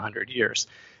 like in 100 years.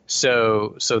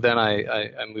 So then I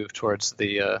moved towards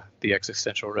the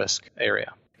existential risk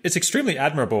area. It's extremely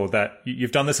admirable that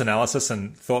you've done this analysis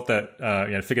and thought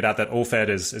that, figured out that all fed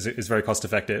is very cost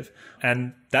effective.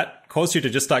 And that caused you to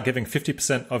just start giving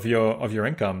 50% of your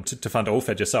income to fund all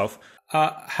fed yourself.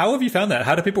 How have you found that?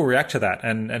 How do people react to that?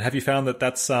 And have you found that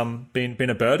that's been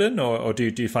a burden, or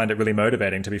do you find it really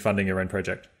motivating to be funding your own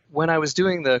project? When I was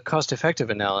doing the cost-effective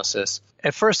analysis,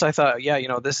 at first I thought,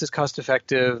 this is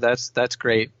cost-effective, that's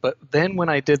great. But then when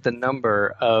I did the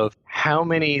number of how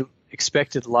many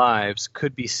expected lives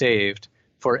could be saved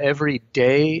for every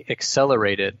day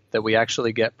accelerated that we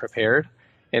actually get prepared,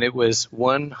 and it was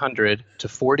 100 to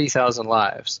 40,000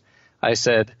 lives, I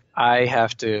said, I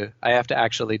have to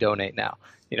actually donate now.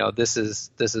 This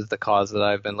is the cause that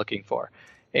I've been looking for.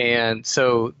 And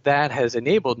so that has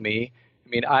enabled me.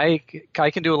 I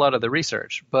can do a lot of the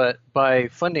research, but by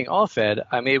funding AllFed,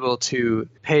 I'm able to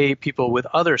pay people with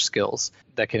other skills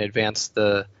that can advance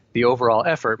the overall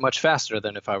effort much faster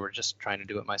than if I were just trying to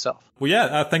do it myself. Well,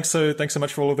 yeah, thanks so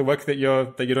much for all of the work that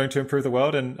you're doing to improve the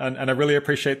world, and I really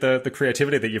appreciate the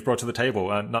creativity that you've brought to the table.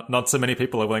 Not so many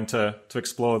people are willing to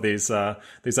explore these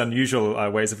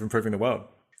unusual ways of improving the world.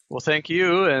 Well, thank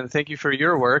you, and thank you for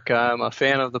your work. I'm a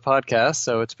fan of the podcast,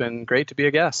 so it's been great to be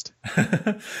a guest.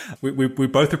 we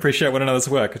both appreciate one another's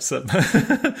work. It's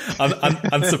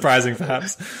unsurprising,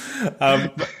 perhaps.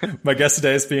 My guest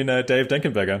today has been Dave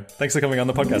Denkenberger. Thanks for coming on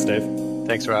the podcast, Dave.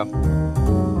 Thanks, Rob.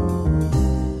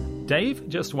 Dave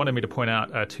just wanted me to point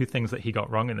out two things that he got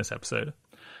wrong in this episode.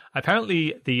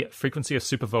 Apparently, the frequency of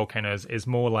supervolcanoes is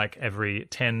more like every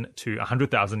 10 to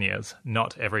 100,000 years,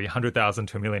 not every 100,000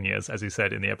 to a million years, as he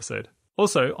said in the episode.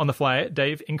 Also, on the fly,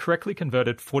 Dave incorrectly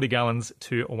converted 40 gallons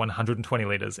to 120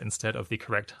 litres instead of the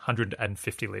correct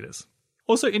 150 litres.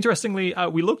 Also, interestingly,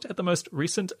 we looked at the most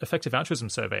recent effective altruism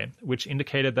survey, which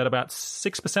indicated that about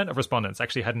 6% of respondents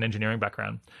actually had an engineering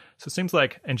background. So it seems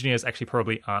like engineers actually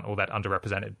probably aren't all that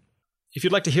underrepresented. If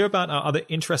you'd like to hear about our other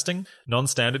interesting,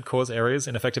 non-standard cause areas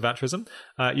in effective altruism,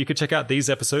 you could check out these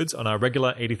episodes on our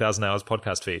regular 80,000 Hours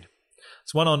podcast feed.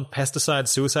 It's one on pesticide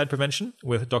suicide prevention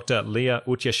with Dr. Leah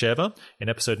Utyasheva in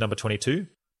episode number 22.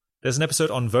 There's an episode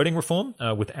on voting reform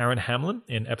with Aaron Hamlin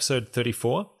in episode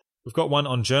 34. We've got one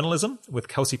on journalism with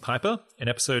Kelsey Piper in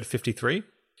episode 53.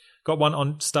 Got one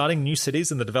on starting new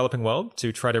cities in the developing world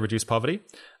to try to reduce poverty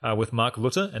with Mark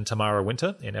Lutter and Tamara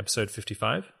Winter in episode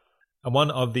 55. And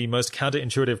one of the most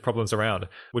counterintuitive problems around,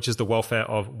 which is the welfare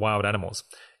of wild animals,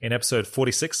 in episode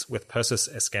 46 with Persis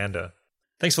Eskander.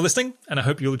 Thanks for listening, and I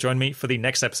hope you'll join me for the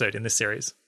next episode in this series.